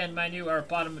 Yet again, Man U, our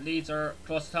bottom, Leeds are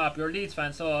close to top. You're a Leeds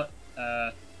fan, so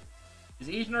is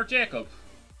it Ethan or Jacob?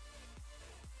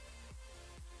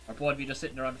 Or both of you just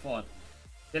sitting there on the phone?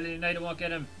 Dylan United won't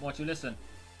get him, won't you listen?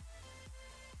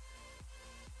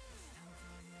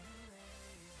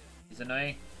 He's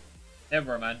annoying.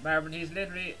 Ever, man. Marvin, he's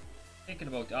literally thinking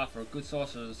about the offer. Good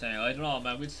sources are saying. I don't know,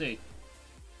 man. We'll see.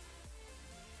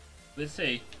 We'll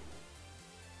see.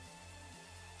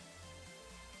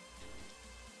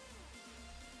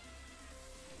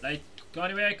 Like, the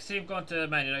only way I can see him going to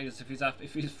Man United is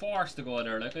if he's forced to go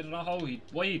there. Like, I don't know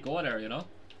why he'd go there, you know.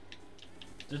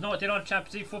 They don't have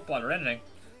Champions League football or anything.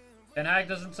 Ten Hag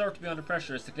doesn't deserve to be under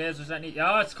pressure. It's the Glazers that need.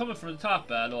 Yeah, it's coming from the top,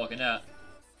 Logan. Yeah,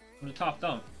 from the top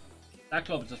down. That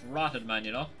club is just rotted, man.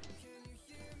 You know.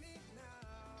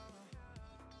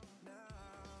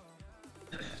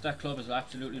 That club is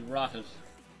absolutely rotted.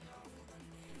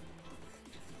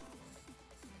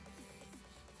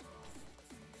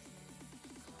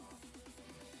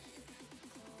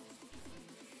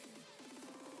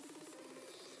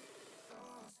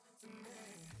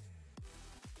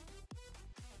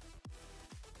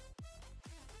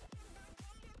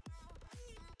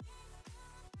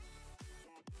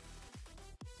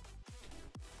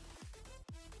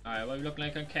 Alright, what are we looking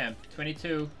like on camp?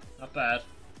 22, not bad.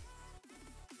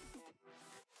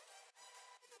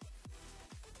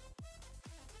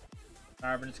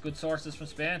 Marvin, it's good sources from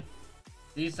Spain.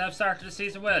 Leeds have started the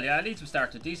season well. Yeah, Leeds have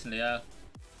started decently, yeah.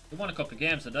 They won a couple of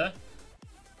games, did they?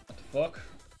 What the fuck?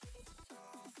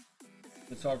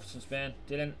 Good sources from Spain.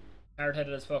 Dylan,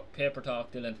 hard-headed as fuck. Paper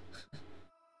talk, Dylan.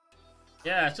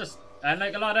 Yeah, it's just... And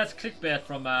like a lot of that's clickbait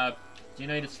from the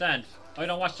United stand. I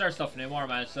don't watch their stuff anymore,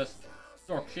 man. It's just...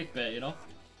 Sort of clickbait, you know?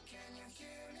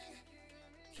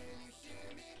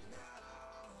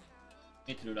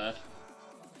 Need to do that.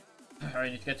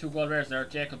 Alright, need to get 2 gold rares there.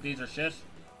 Jacob, these are shit.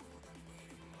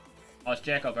 Oh, it's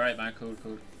Jacob. Alright, man. Cool,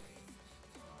 cool.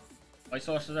 My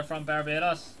sources are from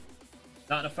Barbados.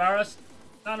 Nottingham Forest.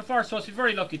 Nottingham Forest supposed to be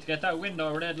very lucky to get that win,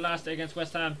 though. Were they the last day against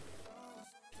West Ham?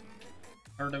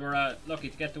 Heard they were lucky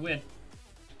to get the win.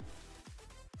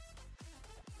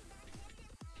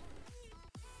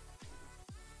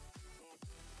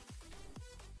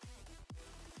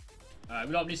 Alright,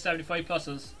 we'll open these 75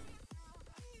 pluses.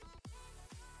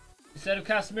 Instead of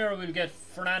Casemiro, we'll get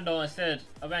Fernando. Instead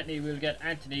of Anthony, we'll get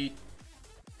Anthony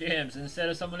James. And instead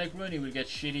of someone like Rooney, we'll get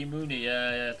Shitty Mooney.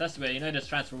 Yeah, that's the way United's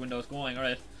transfer window is going,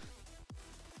 alright.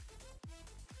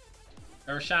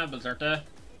 They're a shambles, aren't they?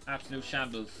 Absolute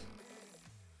shambles.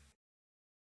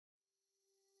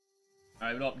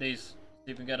 Alright, we'll open these.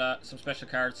 See if we can get some special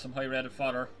cards, some high rated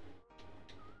fodder.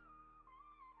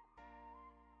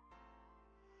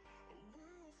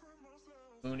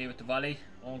 Mooney with the volley,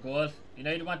 own goal.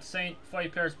 United want to sign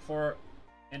 5 players before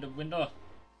end of window.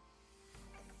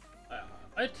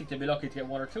 I think they'd be lucky to get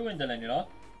 1 or 2 in the line, you know.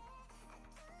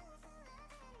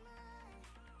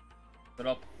 Put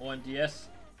up OMDS.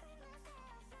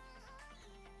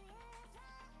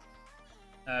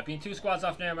 Being 2 squads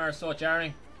off Neymar is so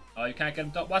jarring. Oh, you can't get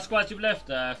them done. What squads you've left,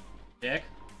 Jake?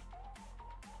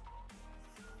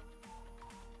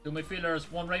 2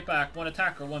 midfielders, 1 right back, 1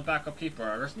 attacker, 1 backup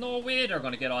keeper. There's no way they're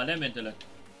going to get all them into it.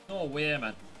 No way,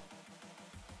 man.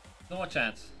 No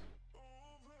chance.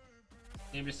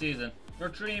 Team this season. They're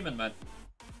dreaming, man.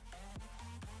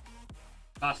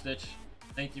 Hostage.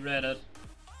 90 rated.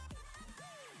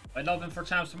 I'd love him for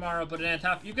champs tomorrow, but it ain't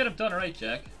happening. You get him done alright,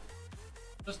 Jack.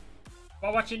 Just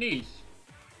what you need.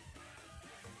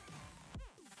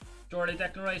 Surely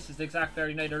Declan Rice is the exact player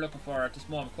United are looking for at this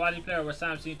moment. Quality player where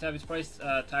Sam seems to have his price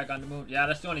tag on the moon. Yeah,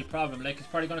 that's the only problem. Like, it's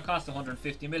probably going to cost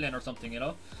 150 million or something, you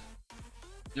know.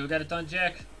 You'll get it done,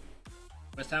 Jack.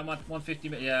 West Ham want 150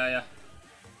 million. Yeah.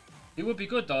 He would be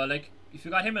good though. Like, if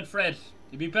you got him and Fred,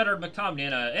 he'd be better than McTominay.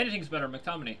 And anything's better than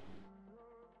McTominay.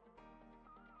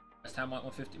 West Ham want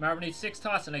 150. Marvin needs 6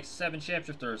 toss and like 7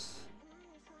 shapeshifters.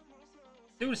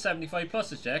 Do the 75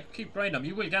 pluses, Jack. Keep grinding them.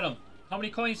 You will get them. How many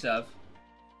coins do you have?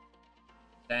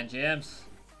 Dan James.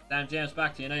 Dan James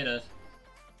back to United.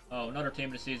 Oh, another team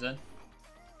of the season.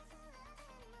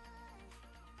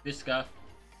 Visca.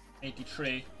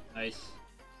 83. Nice.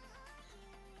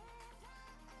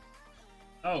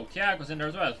 Oh, Thiago's in there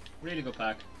as well. Really good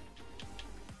pack.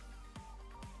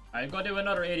 I'm going to do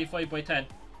another 85 by 10.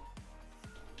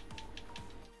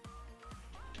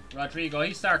 Rodrigo,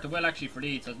 he started well actually for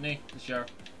Leeds, hasn't he? This year.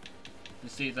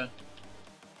 This season.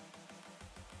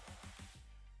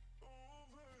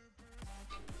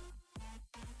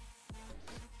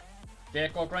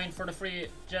 Jake, go grind for the free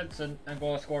Jensen and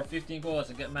go score 15 goals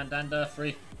and get Mandanda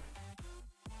free.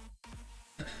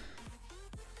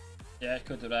 Yeah,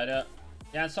 could do that, yeah.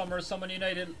 Jan Summers, someone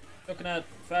United looking at.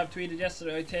 Fab tweeted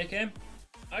yesterday, I'd take him.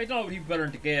 I know he'd be better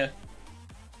than De Gea.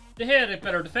 De Gea had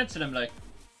better defense than him, like.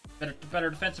 Better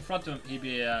defense in front of him. He'd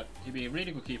be a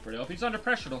really good keeper though. If he's under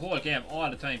pressure the whole game, all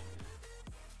the time.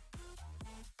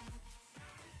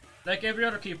 Like every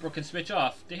other keeper can switch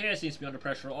off. De Gea seems to be under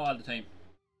pressure all the time.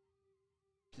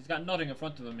 He's got nothing in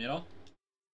front of him, you know.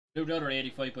 Do the other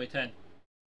 85 by 10.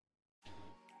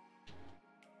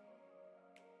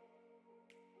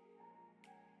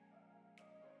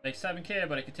 Like 7k,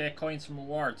 but I could take coins from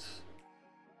rewards.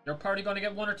 You're probably going to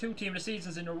get 1 or 2 team of the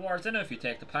seasons in rewards in it if you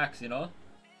take the packs, you know.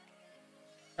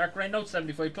 Start grinding out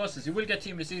 75 pluses. You will get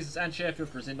team of the seasons and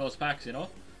shapeshifters in those packs, you know.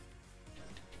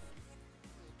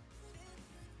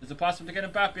 Is it possible to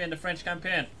get Mbappe in the French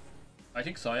campaign? I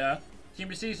think so, yeah. Team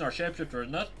of the season or shapeshifter,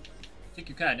 isn't it? I think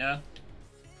you can, yeah.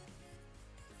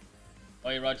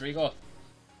 Oh, Rodrigo.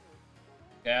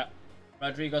 Yeah.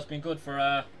 Rodrigo's been good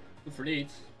for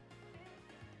Leeds.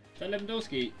 Is that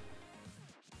Lewandowski?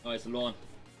 Oh, it's a loan.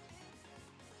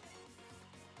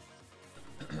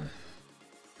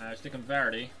 Sticking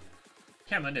Vardy.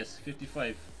 Cam on this,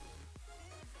 55.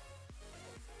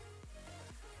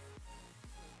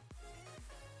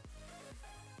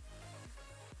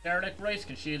 Derek Rice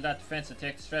can shield that defense and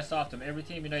take the stress off them. Every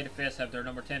team United face have their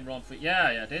number 10 run for.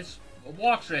 Yeah, this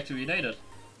walk straight to United.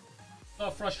 So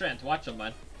frustrating to watch them,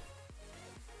 man.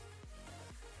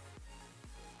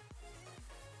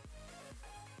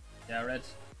 Yeah,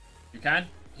 Reds. You can.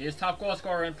 He is top goal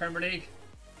scorer in Premier League.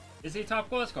 Is he top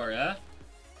goal scorer? Yeah.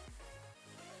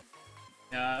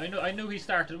 Yeah, I knew he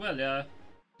started well. Yeah,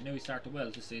 I knew he started well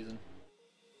this season.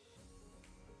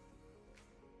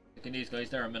 Looking these guys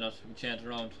there a minute. We can change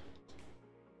around.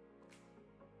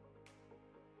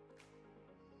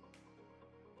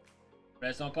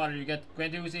 Reds don't bother. You get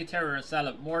Guendouzi, Terror, and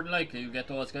Salah. More than likely you get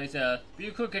those guys. Yeah, but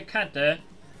you could get Kante,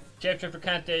 Shapeshifter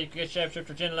Kante. You could get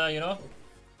Shapeshifter Jinla. You know.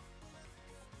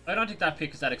 I don't think that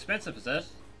pick is that expensive, is it?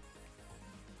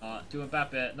 Do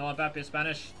Mbappe. No, Mbappe is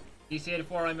Spanish.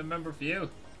 DC84, I'm a member for you.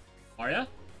 Are ya?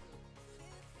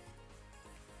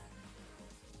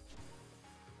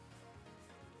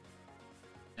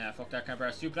 Yeah, fuck that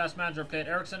camera. Superlast manager played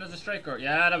Ericsson as a striker.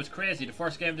 Yeah, that was crazy. The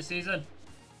first game of the season.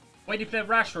 Why did he play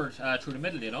Rashford through the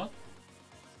middle, you know?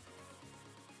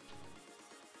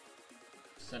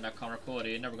 Send that Connor Cody.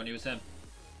 You're never going to use him.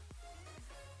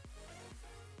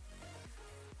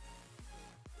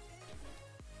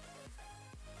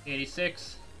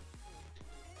 $86.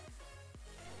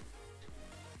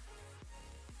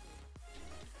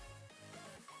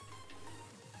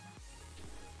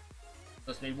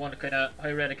 Just need one kind of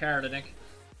high rated card, I think.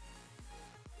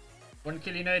 Wouldn't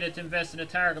kill United to invest in a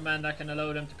target man that can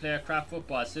allow them to play a crap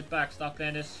football. Sit back, stop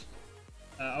playing this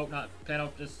stop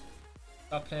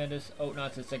playing this out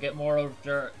nonsense and get more out of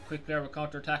their quick player with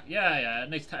counter attack. Yeah,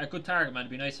 a good target man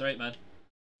would be nice, right, man?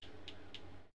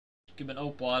 Give him an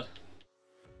out ball.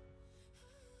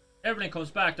 Everything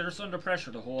comes back, they're just under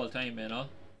pressure the whole time, you know.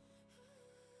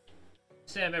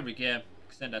 Same every game.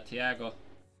 Extend that Thiago.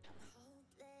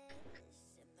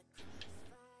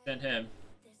 Send him.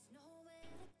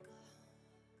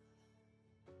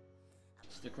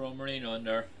 Stick Romarino in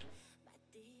there.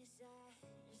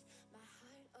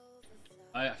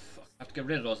 I have to get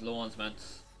rid of those loans, man.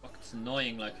 It's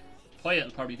annoying, like. Pyatt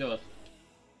will probably do it.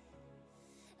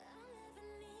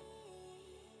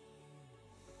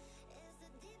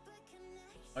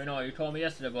 I know, you told me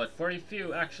yesterday, but very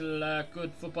few actual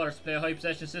good footballers play a high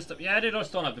possession system. Yeah, they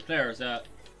just don't have the players. They're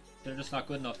just not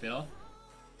good enough, you know.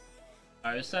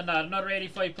 Alright, let's send that. Another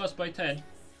 85 plus by 10.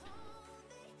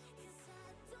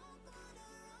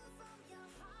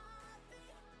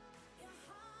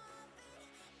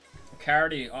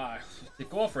 Cardi. Oh, they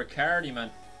go for a Cardi, man.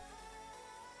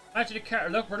 Imagine a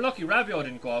Cardi. Look, we're lucky Rabiot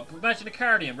didn't go up. Imagine a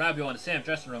Cardi and Rabiot in the same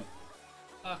dressing room.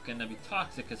 Fucking, that'd be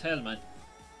toxic as hell, man.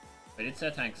 I did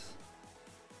say thanks.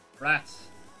 Rats.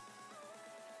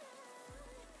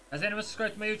 Has anyone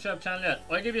subscribed to my YouTube channel yet?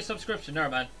 I'll give you a subscription there,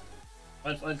 man.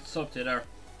 I'll sub to you there.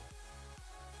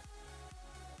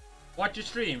 Watch your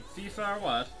stream? FIFA or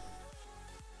what?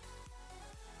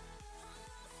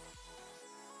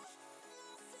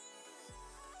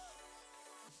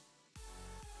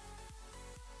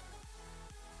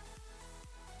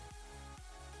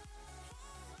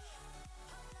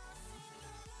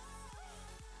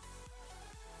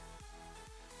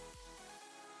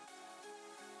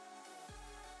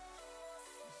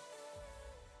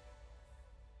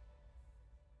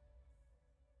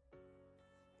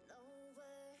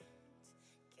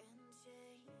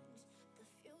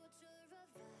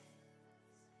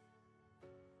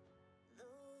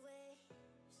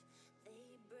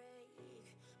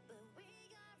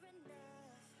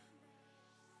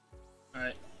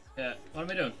 Alright, yeah, what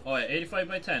am I doing? Oh yeah, 85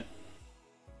 by 10.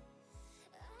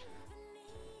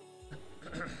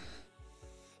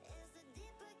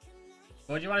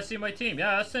 What do you want to see my team?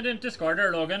 Yeah, I'll send it in Discord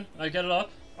there, Logan. I'll get it up.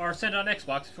 Or send it on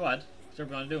Xbox if you want. Whatever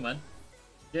you want to do, man.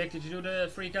 Jake, did you do the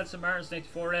free Kelson Martins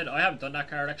 94 red? I haven't done that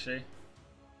card actually.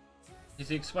 He's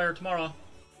expired tomorrow.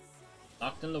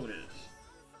 Locked and loaded.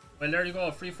 Well, there you go.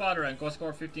 Free fodder and go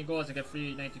score 15 goals and get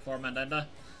free 94 mandanda.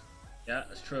 Yeah,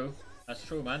 that's true. That's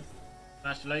true, man.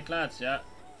 Smash the like, lads, yeah.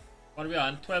 What are we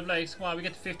on? 12 likes. Come on, we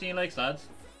get to 15 likes, lads.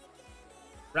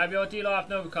 Rabiot deal off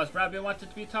now because Rabiot wanted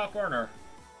to be top earner.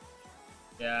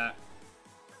 Yeah.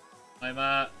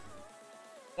 I'm,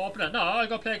 opening. No, I'll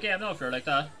go play a game now if you're like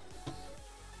that.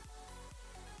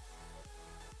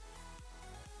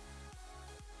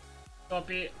 Don't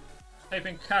be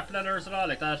typing cap letters and all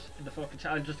like that in the fucking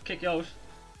chat. I'll just kick you out.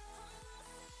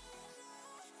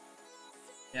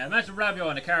 Yeah, imagine Rabiot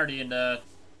and a Cardi in the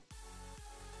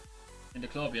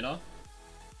club, you know.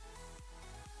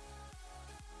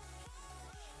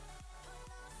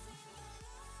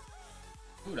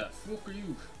 Who the fuck are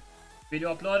you?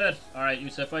 Video uploaded. Alright,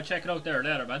 Yusuf, I'll check it out there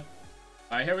later, man.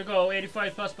 Alright, here we go.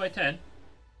 85 plus by 10.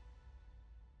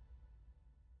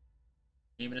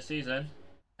 Team of the season.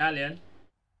 Italian.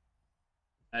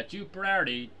 Duke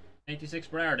Berardi. 96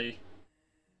 Berardi.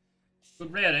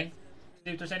 Good rating.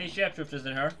 See if there's any shapeshifters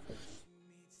in here.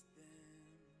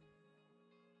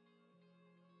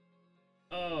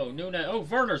 Oh, Nuna. Oh,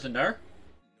 Werner's in there.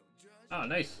 Oh,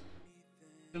 nice.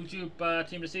 Two Duke team of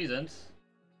the seasons.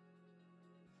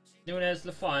 Nunez,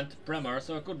 Lafont, Bremer,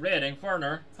 so a good rating.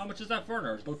 Werner, how much is that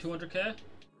Werner? About 200k?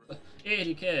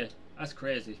 80k, that's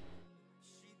crazy.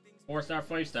 4-star,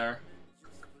 5-star.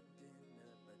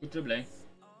 Good dribbling.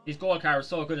 These goal cards are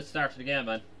so good at the start of the game,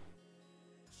 man.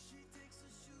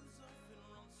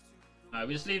 Alright,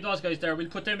 we'll just leave those guys there. We'll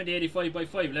put them in the 85 by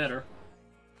 5 later.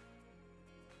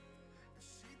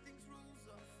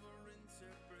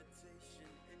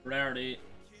 Berardi.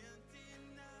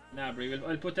 Nabry,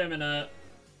 I'll put them in a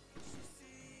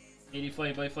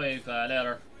 85 by 5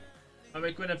 later. I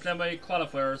might go in and play my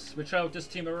qualifiers without this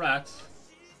team of rats.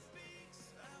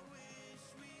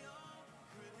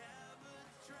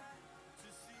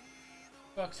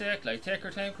 Fuck's sake, like, take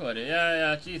your time, Cody.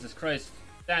 Yeah, Jesus Christ.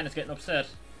 Dan is getting upset.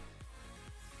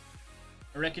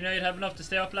 I reckon you'd have enough to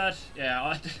stay up, lad.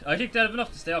 Yeah, I think they'll have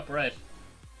enough to stay up, right?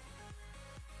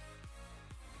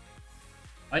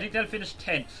 I think they'll finish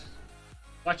 10th.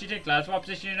 What do you think, lads? What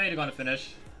position are United going to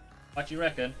finish? What do you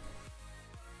reckon?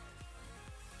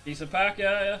 Decent pack,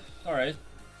 yeah. Alright.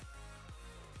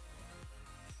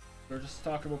 We're just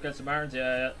talking about getting some irons,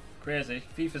 yeah. Crazy.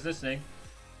 FIFA's listening.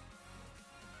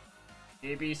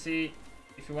 ABC,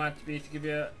 if you want me to give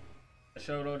you a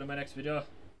shout out in my next video.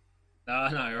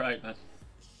 No, you're right, man.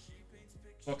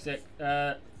 Fuck's sake.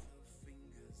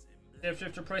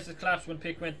 Shifter prices collapsed when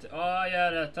pick went. Oh,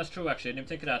 yeah, that's true actually. I didn't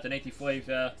think of that. The 85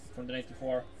 from the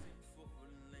 94.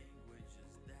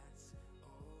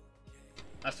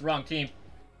 That's the wrong team.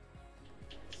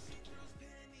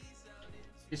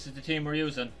 This is the team we're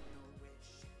using.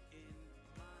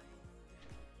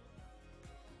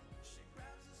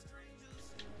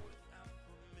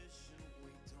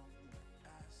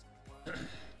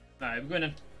 Alright, we're going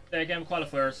to play a game of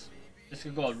qualifiers. This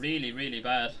could go really, really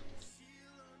bad.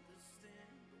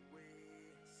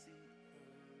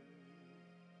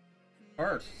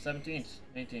 Third, 17th,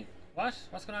 19th. What?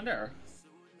 What's going on there?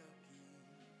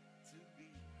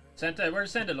 Send it.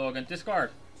 Where's send it, Logan?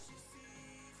 Discard.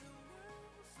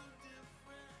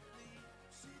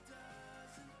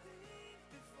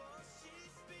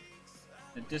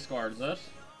 The discard, is it?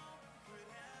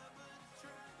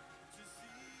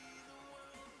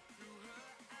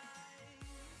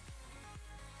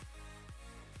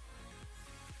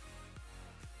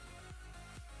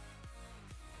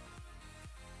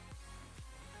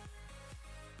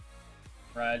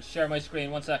 Right, share my screen,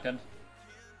 1 second.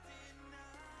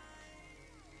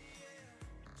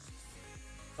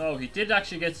 Oh, he did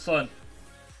actually get Sun.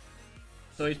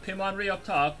 So he's Pimmonry up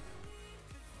top.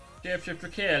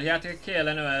 Shapeshifter Kale, he had to get Kale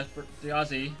anyway for the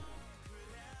Aussie.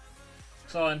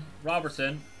 Son,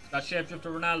 Robertson. Got Shapeshifter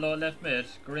Ronaldo left mid.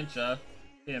 Garincha,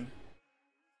 him.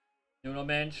 Nuno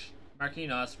Mensch,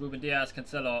 Marquinhos, Ruben Diaz,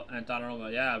 Cancelo, and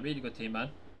Donnarumma. Yeah, really good team, man.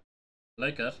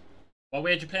 Like it. What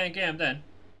way did you play in game then?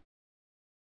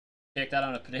 Take that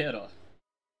on a potato.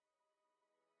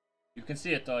 You can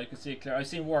see it though, you can see it clear. I've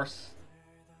seen worse.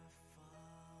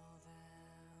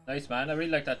 Nice, man, I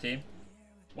really like that team.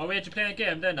 What way did you play a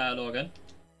game then, Logan?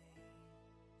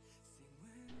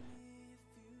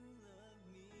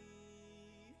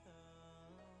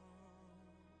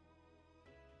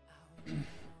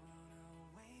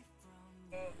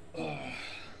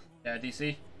 Yeah,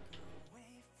 DC.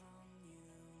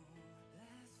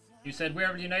 You said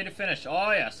where would United finish?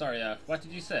 Oh yeah, sorry, yeah. What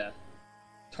did you say?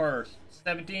 3rd,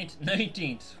 17th,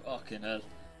 19th. Fucking hell.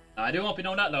 I won't be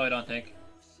knowing that though, I don't think.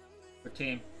 For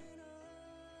team.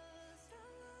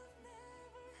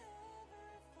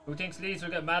 Who thinks Leeds will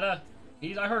get Mata?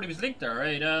 I heard he was linked there,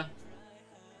 right?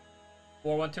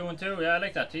 4-1-2-1-2. Yeah, I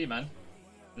like that team, man.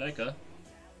 I like it.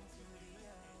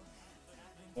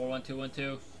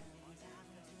 4-1-2-1-2.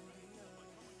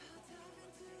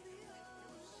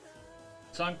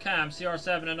 Son Cam,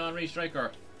 CR7 and Henri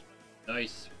Striker.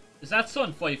 Nice. Is that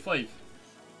Son 5-5?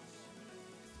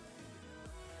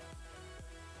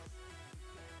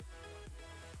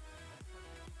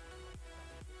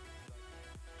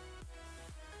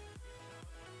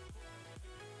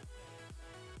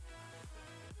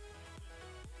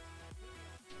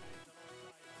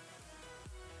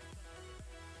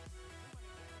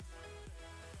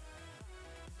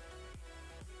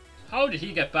 How did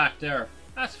he get back there?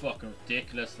 That's fucking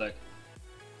ridiculous, like.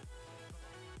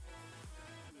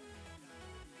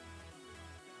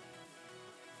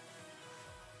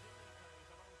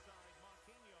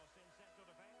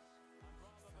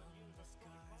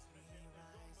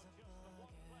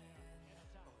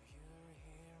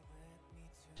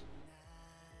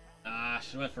 Ah,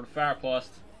 she went for the far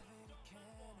post.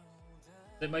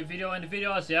 Did my video in the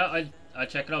videos? Yeah, I'll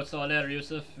check it out so later,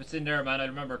 Yusuf. If it's in there, man, I'll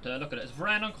remember to look at it. It's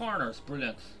Varane on corners.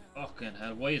 Brilliant. Fucking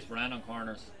hell, why is Varane on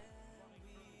corners?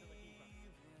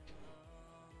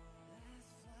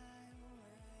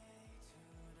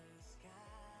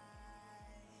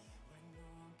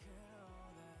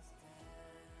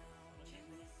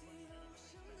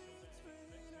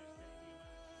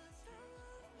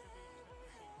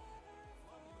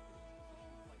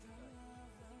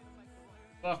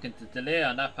 Fucking the delay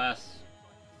on that pass.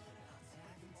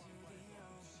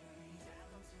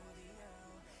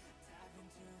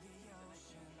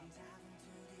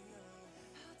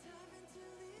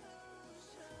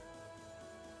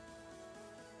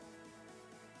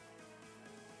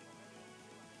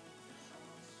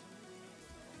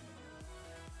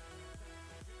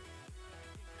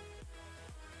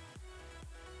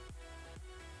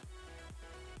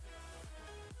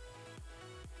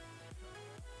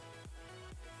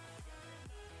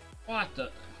 What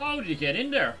the? How did he get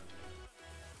in there?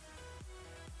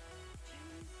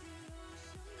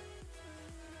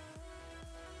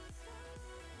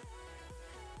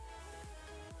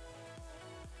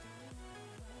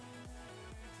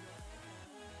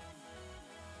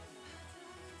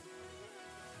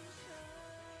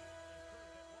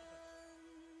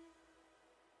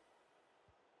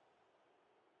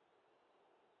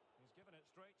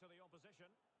 to the opposition.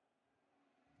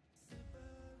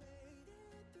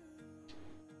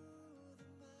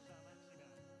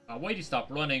 Oh, why'd he stop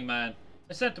running, man?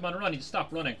 I sent him on a run, he just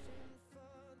stopped running.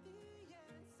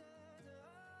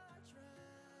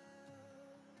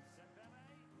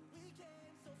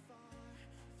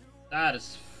 That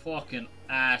is fucking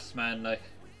ass, man, like.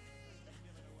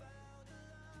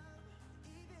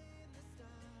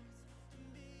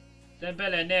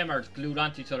 Dembele and Neymar glued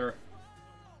onto each other.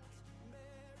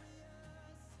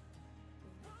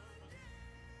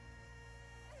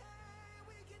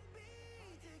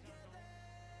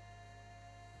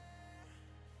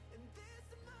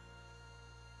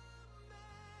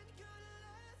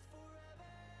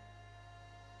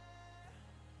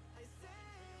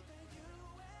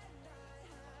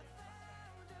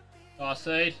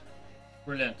 Offside.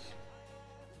 Brilliant.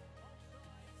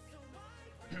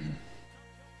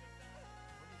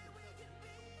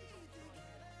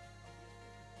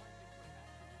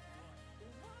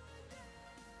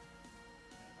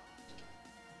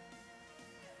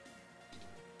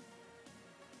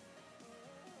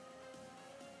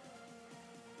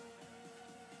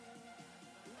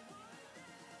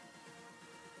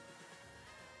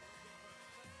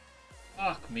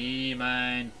 Fuck me,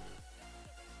 man.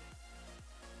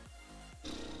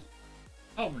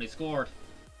 Oh, when he scored.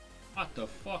 What the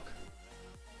fuck?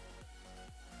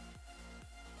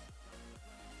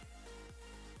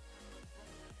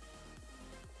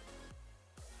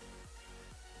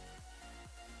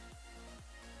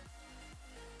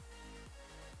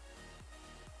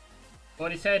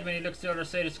 What he said when he looks the other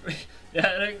side of the screen.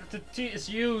 Yeah, like, the T is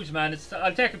huge, man.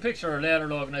 I'll take a picture later,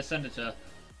 Logan. I send it to you.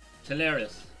 It's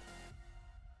hilarious.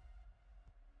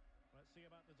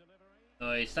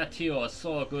 Nice. That Tio is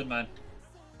so good, man.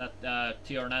 That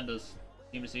Tio Hernandez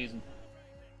team of the season.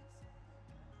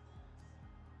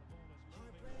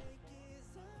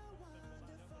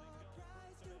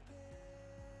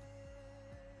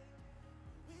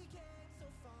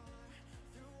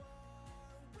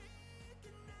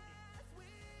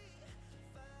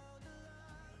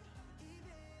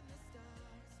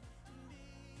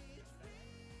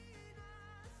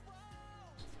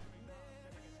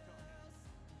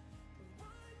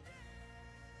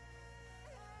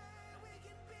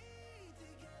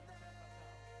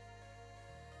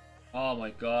 Oh my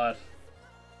god.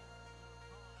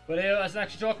 But I was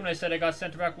actually joking when I said I got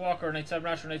centre back Walker, 97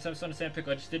 Rashford, 97 Son, the same pick.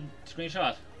 I just didn't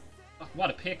screenshot. Oh, what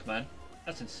a pick, man.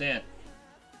 That's insane.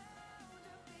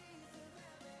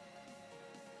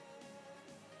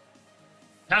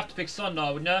 You have to pick Son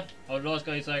now, wouldn't you? Oh, those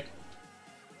guys like.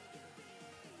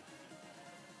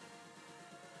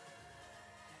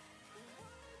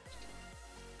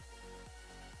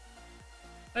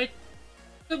 Like,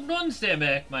 the runs they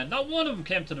make, man. Not one of them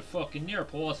came to the fucking near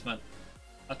post, man.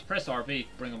 I have to press RB,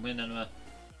 bring them in anyway.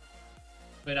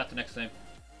 Try that the next time.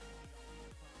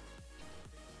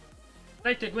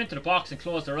 Like they go into the box and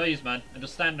close their eyes, man, and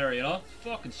just stand there, you know? It's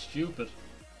fucking stupid.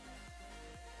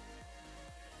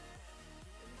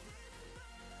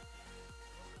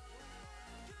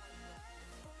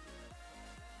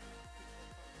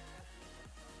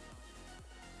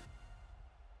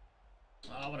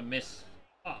 Oh, what a miss.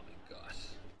 Oh my god.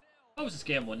 How was this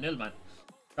game 1-0, man?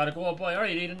 Gotta go, boy.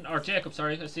 Alright, Eden. Or Jacob,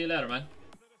 sorry. I'll see you later, man.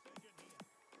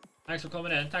 Thanks for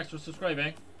coming in. Thanks for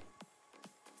subscribing.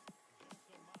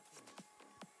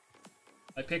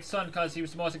 I picked Son because he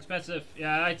was the most expensive.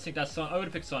 Yeah, I think that's Son. I would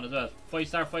have picked Son as well.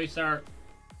 5-star, 5-star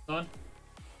Son.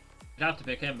 You'd have to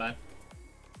pick him, man.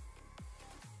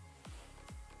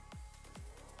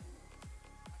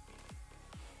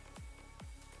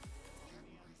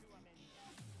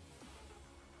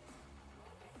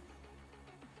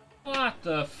 What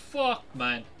the fuck,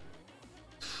 man?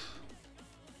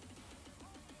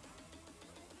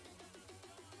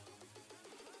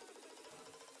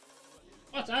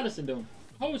 What's Addison doing?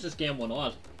 How is this game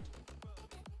 1-1?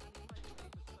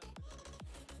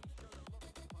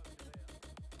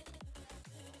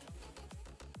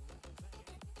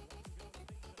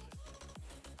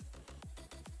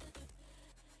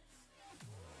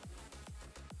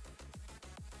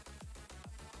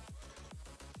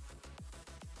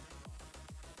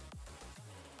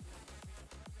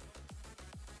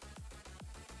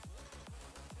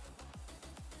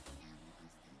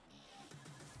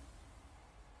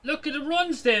 Look at the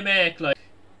runs they make, like.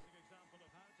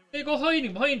 They go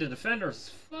hiding behind the defenders. It's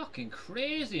fucking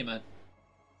crazy, man.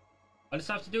 I just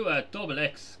have to do a double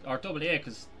X or double A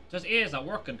because just A is not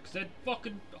working because they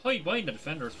fucking hide behind the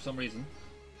defenders for some reason.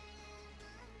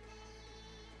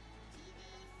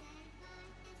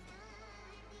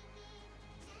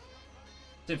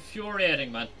 It's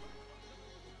infuriating, man.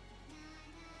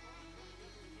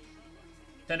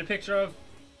 Send a picture of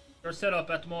your setup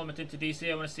at the moment into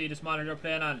DC. I want to see this monitor you're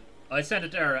playing on. I sent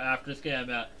it there after this game,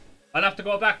 yeah. I'll have to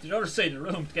go back to the other side of the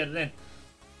room to get it in.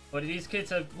 But these kids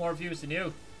have more views than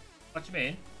you. What you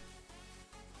mean?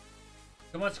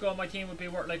 2 months ago my team would be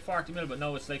worth like 40 mil, but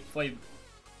now it's like 5.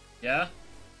 Yeah?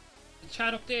 The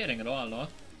chat updating at all, no?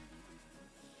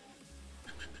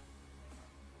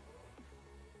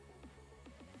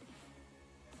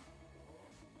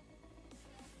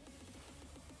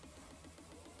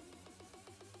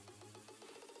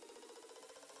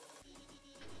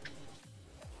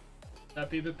 That'd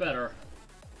be a bit better.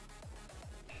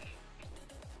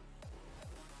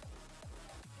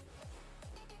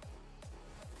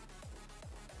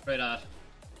 Try that.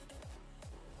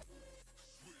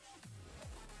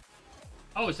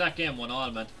 Oh, is that game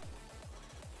 1-1, man?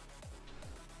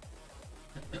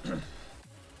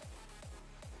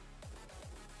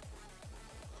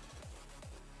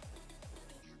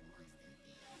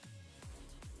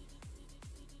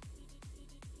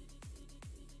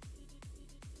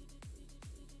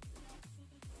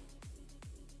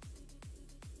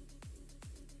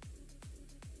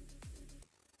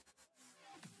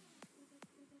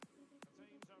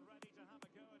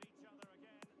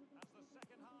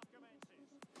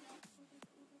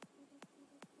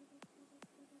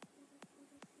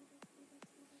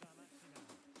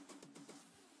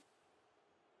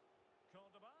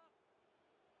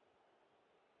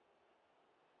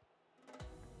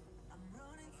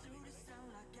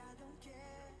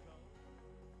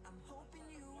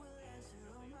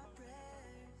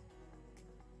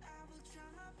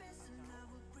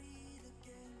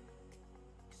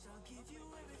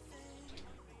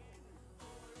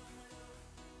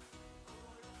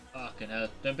 Fucking hell.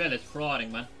 Dembele's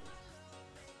frauding, man.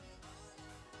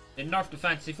 They nerfed the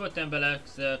fantasy foot Dembele,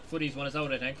 because the FUTTIES one is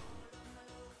out, I think.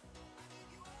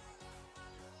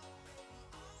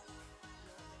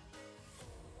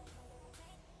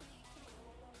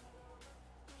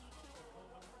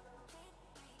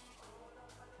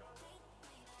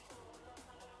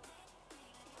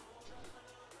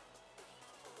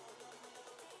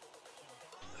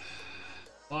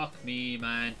 Fuck me,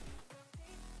 man.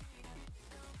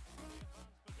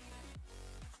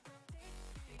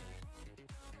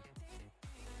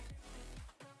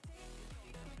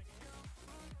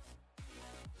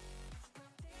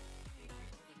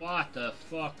 What the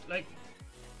fuck? Like,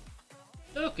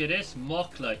 look at this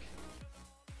muck, like.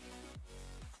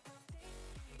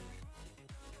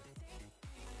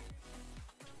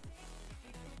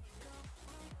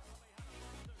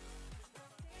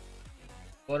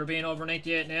 Butter being over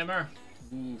 98 Neymar.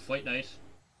 Ooh, fight night.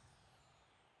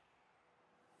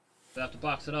 We'll have to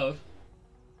box it out.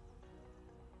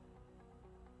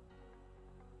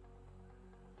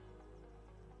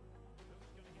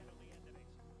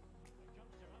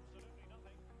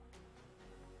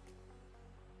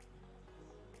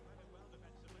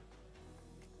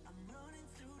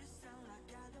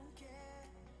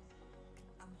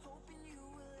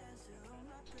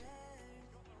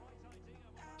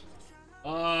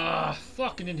 Ah,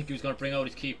 fucking didn't think he was gonna bring out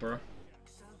his keeper.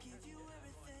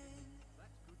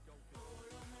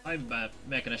 I'm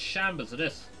making a shambles of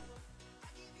this.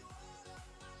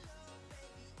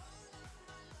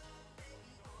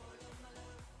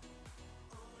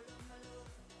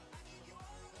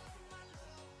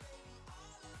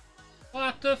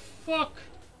 What the fuck?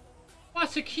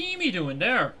 What's Hakimi doing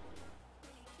there?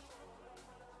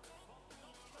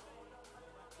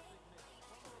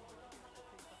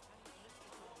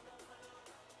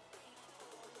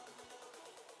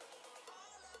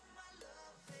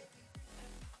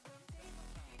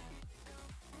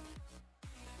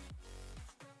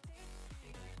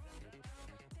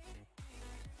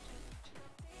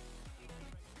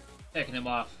 Taking him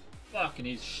off. Fucking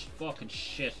he's fucking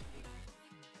shit.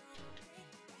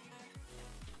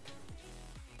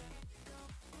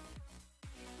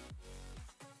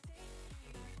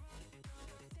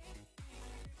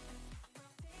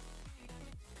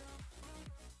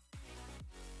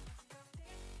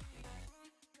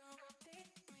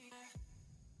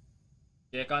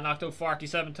 Yeah, got knocked out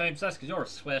 47 times. That's because you're a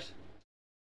sweat.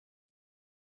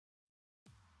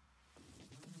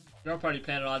 You're probably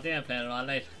playing it all day and playing it all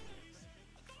night.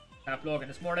 Cap Logan,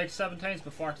 it's more like 7 times,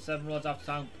 but 47 roads off the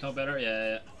town better.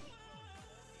 Yeah.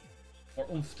 Or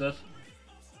oomphed it.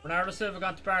 Bernardo Silva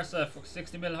gone to Barca for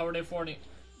 60 mil. How are they 40?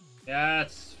 Yeah,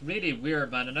 it's really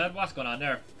weird, man. And what's going on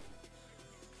there?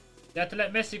 They had to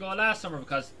let Messi go last summer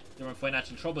because they were in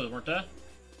financial trouble, weren't they?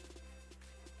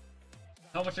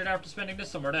 How much are they after spending this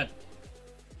summer then?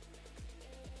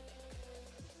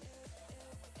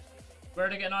 Where are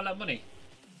they getting all that money?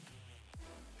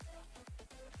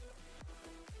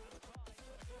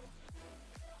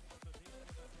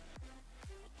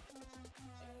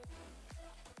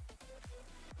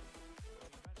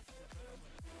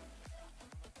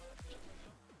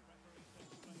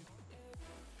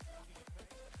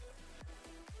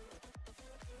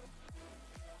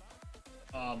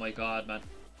 Oh my god, man.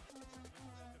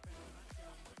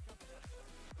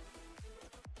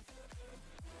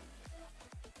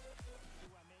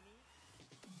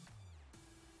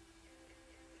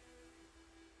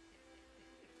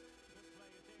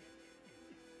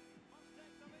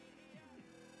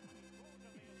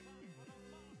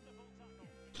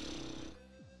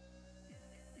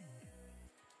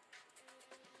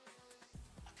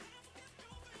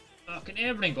 Fucking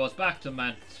everything goes back to him,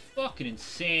 man. It's fucking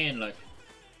insane, like.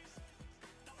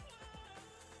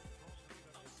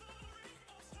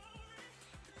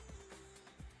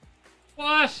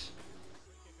 What? Is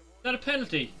that a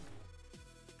penalty?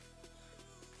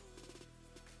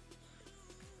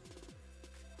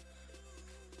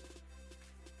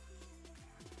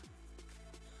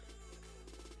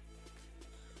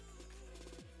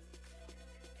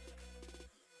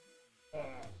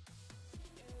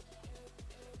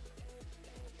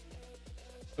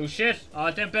 Oh shit!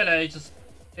 Oh, Dembele, he just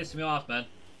pissed me off, man.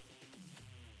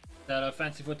 That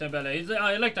fancy foot Dembele.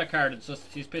 I like that card, it's just,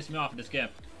 he's pissing me off in this game.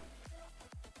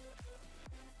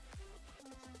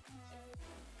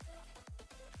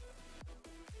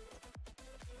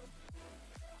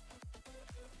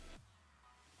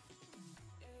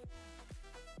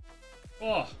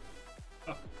 Oh!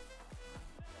 Fuck.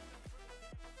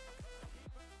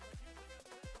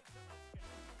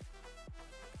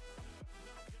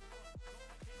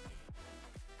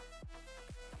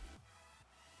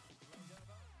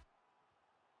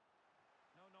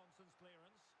 No nonsense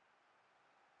clearance.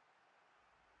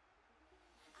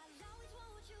 I'll always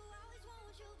want you,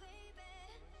 baby.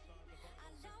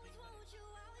 I'll always want you,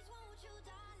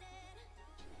 darling.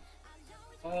 I'll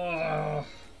always Oh!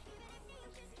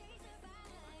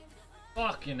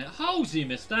 Fucking hell. How's he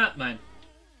missed that, man?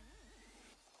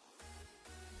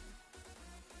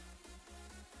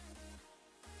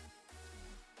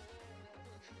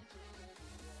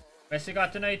 Messi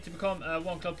got denied to become a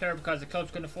one club player because the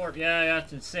clubs couldn't afford. Yeah,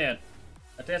 that's insane.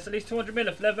 That's at least 200 mil.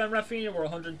 If Lev and Rafinha were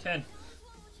 110.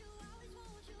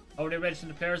 How are they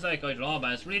registering the players like? I don't know,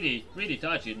 man. It's really, really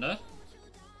dodgy, isn't it?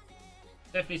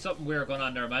 Definitely something weird going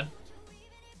on there, man.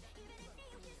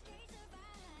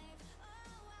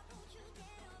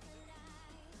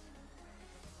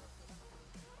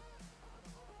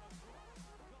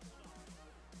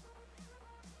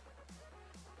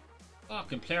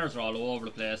 Fucking players are all over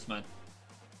the place, man.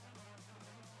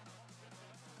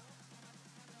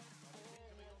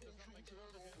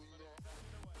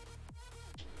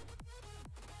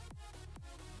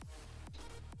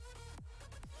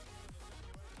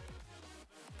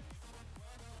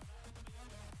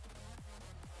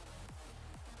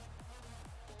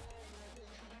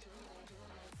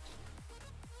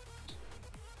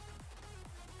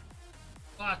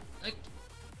 Fuck, like...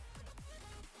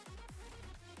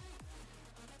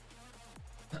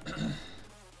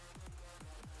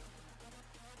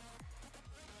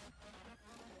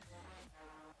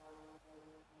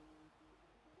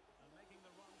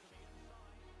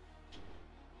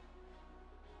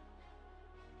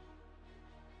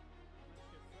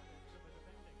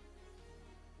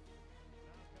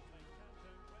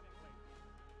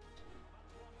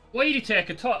 Why did he take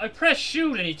a touch? I press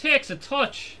shoot and he takes a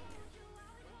touch.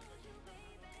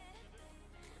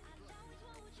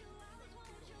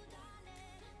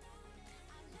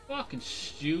 Fucking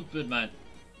stupid, man.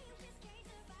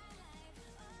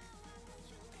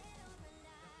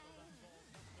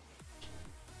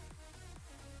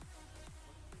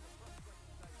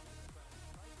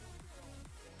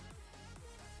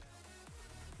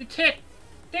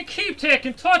 They keep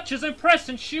taking touches and press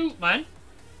and shoot, man.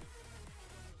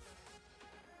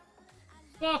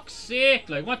 Fuck's sake,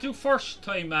 like, what do first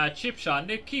time chip shot and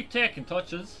they keep taking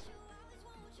touches.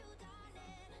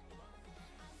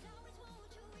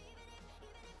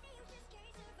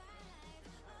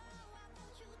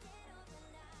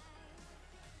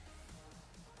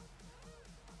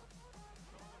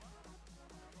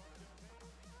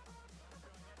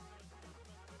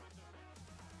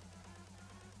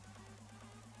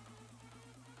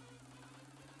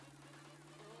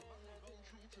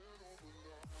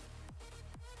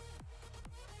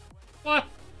 What?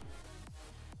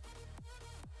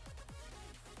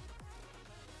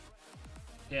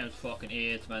 Game's fucking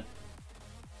AIDS, man.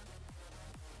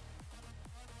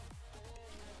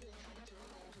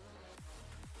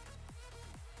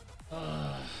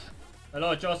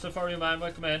 Hello, Joseph. How are you, man?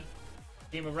 Welcome in.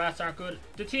 Team of rats aren't good.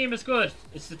 The team is good.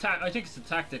 It's the I think it's the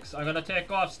tactics. I'm gonna take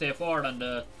off, stay forward on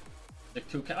the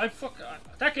two.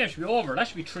 That game should be over. That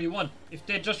should be 3-1 if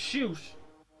they just shoot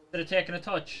instead of taking a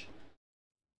touch.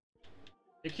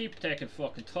 They keep taking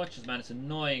fucking touches, man. It's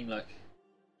annoying, like.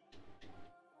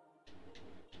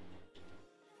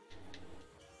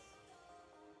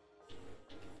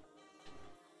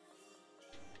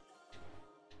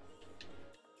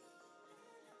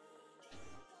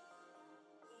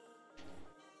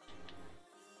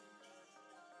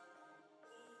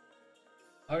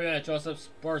 How are you, Joseph?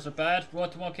 Spurs are bad.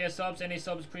 Road to 1k subs. Any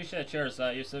subs? Appreciate it. Cheers,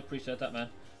 Yusuf. Appreciate that, man.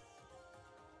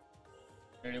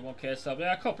 Nearly 1k sub.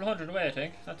 Yeah, a couple hundred away, I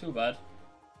think. Not too bad.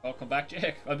 I'll come back,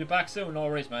 Jake. I'll be back soon. No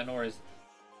worries, man. No worries.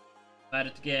 Mad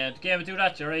at the game. The game will do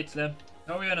that, you're right, Slim.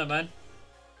 How are you now, man?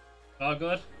 All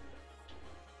good?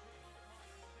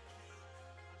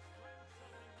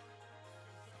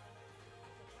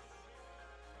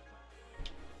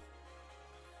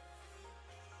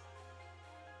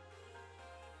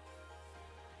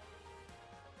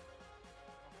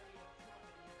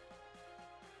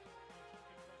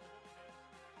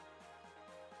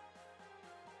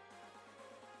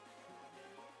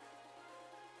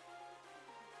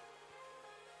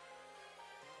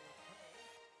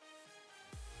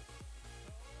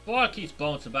 Ball keeps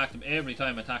bouncing back to him every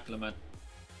time I tackle him, man.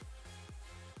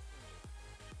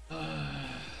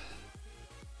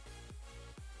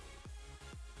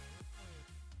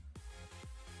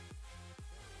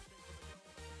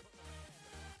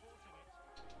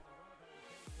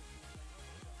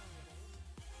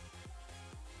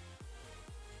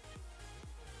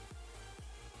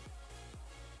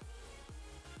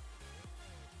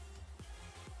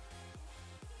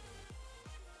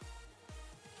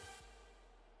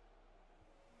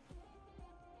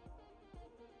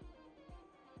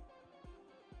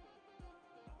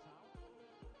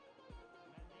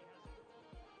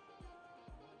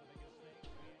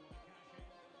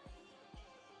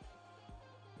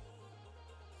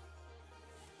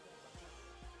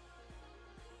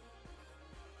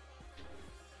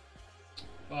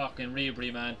 Fucking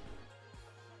Reebry, man.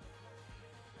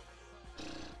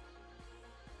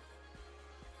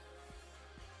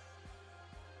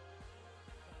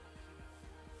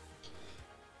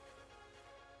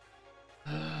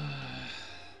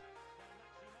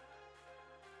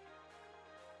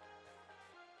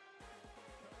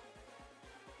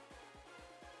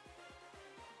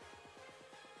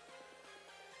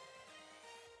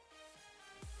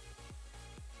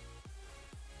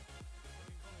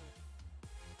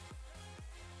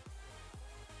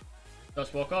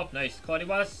 Just woke up, nice. Cody,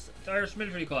 what's the Irish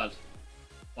military called?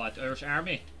 What, Irish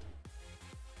Army?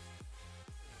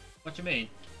 What you mean?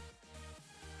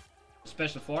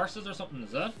 Special Forces or something,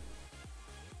 is that?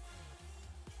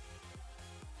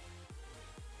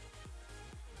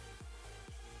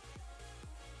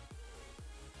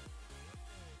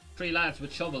 Three lads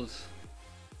with shovels.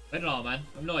 I don't know, man.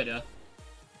 I've no idea.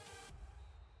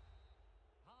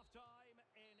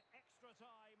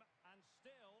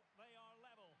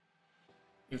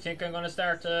 You think I'm going to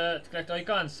start to collect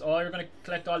icons? Oh, you're going to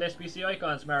collect all the SBC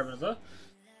icons, Marvin, is it?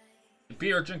 The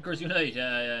Beer Drinkers Unite,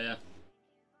 yeah.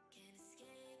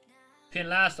 Pin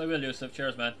last, I will, Yusuf.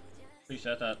 Cheers, man.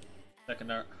 Appreciate that. Second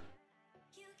there.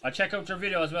 I'll check out your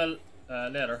video as well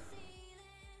later.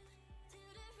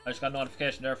 I just got a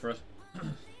notification there for it.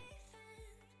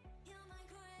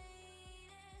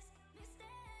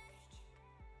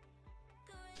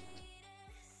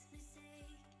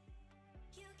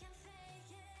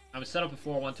 I'm set up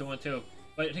before 1-2-1-2.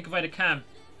 But I think if I had a cam,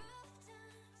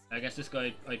 I guess this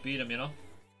guy, I'd beat him, you know?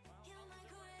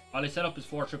 All I set up is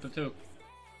 4-2-2.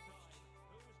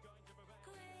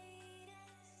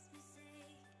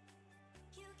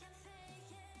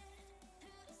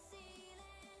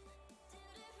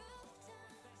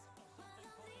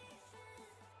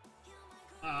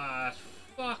 Ah,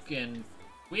 fucking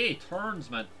way turns,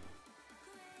 man.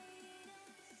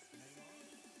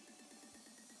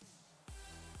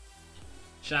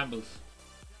 Shambles.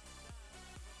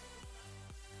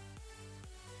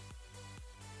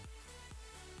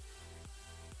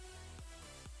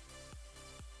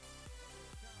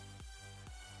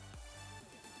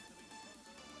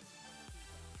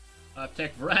 I've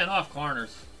taken Varane off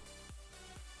corners.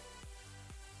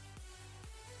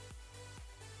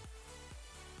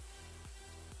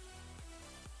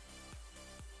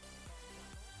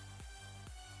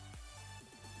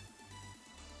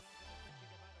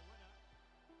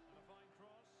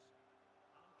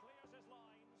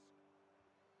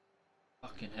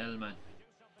 Fucking hell, man.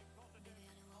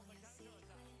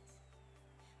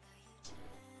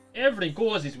 Everything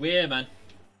goes his way, man.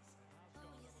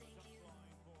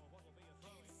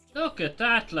 Look at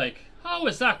that, like. How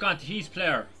is that gone to his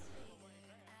player?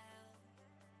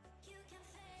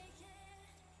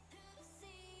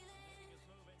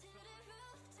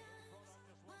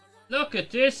 Look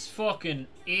at this fucking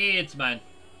AIDS, man.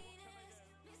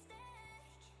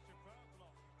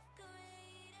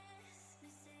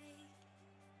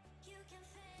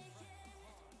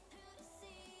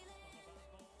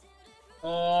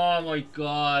 Oh my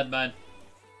god, man.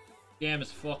 Game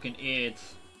is fucking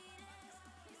AIDS.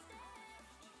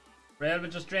 Real will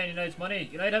just drain United's money.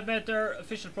 United have made their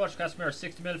official approach to Casemiro.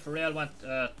 60 mil for Real want.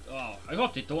 Oh, I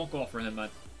hope they don't go for him, man.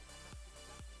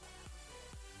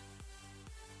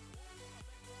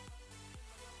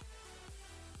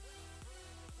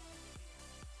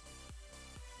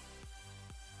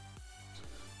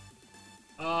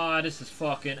 Oh, this is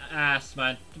fucking ass,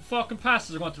 man. The fucking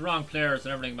passes are going to the wrong players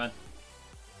and everything, man.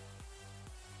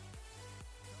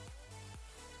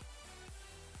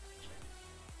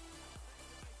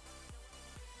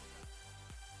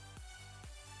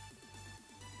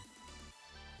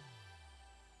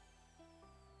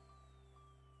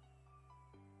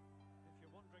 If you're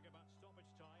wondering about stoppage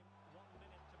time, 1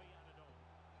 minute to be added on.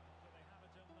 Do they have it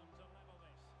in them to level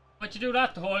this? Why'd you do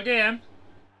that the whole game?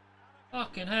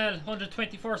 Fucking hell,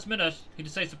 121st minute. He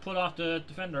decides to pull off the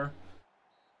defender.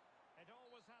 It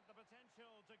always had the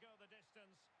potential to go the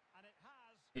distance, and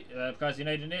it has. Because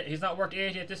United, he's not worth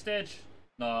 80 at this stage.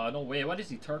 No, no way. What is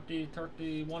he, 30,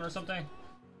 31 or something?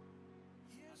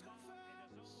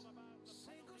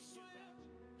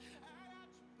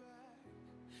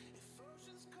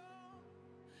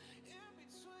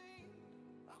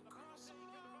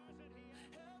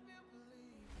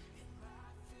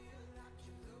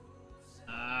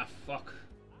 Ah, fuck.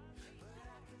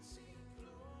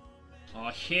 Oh,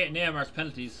 I hate Neymar's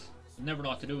penalties. I never know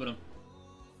what to do with him.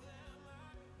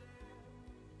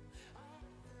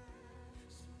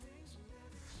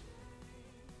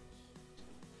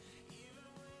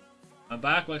 I'm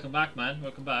back. Welcome back, man.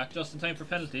 Welcome back. Just in time for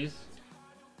penalties.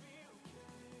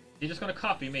 He's just gonna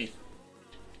copy me.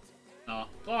 Oh,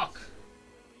 fuck.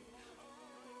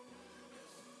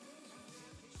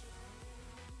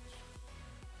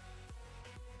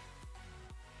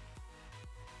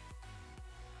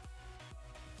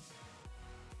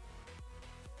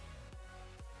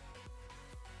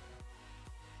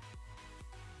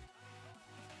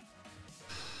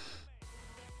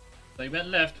 So he went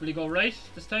left. Will he go right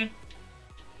this time?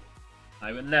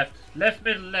 I went left. Left,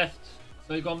 middle, left.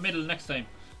 So he go middle next time,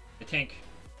 I think.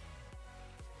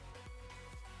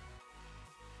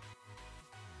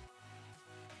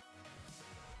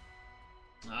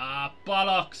 Ah,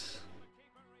 bollocks.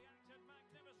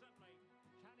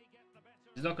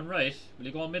 He's looking right. Will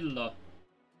he go middle though?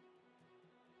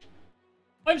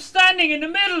 I'm standing in the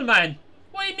middle, man.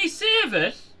 Why didn't he save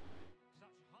it?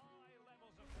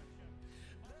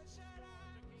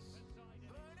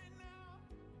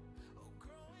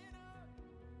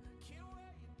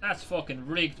 That's fucking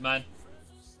rigged, man.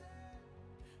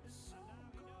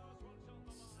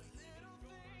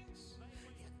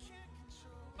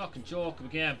 Fucking joke of a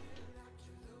game.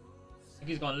 I think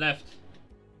he's gone left.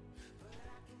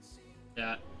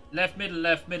 Yeah. Left, middle,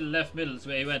 left, middle, left, middle is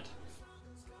where he went.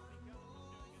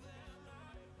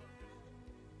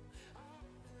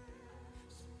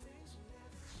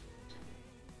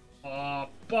 Oh,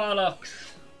 bollocks.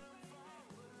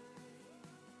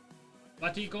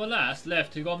 What did he go last?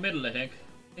 Left. He go middle, I think.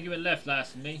 I think he went left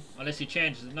last than me. Unless he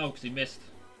changes it now because he missed.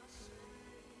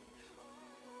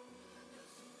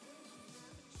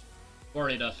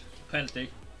 Worried that.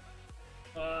 Penalty.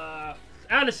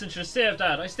 Allison should have saved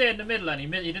that. I stayed in the middle and he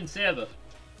didn't save it.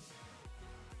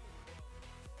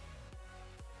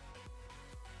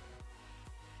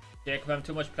 Jacob having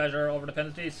too much pleasure over the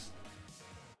penalties.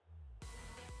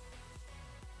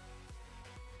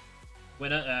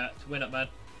 Win it, to win it, man.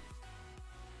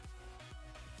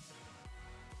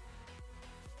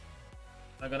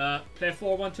 I'm gonna play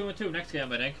 4-1-2-2 next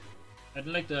game, I think. I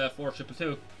didn't like the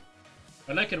 4-2-2.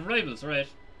 I like it in Rivals, right?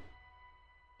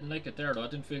 Didn't like it there though,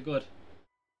 it didn't feel good.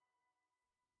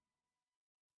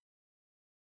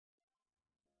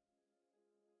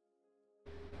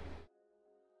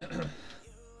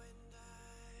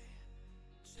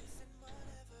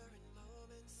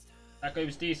 That guy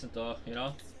was decent though, you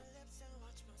know?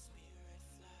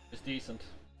 He was decent.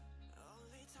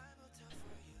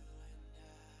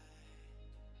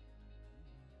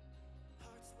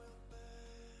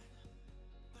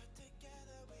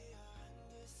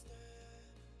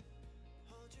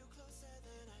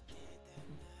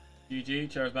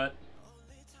 GG, cheers, man.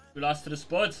 We lost to the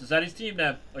Spuds. Is that his team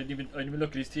name? I didn't even look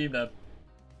at his team name.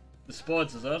 The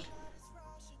Spuds, is it?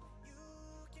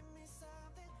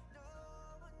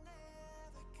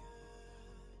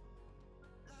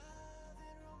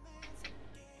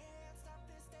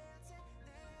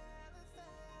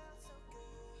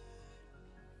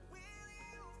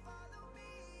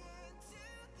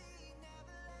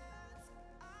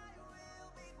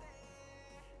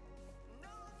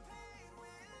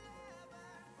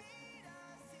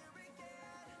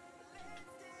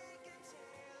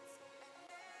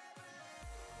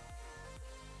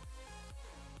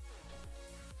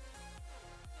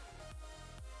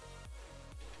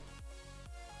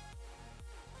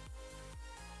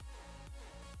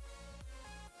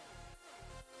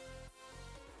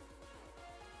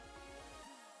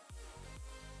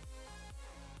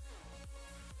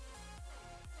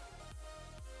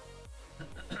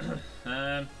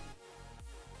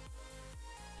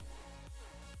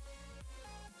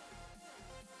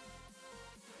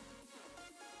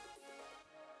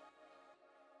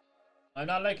 I'm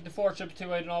not liking the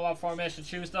 4-2. I don't know what formation to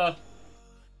choose though.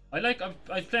 I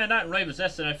was playing that in Rivals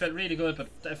yesterday and I felt really good, but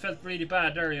I felt really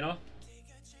bad there, you know.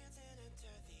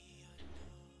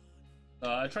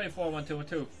 I'll try 4-1-2-1-2.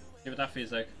 See what that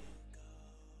feels like.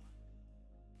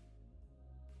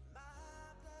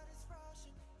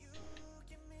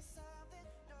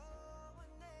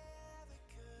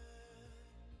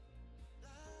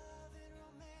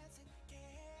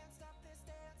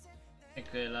 I think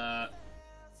we'll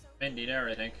Mendy there,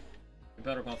 I think. We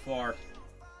better go forward.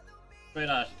 Try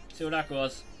that. See how that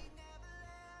goes.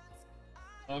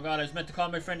 Oh god, I was meant to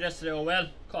call my friend yesterday. Oh well,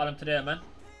 call him today, man.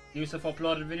 Yusuf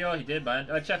uploaded a video. He did, man.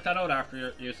 I'll check that out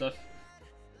after Yusuf.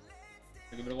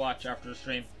 I'll give it a watch after the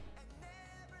stream.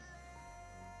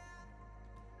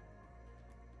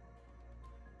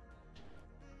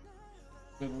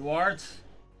 Good rewards.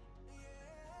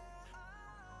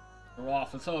 The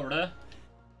raffles over there.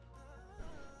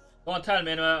 Don't tell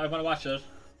me anyway, I'm gonna watch it.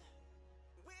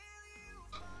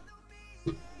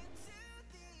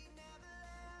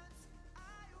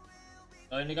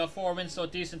 I only got 4 wins, so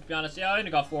decent to be honest. Yeah, I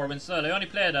only got 4 wins still. I only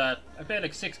played I played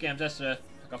like 6 games yesterday.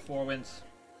 I got 4 wins.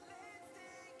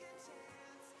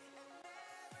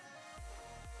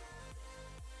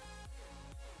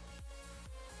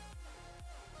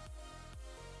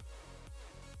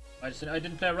 I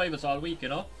didn't play Rivals all week, you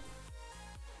know.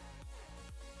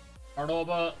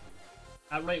 Cordoba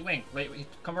at right wing.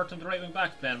 Convert him to right wing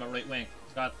back, playing him at right wing.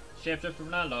 It's got shapeshifter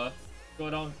Ronaldo. Go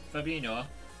down Fabinho.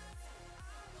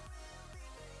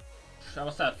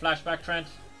 What's that? Flashback Trent.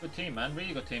 Good team, man.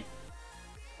 Really good team.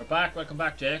 We're back. Welcome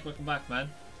back, Jake. Welcome back,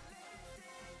 man.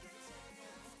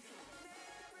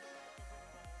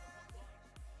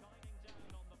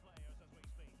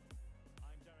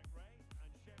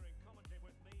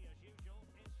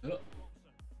 Oh.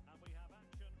 And we have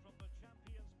action from the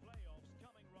Champions playoffs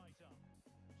coming right up.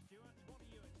 Stuart, what are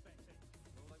you expecting?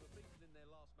 Well, they were beaten in their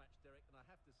last match, Derek, and I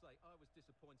have to say I was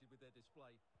disappointed with their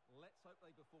display. Let's hope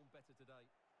they perform better today.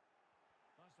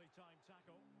 Nicely timed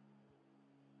tackle.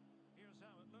 Here's how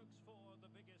it looks for the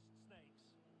biggest stakes.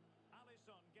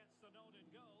 Alisson gets the nod in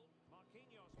goal.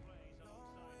 Marquinhos plays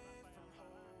alongside Rafael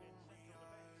Varane in central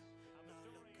defence. And the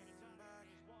story in attack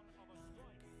is one of a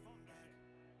strike partnership.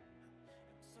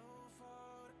 So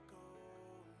far to go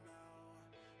now.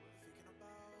 We're thinking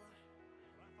about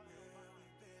Rafael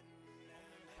Varane. we've been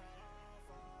and how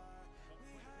far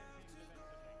we have to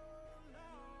go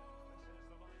now. This is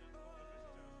the lineup for the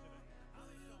visitors today.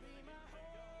 Alisson begins in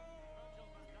goal. Virgil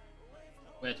van Dijk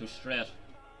plays Way too straight.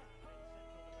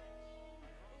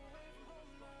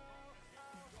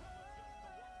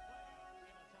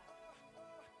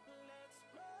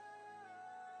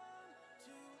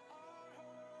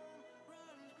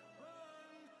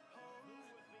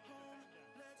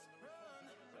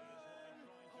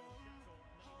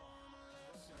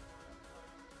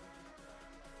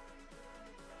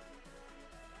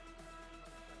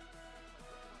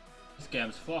 This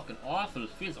game's fucking awful. It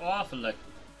feels awful, like.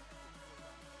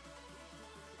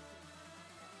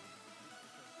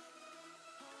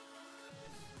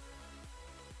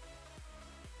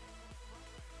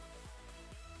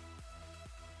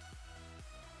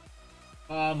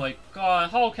 Oh my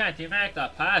god, how can't he make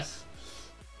that pass?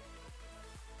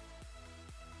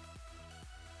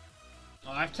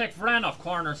 Oh, I've taken Varane off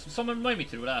corners. Someone remind me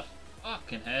to do that.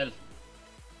 Fucking hell.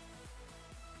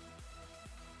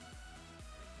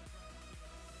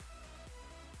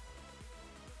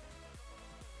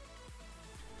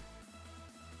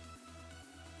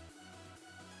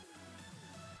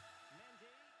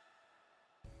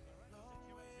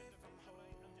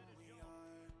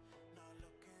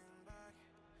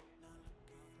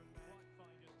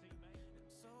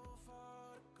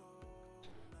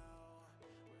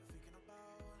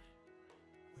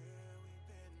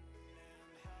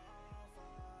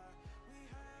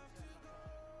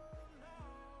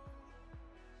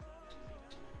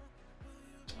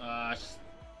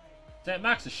 That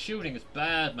Max's shooting is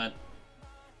bad, man.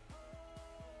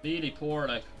 Really poor,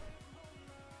 like.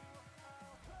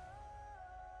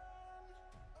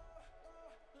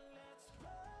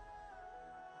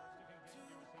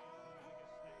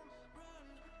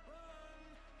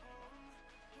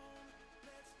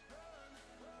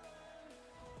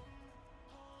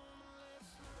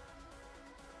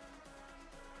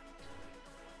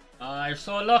 Ah, you're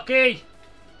so lucky!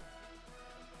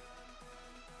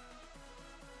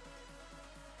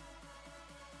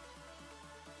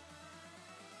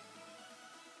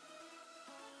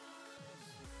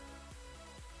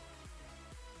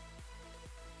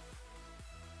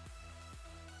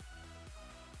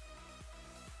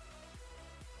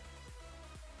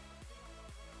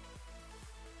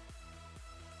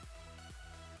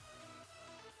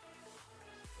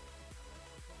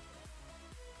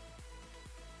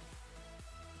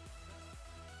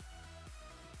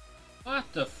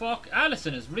 What the fuck?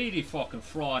 Allison is really fucking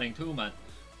frauding too, man.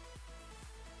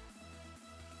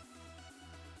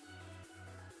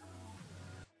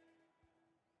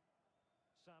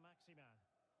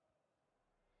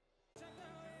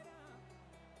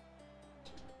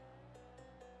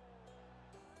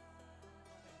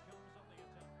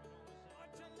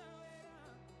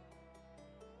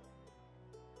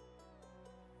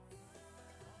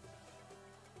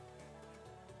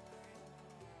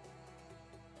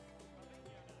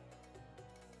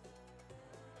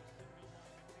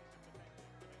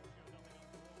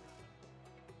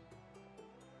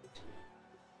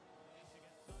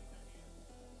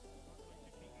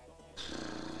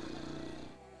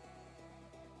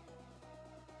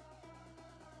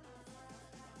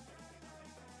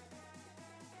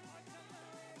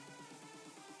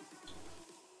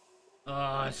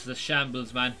 Oh, this is a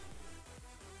shambles, man.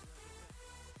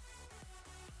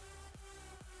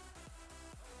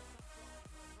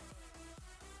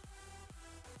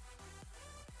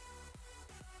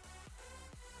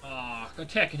 Oh, I'm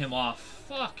taking him off.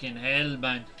 Fucking hell,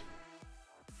 man.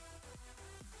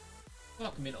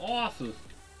 Fucking been awful.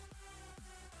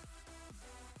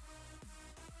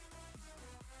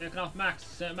 Taking off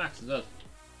Max, Max as well.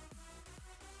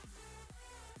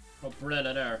 Oh,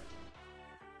 Barella there.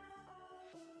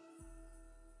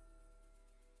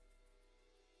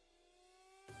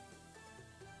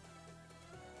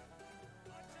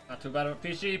 Not too bad.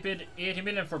 PG bid 80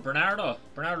 million for Bernardo.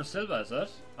 Bernardo Silva, is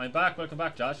it? I'm back. Welcome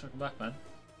back, Josh. Welcome back, man.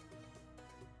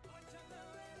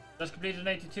 Just completed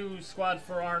 92 squad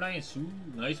for R9. Ooh,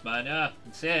 nice, man. Yeah,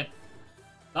 insane.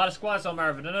 A lot of squads on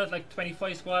Marvin, isn't it? Like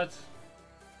 25 squads.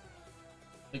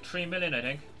 Like 3 million, I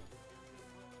think.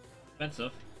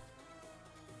 Expensive.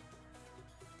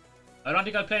 I don't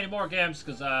think I'll play any more games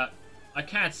because I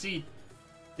can't see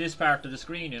this part of the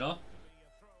screen, you know?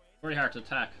 Very hard to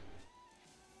attack.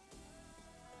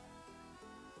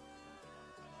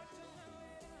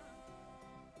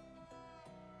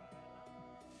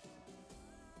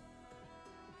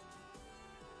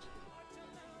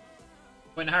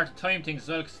 Quite hard to time things as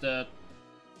well because the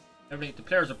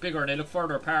players are bigger and they look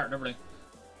further apart and everything.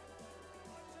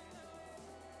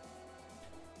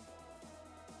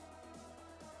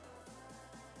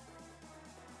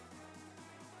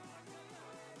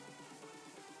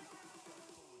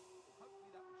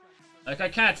 Like I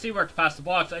can't see where to pass the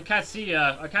box. I can't see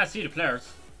the players.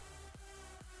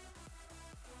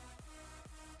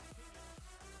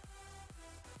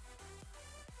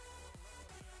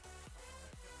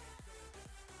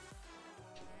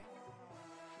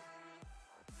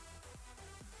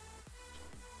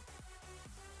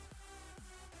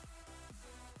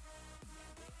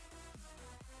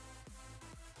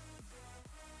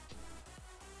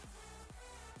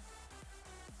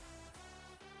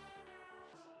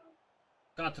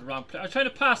 Got the wrong player. I tried to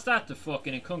pass that to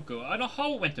fucking Nkunku. I don't know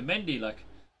how it went to Mendy, like.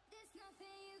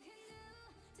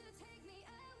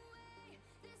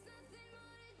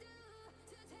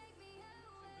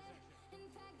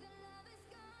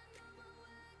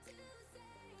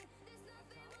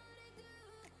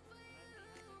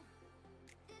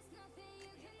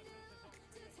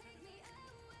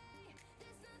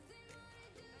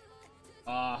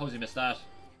 Ah, how's he missed that?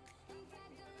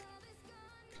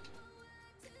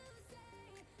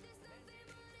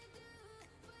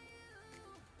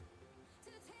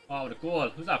 Oh, the goal.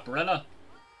 Who's that? Barella?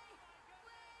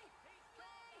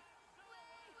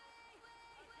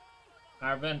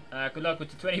 Marvin, good luck with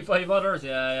the 25 others.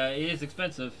 Yeah, he is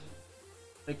expensive.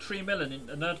 Like 3 million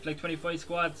and not like 25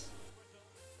 squads.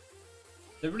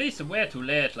 They released him way too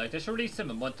late. Like, they should release him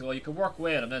a month ago. You can work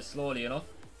away at him then slowly, you know.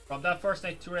 From that first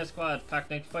 92 race squad, pack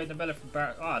 95 the Bella from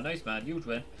Bar. Ah, nice, man. Huge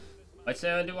win. I'd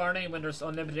say I'll do R9 when there's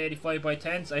unlimited 85 by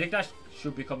 10s. I think that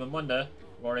should be coming Monday.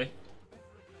 Worry.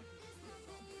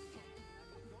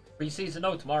 Pre-season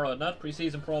out tomorrow, not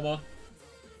pre-season promo.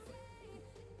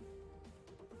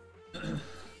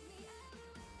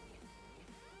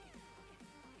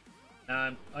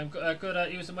 I'm good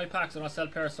at using my packs. I don't sell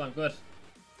pairs, so I'm good.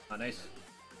 Ah, nice.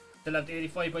 Still have the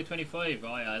 85 by 25.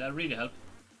 Oh yeah, that'll really help.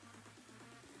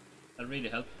 That'll really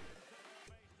help.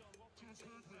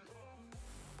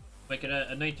 Make it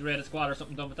a 90 rated squad or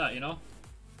something done with that, you know?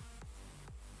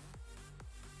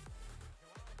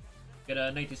 Get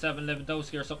a 97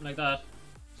 Lewandowski or something like that.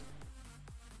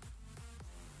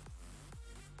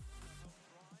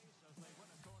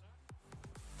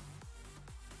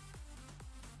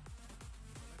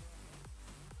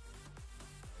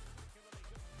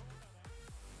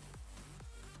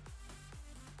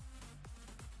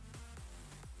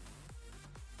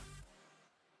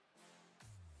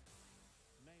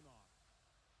 Neymar.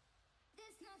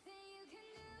 There's nothing you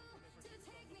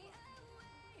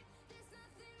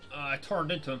I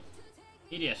turned into him.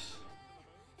 Idiot.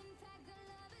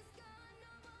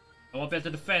 I won't be able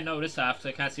to defend now this half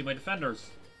because I can't see my defenders.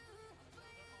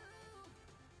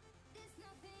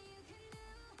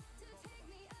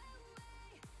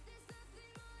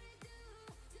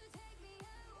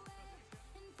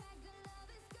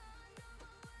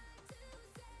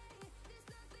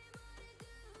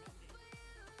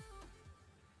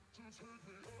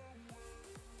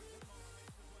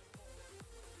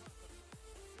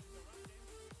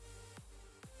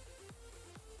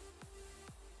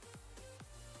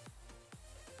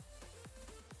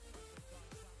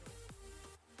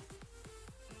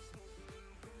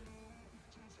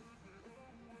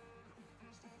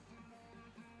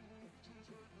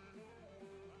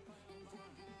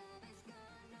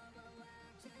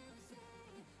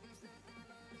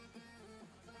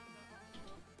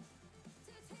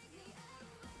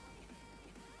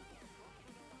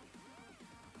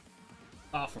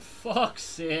 Oh, for fuck's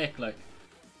sake, like.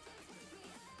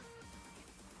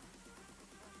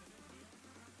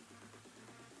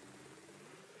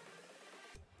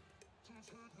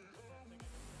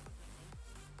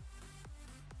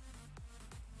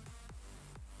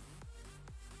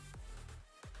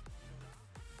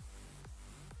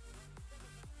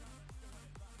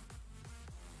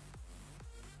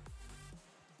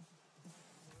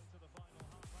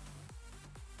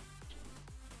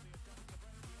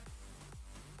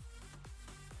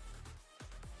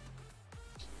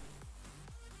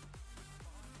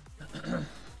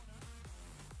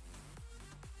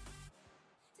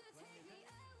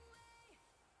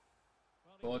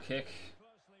 Goal kick.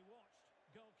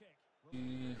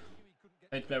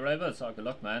 Right to play rivals, so good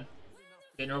luck, man.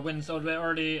 Getting your wins out of the way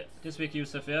early this week,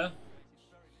 Yusuf, yeah?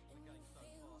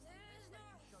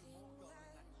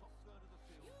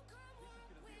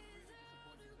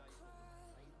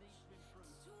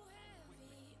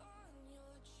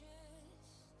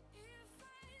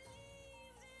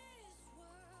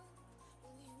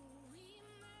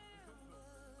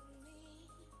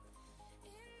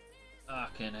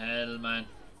 Fucking hell, man.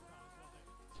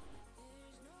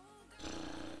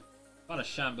 What a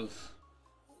shambles.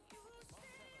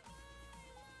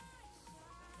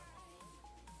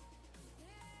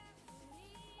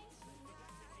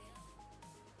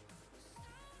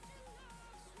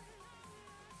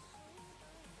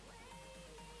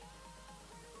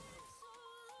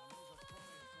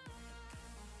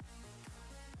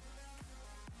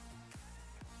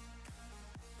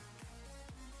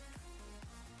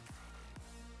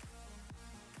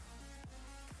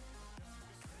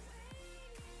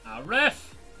 Ah,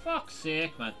 ref! Fuck's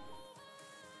sake, man.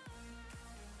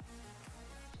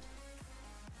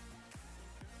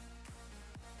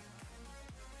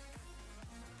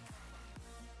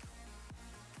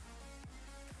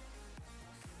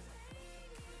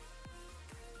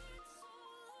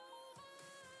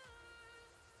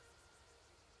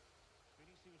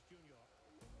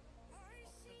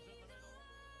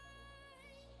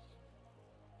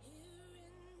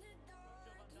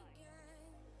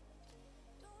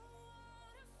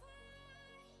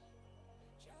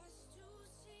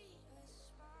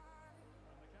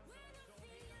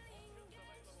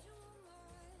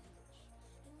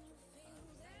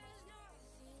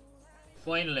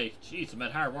 Finally. Jeez,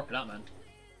 man, hard work that, man.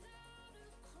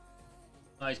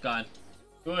 Nice gone.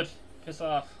 Good. Piss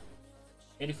off.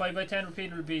 85 by 10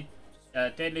 repeat will be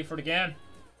deadly for the game.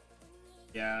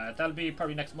 Yeah, that'll be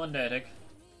probably next Monday, I think.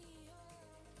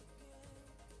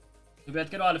 We'll be able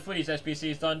to get all the footies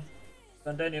SBCs done.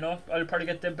 And then, you know, I'll probably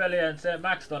get Dembele and St.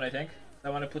 Max done, I think.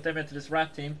 I want to put them into this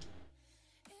rat team.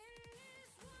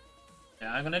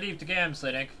 Yeah, I'm going to leave the games,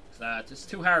 I think. It's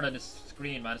too hard on this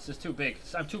screen, man. It's just too big.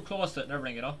 I'm too close to it and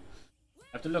everything, you know.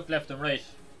 I have to look left and right.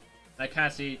 And I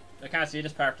can't see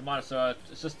this part of the monitor, so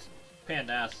it's just a pain in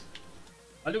the ass.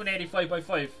 I'll do an 85 by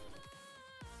 5.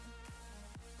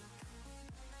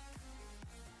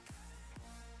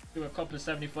 Do a couple of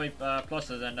 75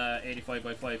 pluses and 85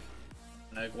 by 5.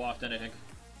 And I'll go off then, I think.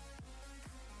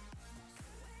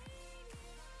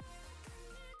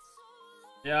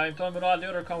 Yeah, I'm done with all the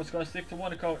other accounts. Gonna stick to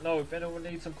one account now. If anyone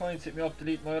needs some coins, hit me up.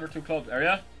 Delete my other 2 clubs. Are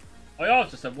ya? I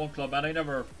always just have 1 club, man. I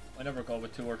never go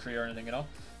with 2 or 3 or anything, you know.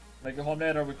 Like a home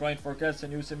later with grind for guests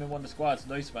and use him in one of the squads.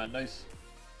 Nice, man. Nice.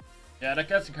 Yeah, that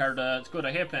Gelson card, it's good.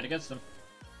 I hate playing against them.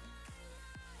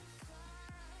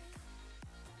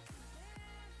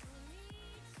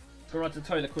 Let's go run to the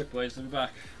toilet quick, boys. I'll be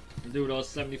back. We'll do those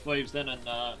 75s then and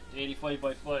 85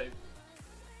 by 5.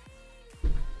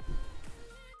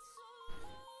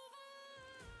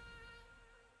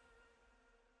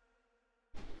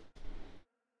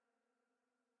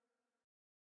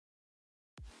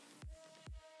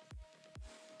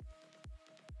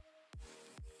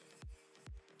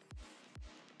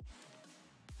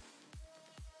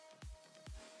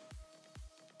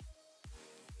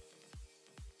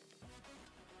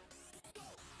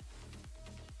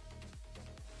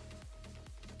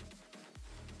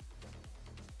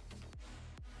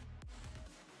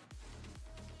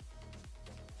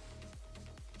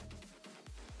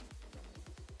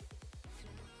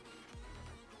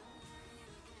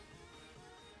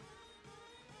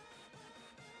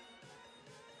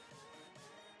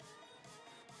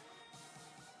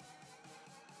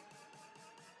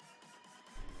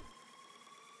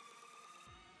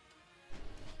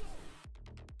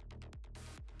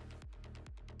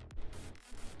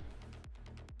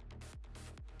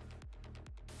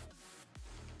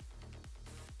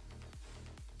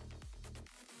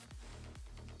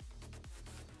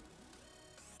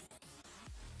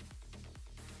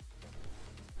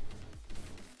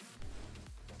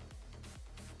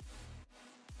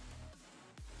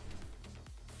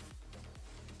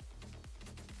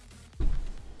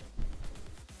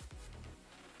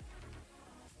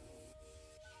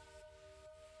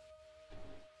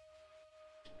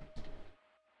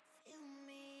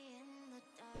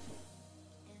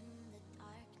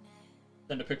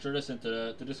 Send a picture of this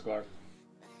into the Discord.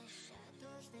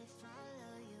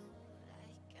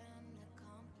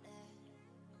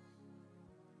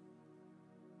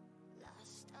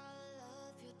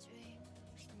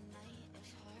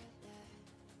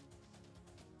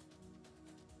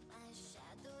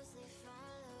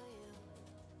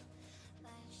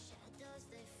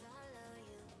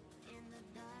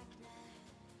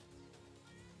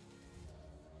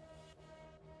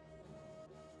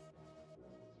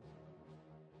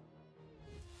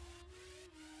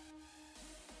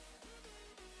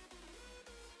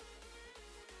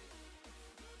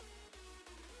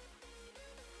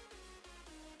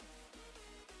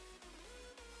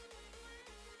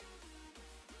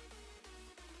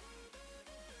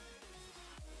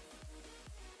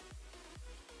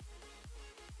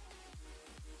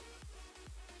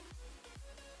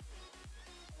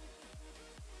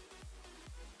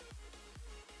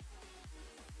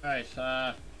 Right,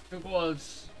 2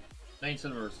 golds, 9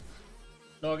 silvers.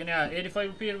 Logan, yeah, 85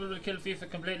 repeated will kill FIFA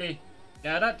completely.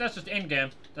 Yeah, that's just in game.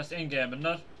 That's in game, isn't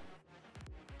it?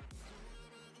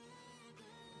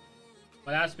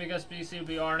 My last big SBC will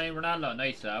be R9 Ronaldo.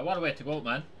 Nice. What a way to go,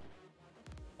 man.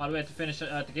 What a way to finish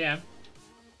the game.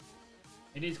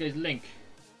 And these guys link.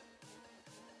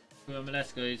 2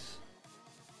 MLS guys.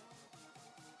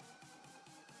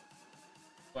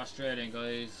 2 Australian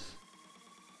guys.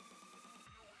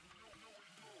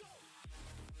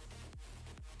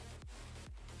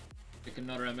 Pick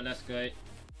another MLS guy.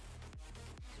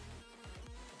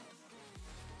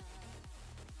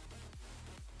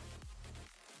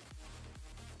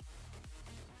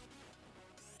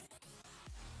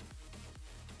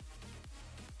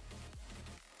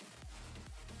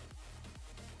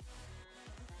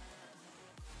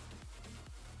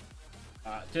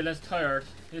 Dylan's tired.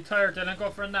 You're tired, Dylan.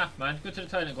 Go for a nap, man. Go to the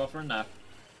toilet and go for a nap.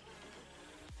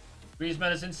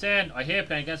 Griezmann is insane. I hate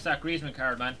playing against that Griezmann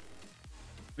card, man.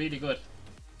 Really good.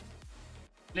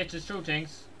 Glitches through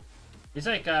things. He's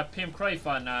like Pim Cruyff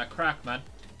on Crack, man.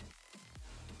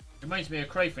 Reminds me of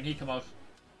Cruyff when he come out.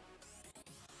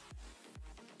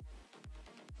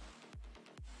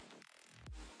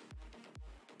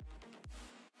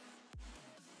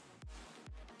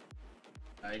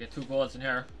 You get 2 goals in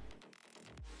here.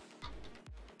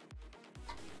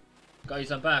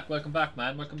 Guys, I'm back. Welcome back,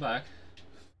 man. Welcome back.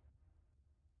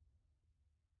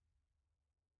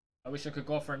 I wish I could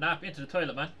go for a nap into the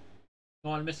toilet, man.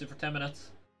 No, I'll miss it for 10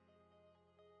 minutes.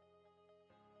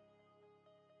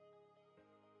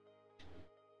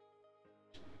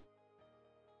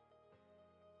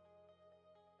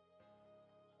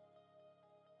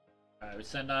 Alright, we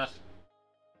send that.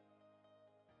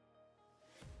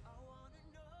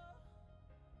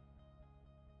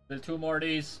 Build 2 more of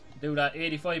these. Do that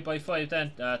 85 by 5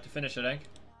 then to finish it, I think.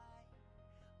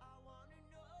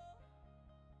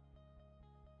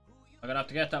 I'm gonna have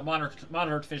to get that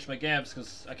monitor to finish my games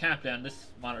because I can't play on this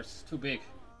monitor. It's too big.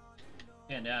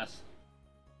 Pain in the ass.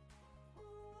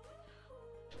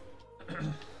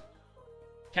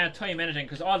 Can't time anything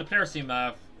because all the players seem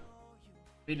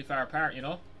really far apart, you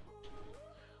know.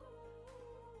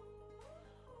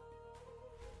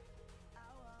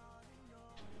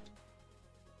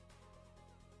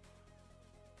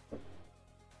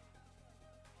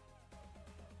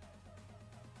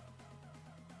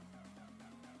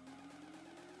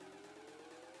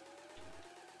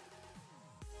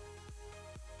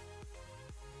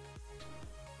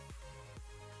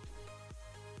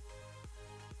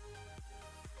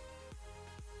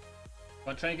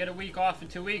 Want to try and get a week off in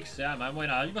 2 weeks? Yeah, man, why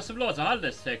not? You must have loads of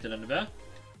holidays to take to them, bit.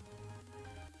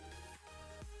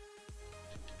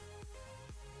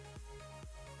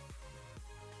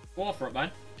 Go for it,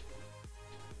 man.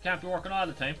 Can't be working all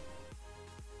the time.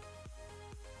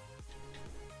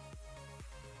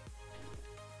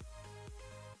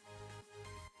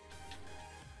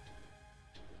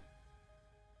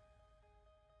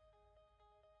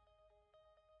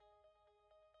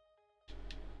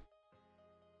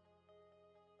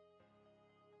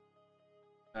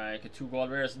 Alright, get 2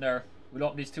 gold rares in there. We'll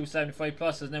open these 2 75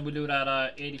 pluses and then we'll do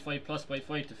that 85 plus by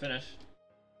 5 to finish.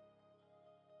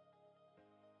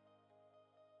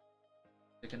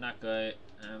 Sticking that guy,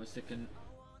 and we're sticking.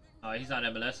 Oh, he's not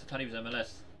MLS. I thought he was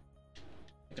MLS.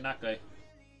 Sticking that guy.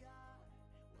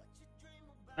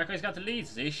 That guy's got the leads,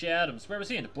 see? Shea Adams. Where was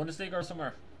he? In the Bundesliga or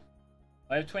somewhere?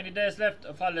 I have 20 days left.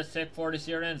 I'll probably let's take before this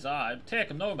year ends. Ah, I'll take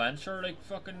him now, man. Sure, like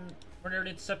fucking. We're nearly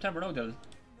into September now, Dylan.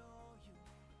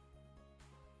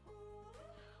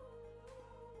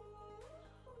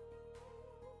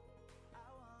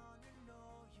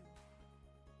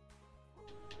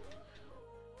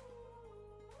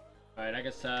 Alright, I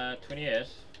guess 28.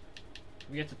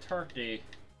 We get to 30.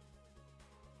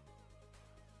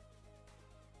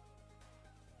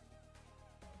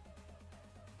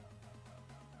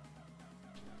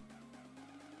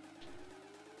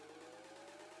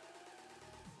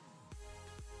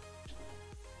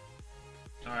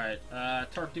 Alright,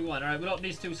 31. Alright, we'll open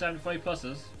these two 75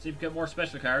 pluses. See if we get more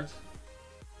special cards.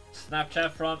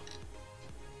 Snapchat from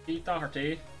Pete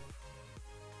Doherty.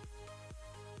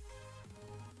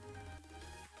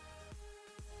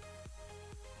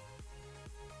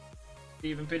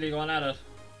 Steve and Billy going at it.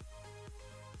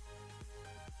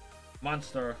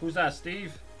 Monster. Who's that,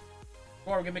 Steve?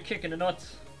 Or give me a kick in the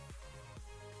nuts.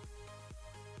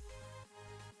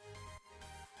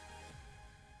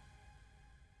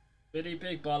 Billy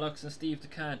Big Bollocks and Steve the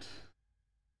Cant.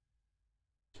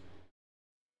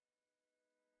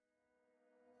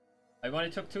 I've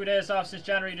only took 2 days off since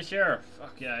January this year.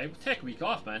 Fuck yeah, take a week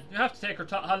off, man. You have to take your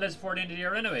holidays before the end of the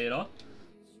year anyway, you know?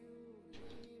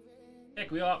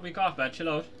 Take a week off, man. Chill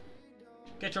out.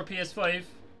 Get your PS5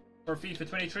 for FIFA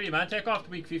 23, man. Take off the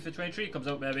week FIFA 23 comes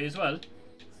out maybe as well.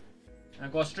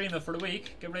 And go stream it for the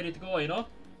week. Get ready to go, you know?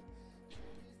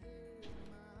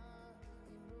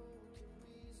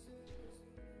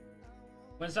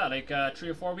 When's that? Like 3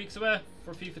 or 4 weeks away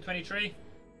for FIFA 23?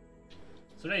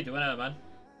 So they do it, man.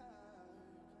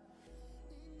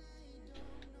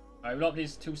 Alright, we'll open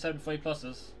these 275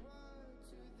 pluses.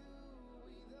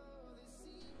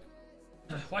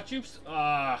 What you?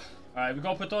 Alright, we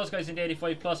go put those guys in the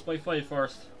 85 plus by 5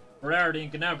 first. Berardi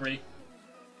and Gnabry.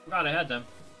 Forgot I had them.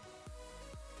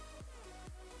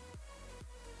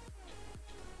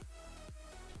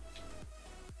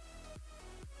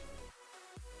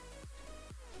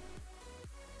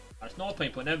 There's no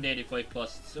point putting them in the 85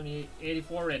 plus. It's only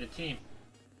 84 rated team.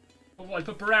 But I'll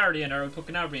put Berardi in, or I'll put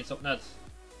Gnabry in something else.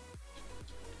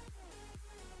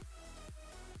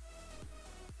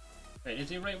 Wait, is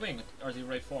he right wing or is he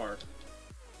right forward?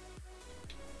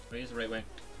 Wait, he's the right wing.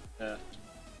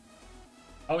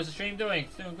 How is the stream doing?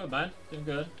 It's doing good, man. Doing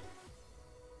good.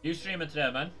 You streaming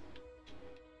today, man?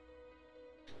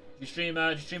 Do you stream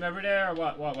every day, or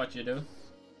what you do?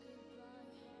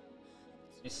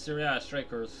 It's Syria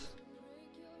strikers.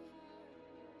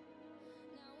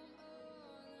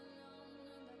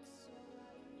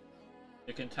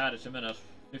 You can tat it a minute.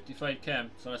 55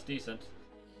 chem, so that's decent.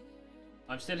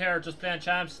 I'm still here just playing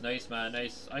champs. Nice, man,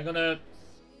 nice. I'm gonna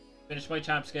finish my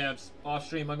champs games off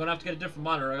stream. I'm gonna have to get a different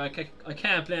monitor. I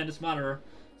can't play on this monitor.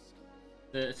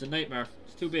 It's a nightmare.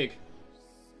 It's too big.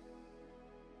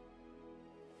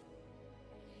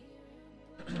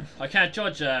 I can't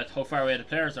judge how far away the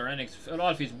players are. Anything. It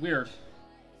all feels weird.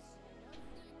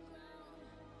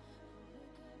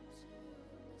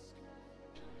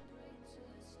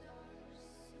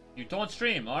 You don't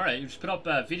stream? Alright, you just put up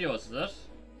videos, is it?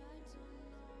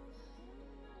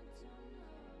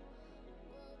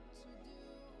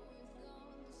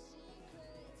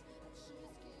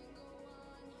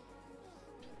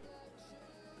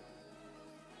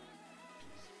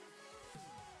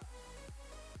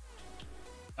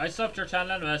 I subbed your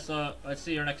channel anyway, so I'll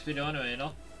see your next video anyway, you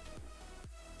know?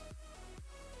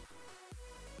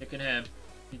 Picking him.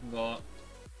 He can go.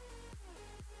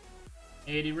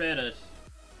 80 rated.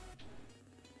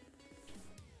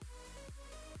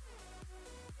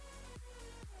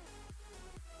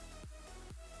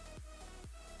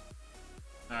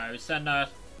 Alright, we send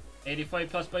that 85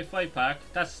 plus by 5 pack.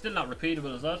 That's still not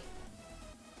repeatable, is that?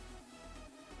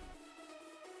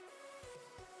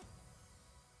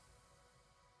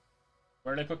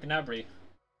 Where did I put Gnabry?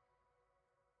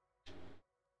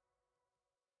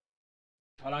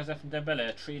 How long is that from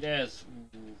Dembele? 3 days.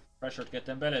 Ooh, pressure to get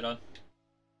Dembele done.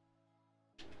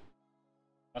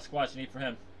 What squads you need for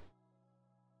him?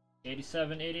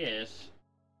 87, 88,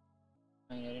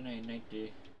 89,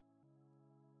 90.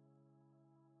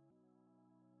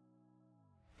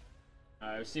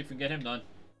 Alright, let's see if we can get him done.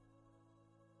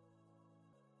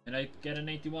 Can I get an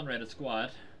 81 rated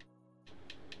squad?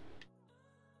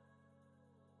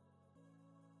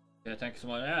 Yeah, thank you so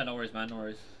much. Yeah, no worries, man, no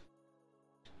worries.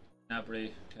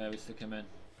 Gnabry, yeah, we stick him in.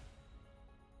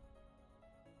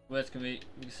 Who else can we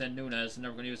can send Nunes?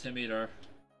 Never gonna use him either.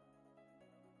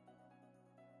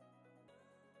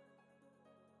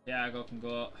 Yeah, go can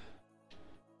go.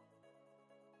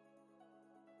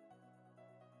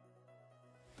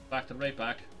 Back to the right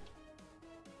back.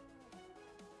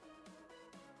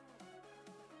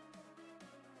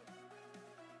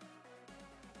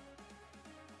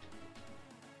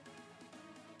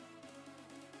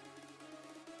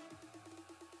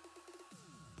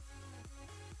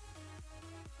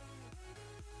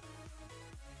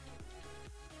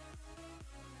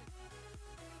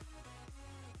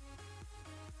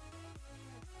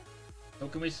 Who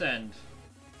can we send?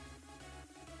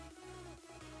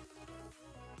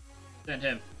 Send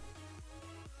him.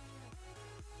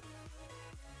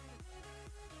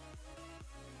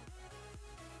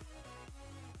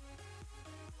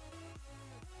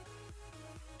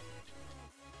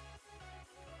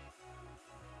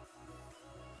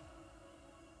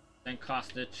 Then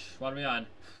Kostic. What are we on?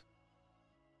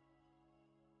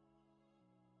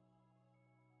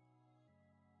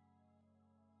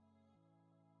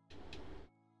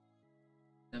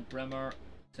 Then Bremer.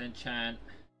 Then Chan.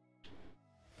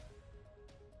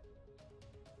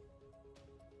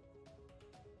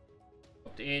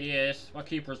 Up to 88. What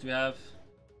keepers do we have?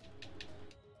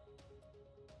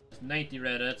 It's 90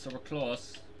 rated, so we're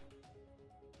close.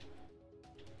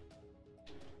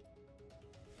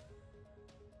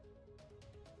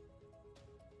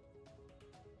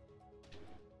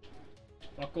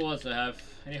 What goals do I have?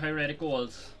 Any high rated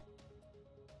goals?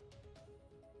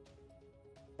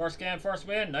 First game, first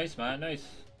win. Nice, man, nice.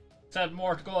 7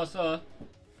 more to go, so.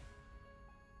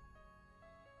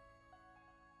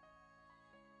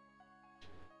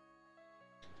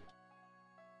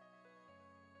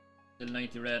 Still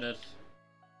 90 rated.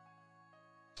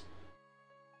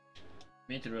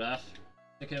 Mean to do that.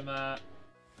 Stick him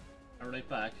right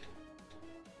back.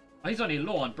 Oh, he's only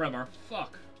low on Bremer.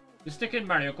 Fuck. We stick in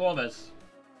Mario Gomez.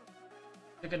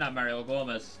 Stick in that Mario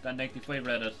Gomez. That 95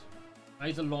 rated. Oh,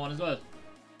 he's a low on as well.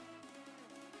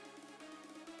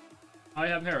 I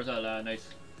have him here as well. Nice.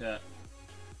 Yeah.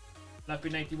 That'd be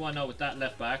 91 now with that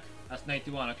left back. That's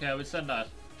 91. Okay, we'll send that.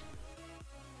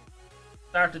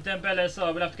 Start at Dembele,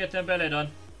 so we'll have to get Dembele done.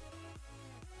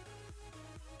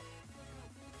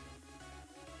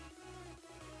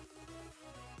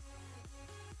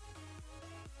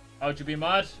 How'd you be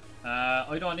mod?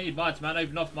 I don't need mods, man. I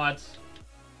have enough mods.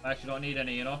 I actually don't need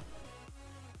any, you know.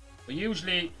 But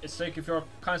usually, it's like if you're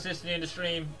consistently in the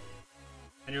stream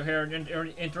and you're here and you're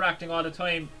interacting all the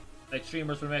time, like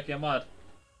streamers will make you a mod.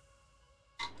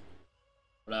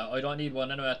 But I don't need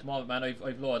one anyway at the moment, man.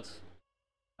 I've loads.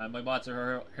 And my mods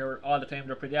are here all the time.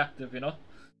 They're pretty active, you know.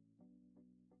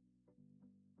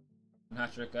 And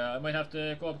Hattrick, I might have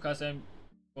to go because I'm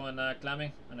going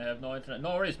clamming and I have no internet.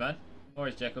 No worries, man. No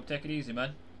worries, Jacob. Take it easy,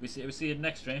 man. We see you in the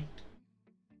next stream.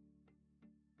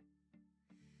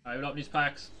 Alright, we'll open these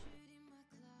packs.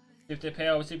 See if they pay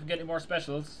out. We'll see if we can get any more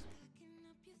specials.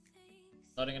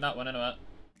 Nothing in that one anyway.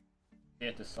 I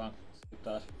hate this song. Skip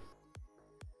that.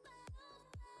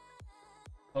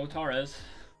 Oh, Torres.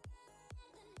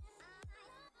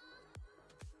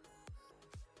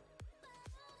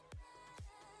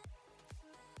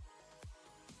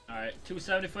 Alright,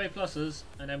 275 pluses,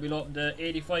 and then we'll open the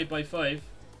 85 by 5.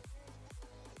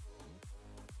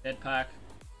 Dead pack.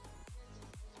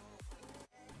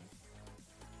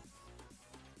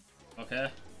 Okay.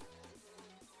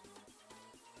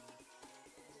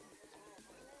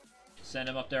 Send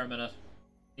him up there a minute.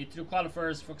 Need to do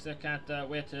qualifiers, fucks, I can't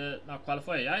wait to not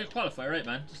qualify. Yeah, you qualify, right,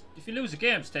 man. Just, if you lose a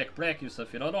game, just take a break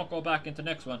yourself, you know. Don't go back into the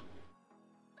next one.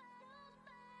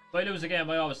 If I lose a game,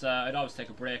 I'd always take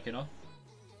a break, you know.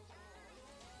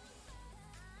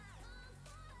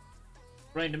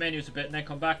 Grind the menus a bit and then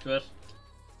come back to it.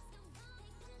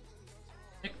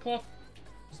 Nick Pope.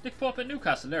 Is Nick Pope at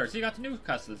Newcastle there? Has he got to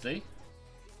Newcastle, is he?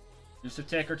 Just to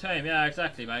take our time. Yeah,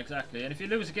 exactly, man, exactly. And if you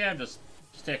lose a game, just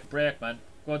take a break, man.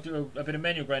 Go do a bit of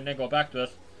menu grind and then go back to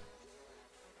it.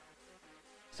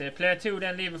 Say play 2,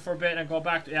 then leave it for a bit and go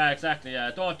back to... Yeah, exactly,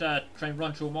 yeah. Don't try and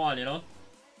run through them all, you know.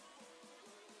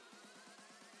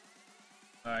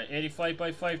 Alright, 85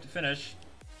 by 5 to finish.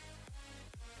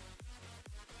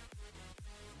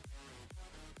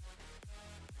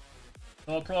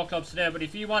 No pro clubs today, but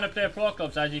if you want to play pro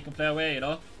clubs, as you can play away, you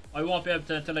know. I won't be able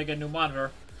to until I get a new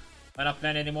monitor. I'm not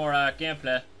playing any more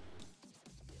gameplay.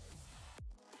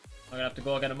 I'm gonna have to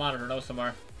go get a monitor now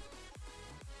somewhere.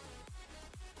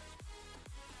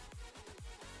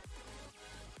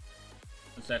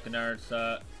 One second there, it's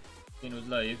seeing who's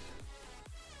live.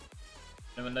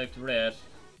 Anyone live to raid?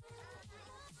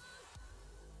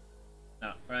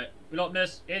 No, right. We'll open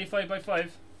this 85 by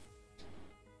 5.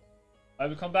 I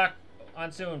will come back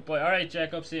on soon, but alright,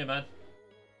 Jacob, see you, man.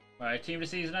 Alright, team of the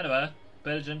season anyway.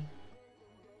 Belgian.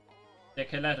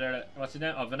 Nick Letter, what's his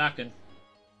name? Oh, Van Aken.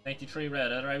 93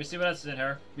 rated. Alright, we see what else is in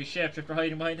here. We Shapeshifter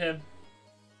hiding behind him.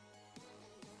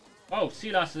 Oh,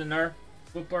 Silas is in there.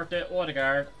 Good birthday,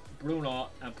 Odegaard, Bruno,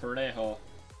 and Parejo.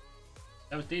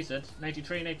 That was decent.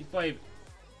 93, 95,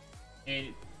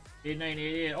 89,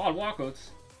 88. All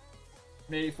walkouts.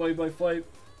 85 by 5.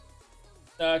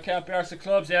 Can't be arsed at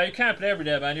clubs. Yeah, you can't play every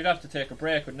day, man. You'd have to take a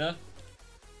break, wouldn't you?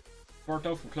 Burnt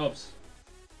out from clubs.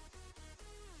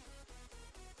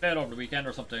 Play it over the weekend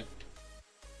or something.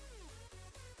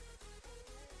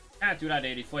 Can't do that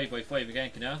 85 by 5 again,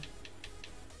 can you?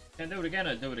 Can do it again,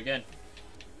 I'll do it again.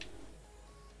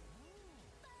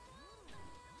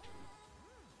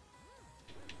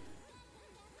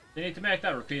 They need to make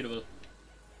that repeatable.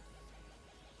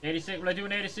 86, will I do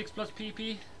an 86 plus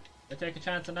PP? I take a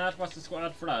chance on that. What's the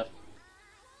squad for that?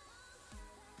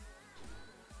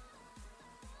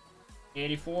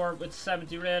 84 with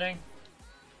 70 rating.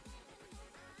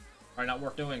 Probably not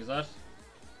worth doing, is that?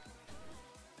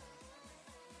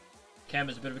 Chem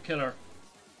is a bit of a killer.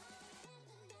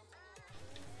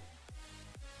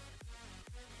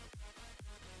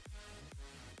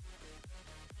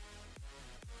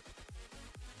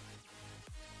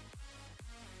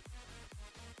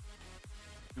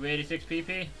 Do 86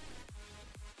 PP.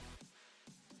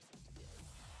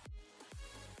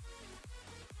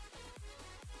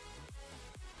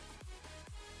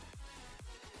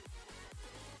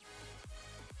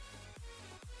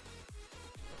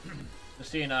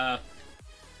 Just seeing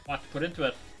what to put into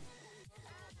it.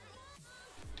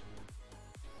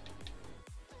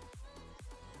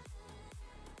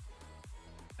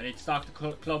 I need to stock the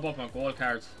club up on gold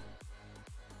cards.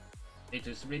 Need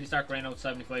to really start grinding out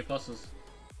 75 pluses.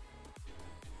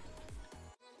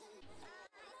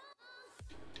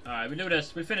 Alright, we'll do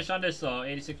this. We'll finish on this though,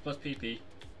 86 plus PP.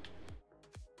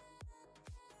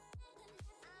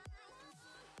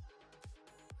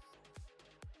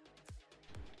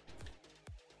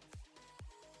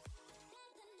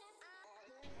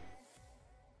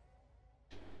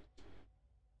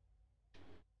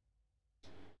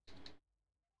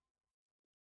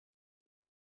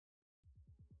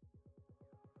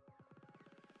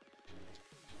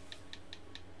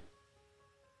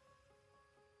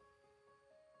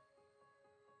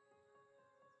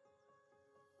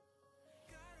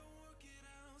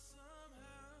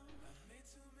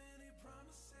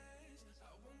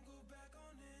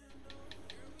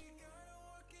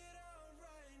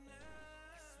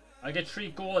 I get 3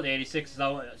 gold 86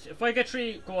 now. If I get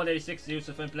 3 gold 86, it's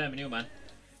if I'm playing with you, man.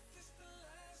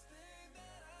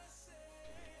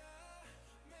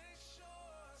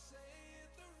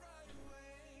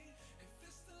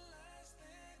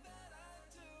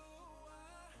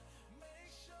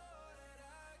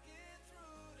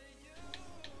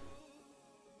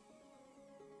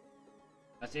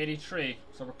 That's 83,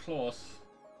 so we're close.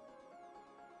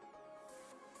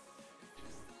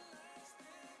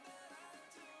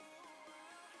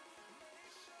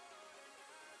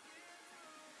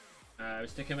 We'll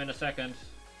stick him in a second.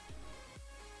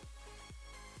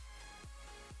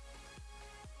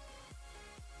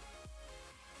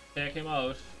 Take him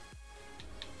out.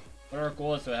 What other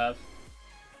goals do I have?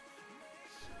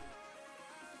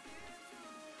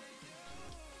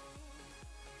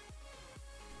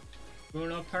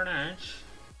 Bruno Fernandes.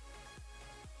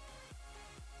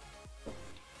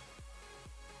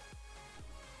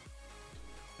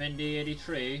 Mendy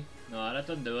 83. No, that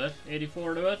doesn't do it.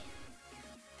 84 do it.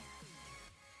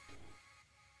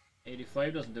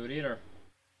 85 doesn't do it either.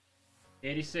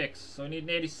 86. So I need an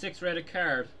 86 rated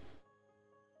card.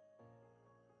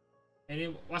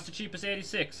 What's the cheapest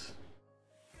 86?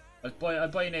 I'll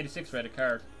buy an 86 rated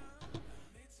card.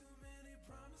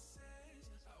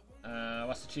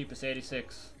 What's the cheapest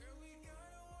 86?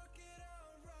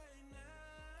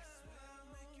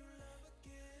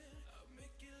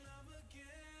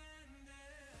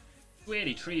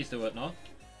 283s do it, no?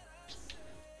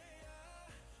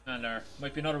 And there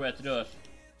might be another way to do it.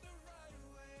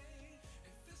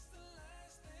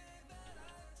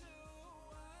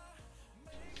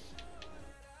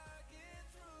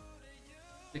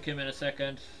 Stick him in a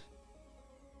second.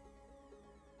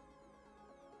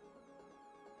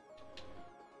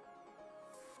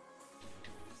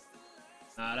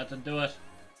 Ah, that didn't do it.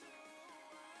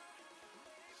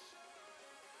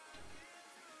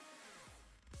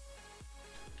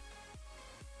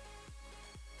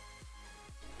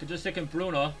 Could just stick in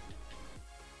Bruno.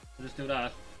 We'll just do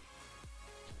that.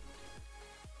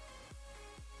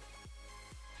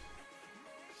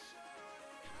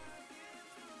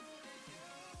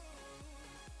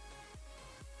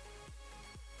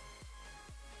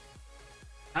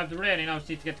 Have the rating, now just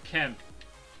need to get the chem.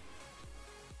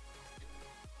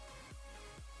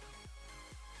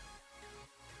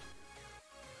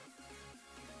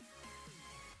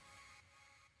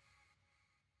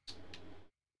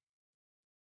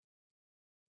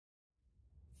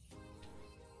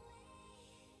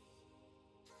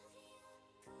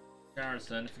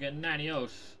 Garrison, if you get Nanny out,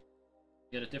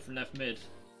 you get a different left mid.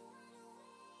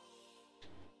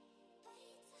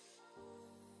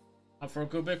 Up for a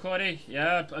good bit, Cody.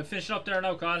 Yeah, I'm finishing up there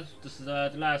now, Carl. This is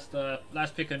the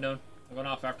last pick I'm doing. I'm going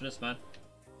off after this, man.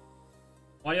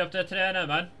 What are you up to today now,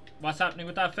 man? What's happening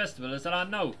with that festival? Is it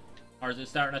on now? Or is it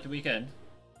starting at the weekend?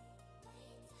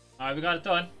 Alright, we got it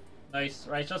done. Nice.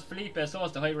 Right, just Felipe, so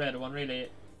it's the high rated one, really.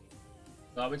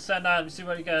 So we'll send that, we'll see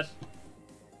what we get.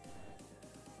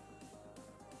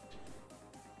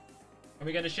 Can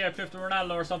we get a shapeshifter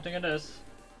Ronaldo or something in this?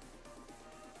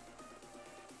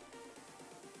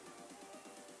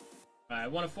 Alright,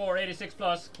 1 of 4, 86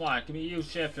 plus. Come on, give me a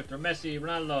used shapeshifter. Messi,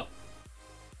 Ronaldo.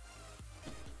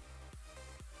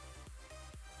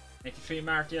 83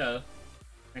 Martial.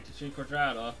 93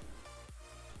 Quadrado.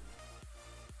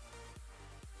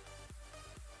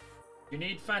 You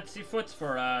need fantasy foots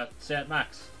for St.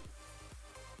 Max.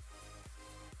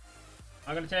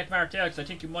 I'm gonna take Martial because I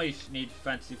think you might need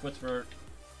fantasy foots for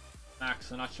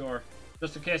Max. I'm not sure.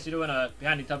 Just in case you're doing a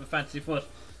handy type of fantasy foot.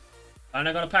 And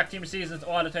I'm gonna pack team seasons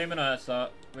all the time in it, so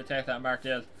we'll take that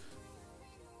Martial.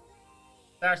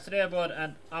 Starts today, bud,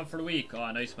 and on for the week.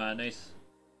 Oh, nice, man, nice.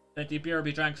 Plenty of beer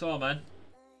be drank, so, man.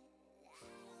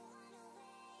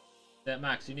 St.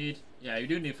 Max, you need, yeah, you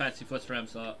do need fantasy foots for him,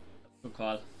 so good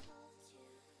call.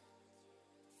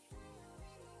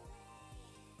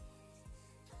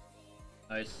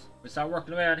 Nice. We start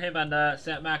working away on him and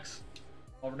St. Max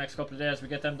over the next couple of days. We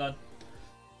get them done.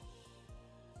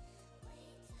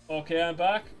 Okay, I'm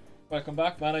back. Welcome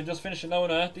back, man. I'm just finishing now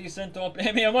now. Decent. Don't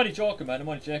blame me. I'm only joking, man. I'm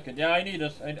only joking. Yeah, I need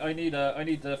it. I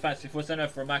need the fancy foot center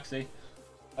for Maxi.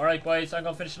 All right, boys. I'm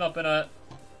gonna finish it up in a.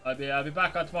 I'll be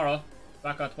back on tomorrow.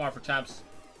 Back on tomorrow for champs.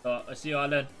 So I see you all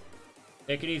then.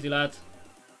 Take it easy, lads.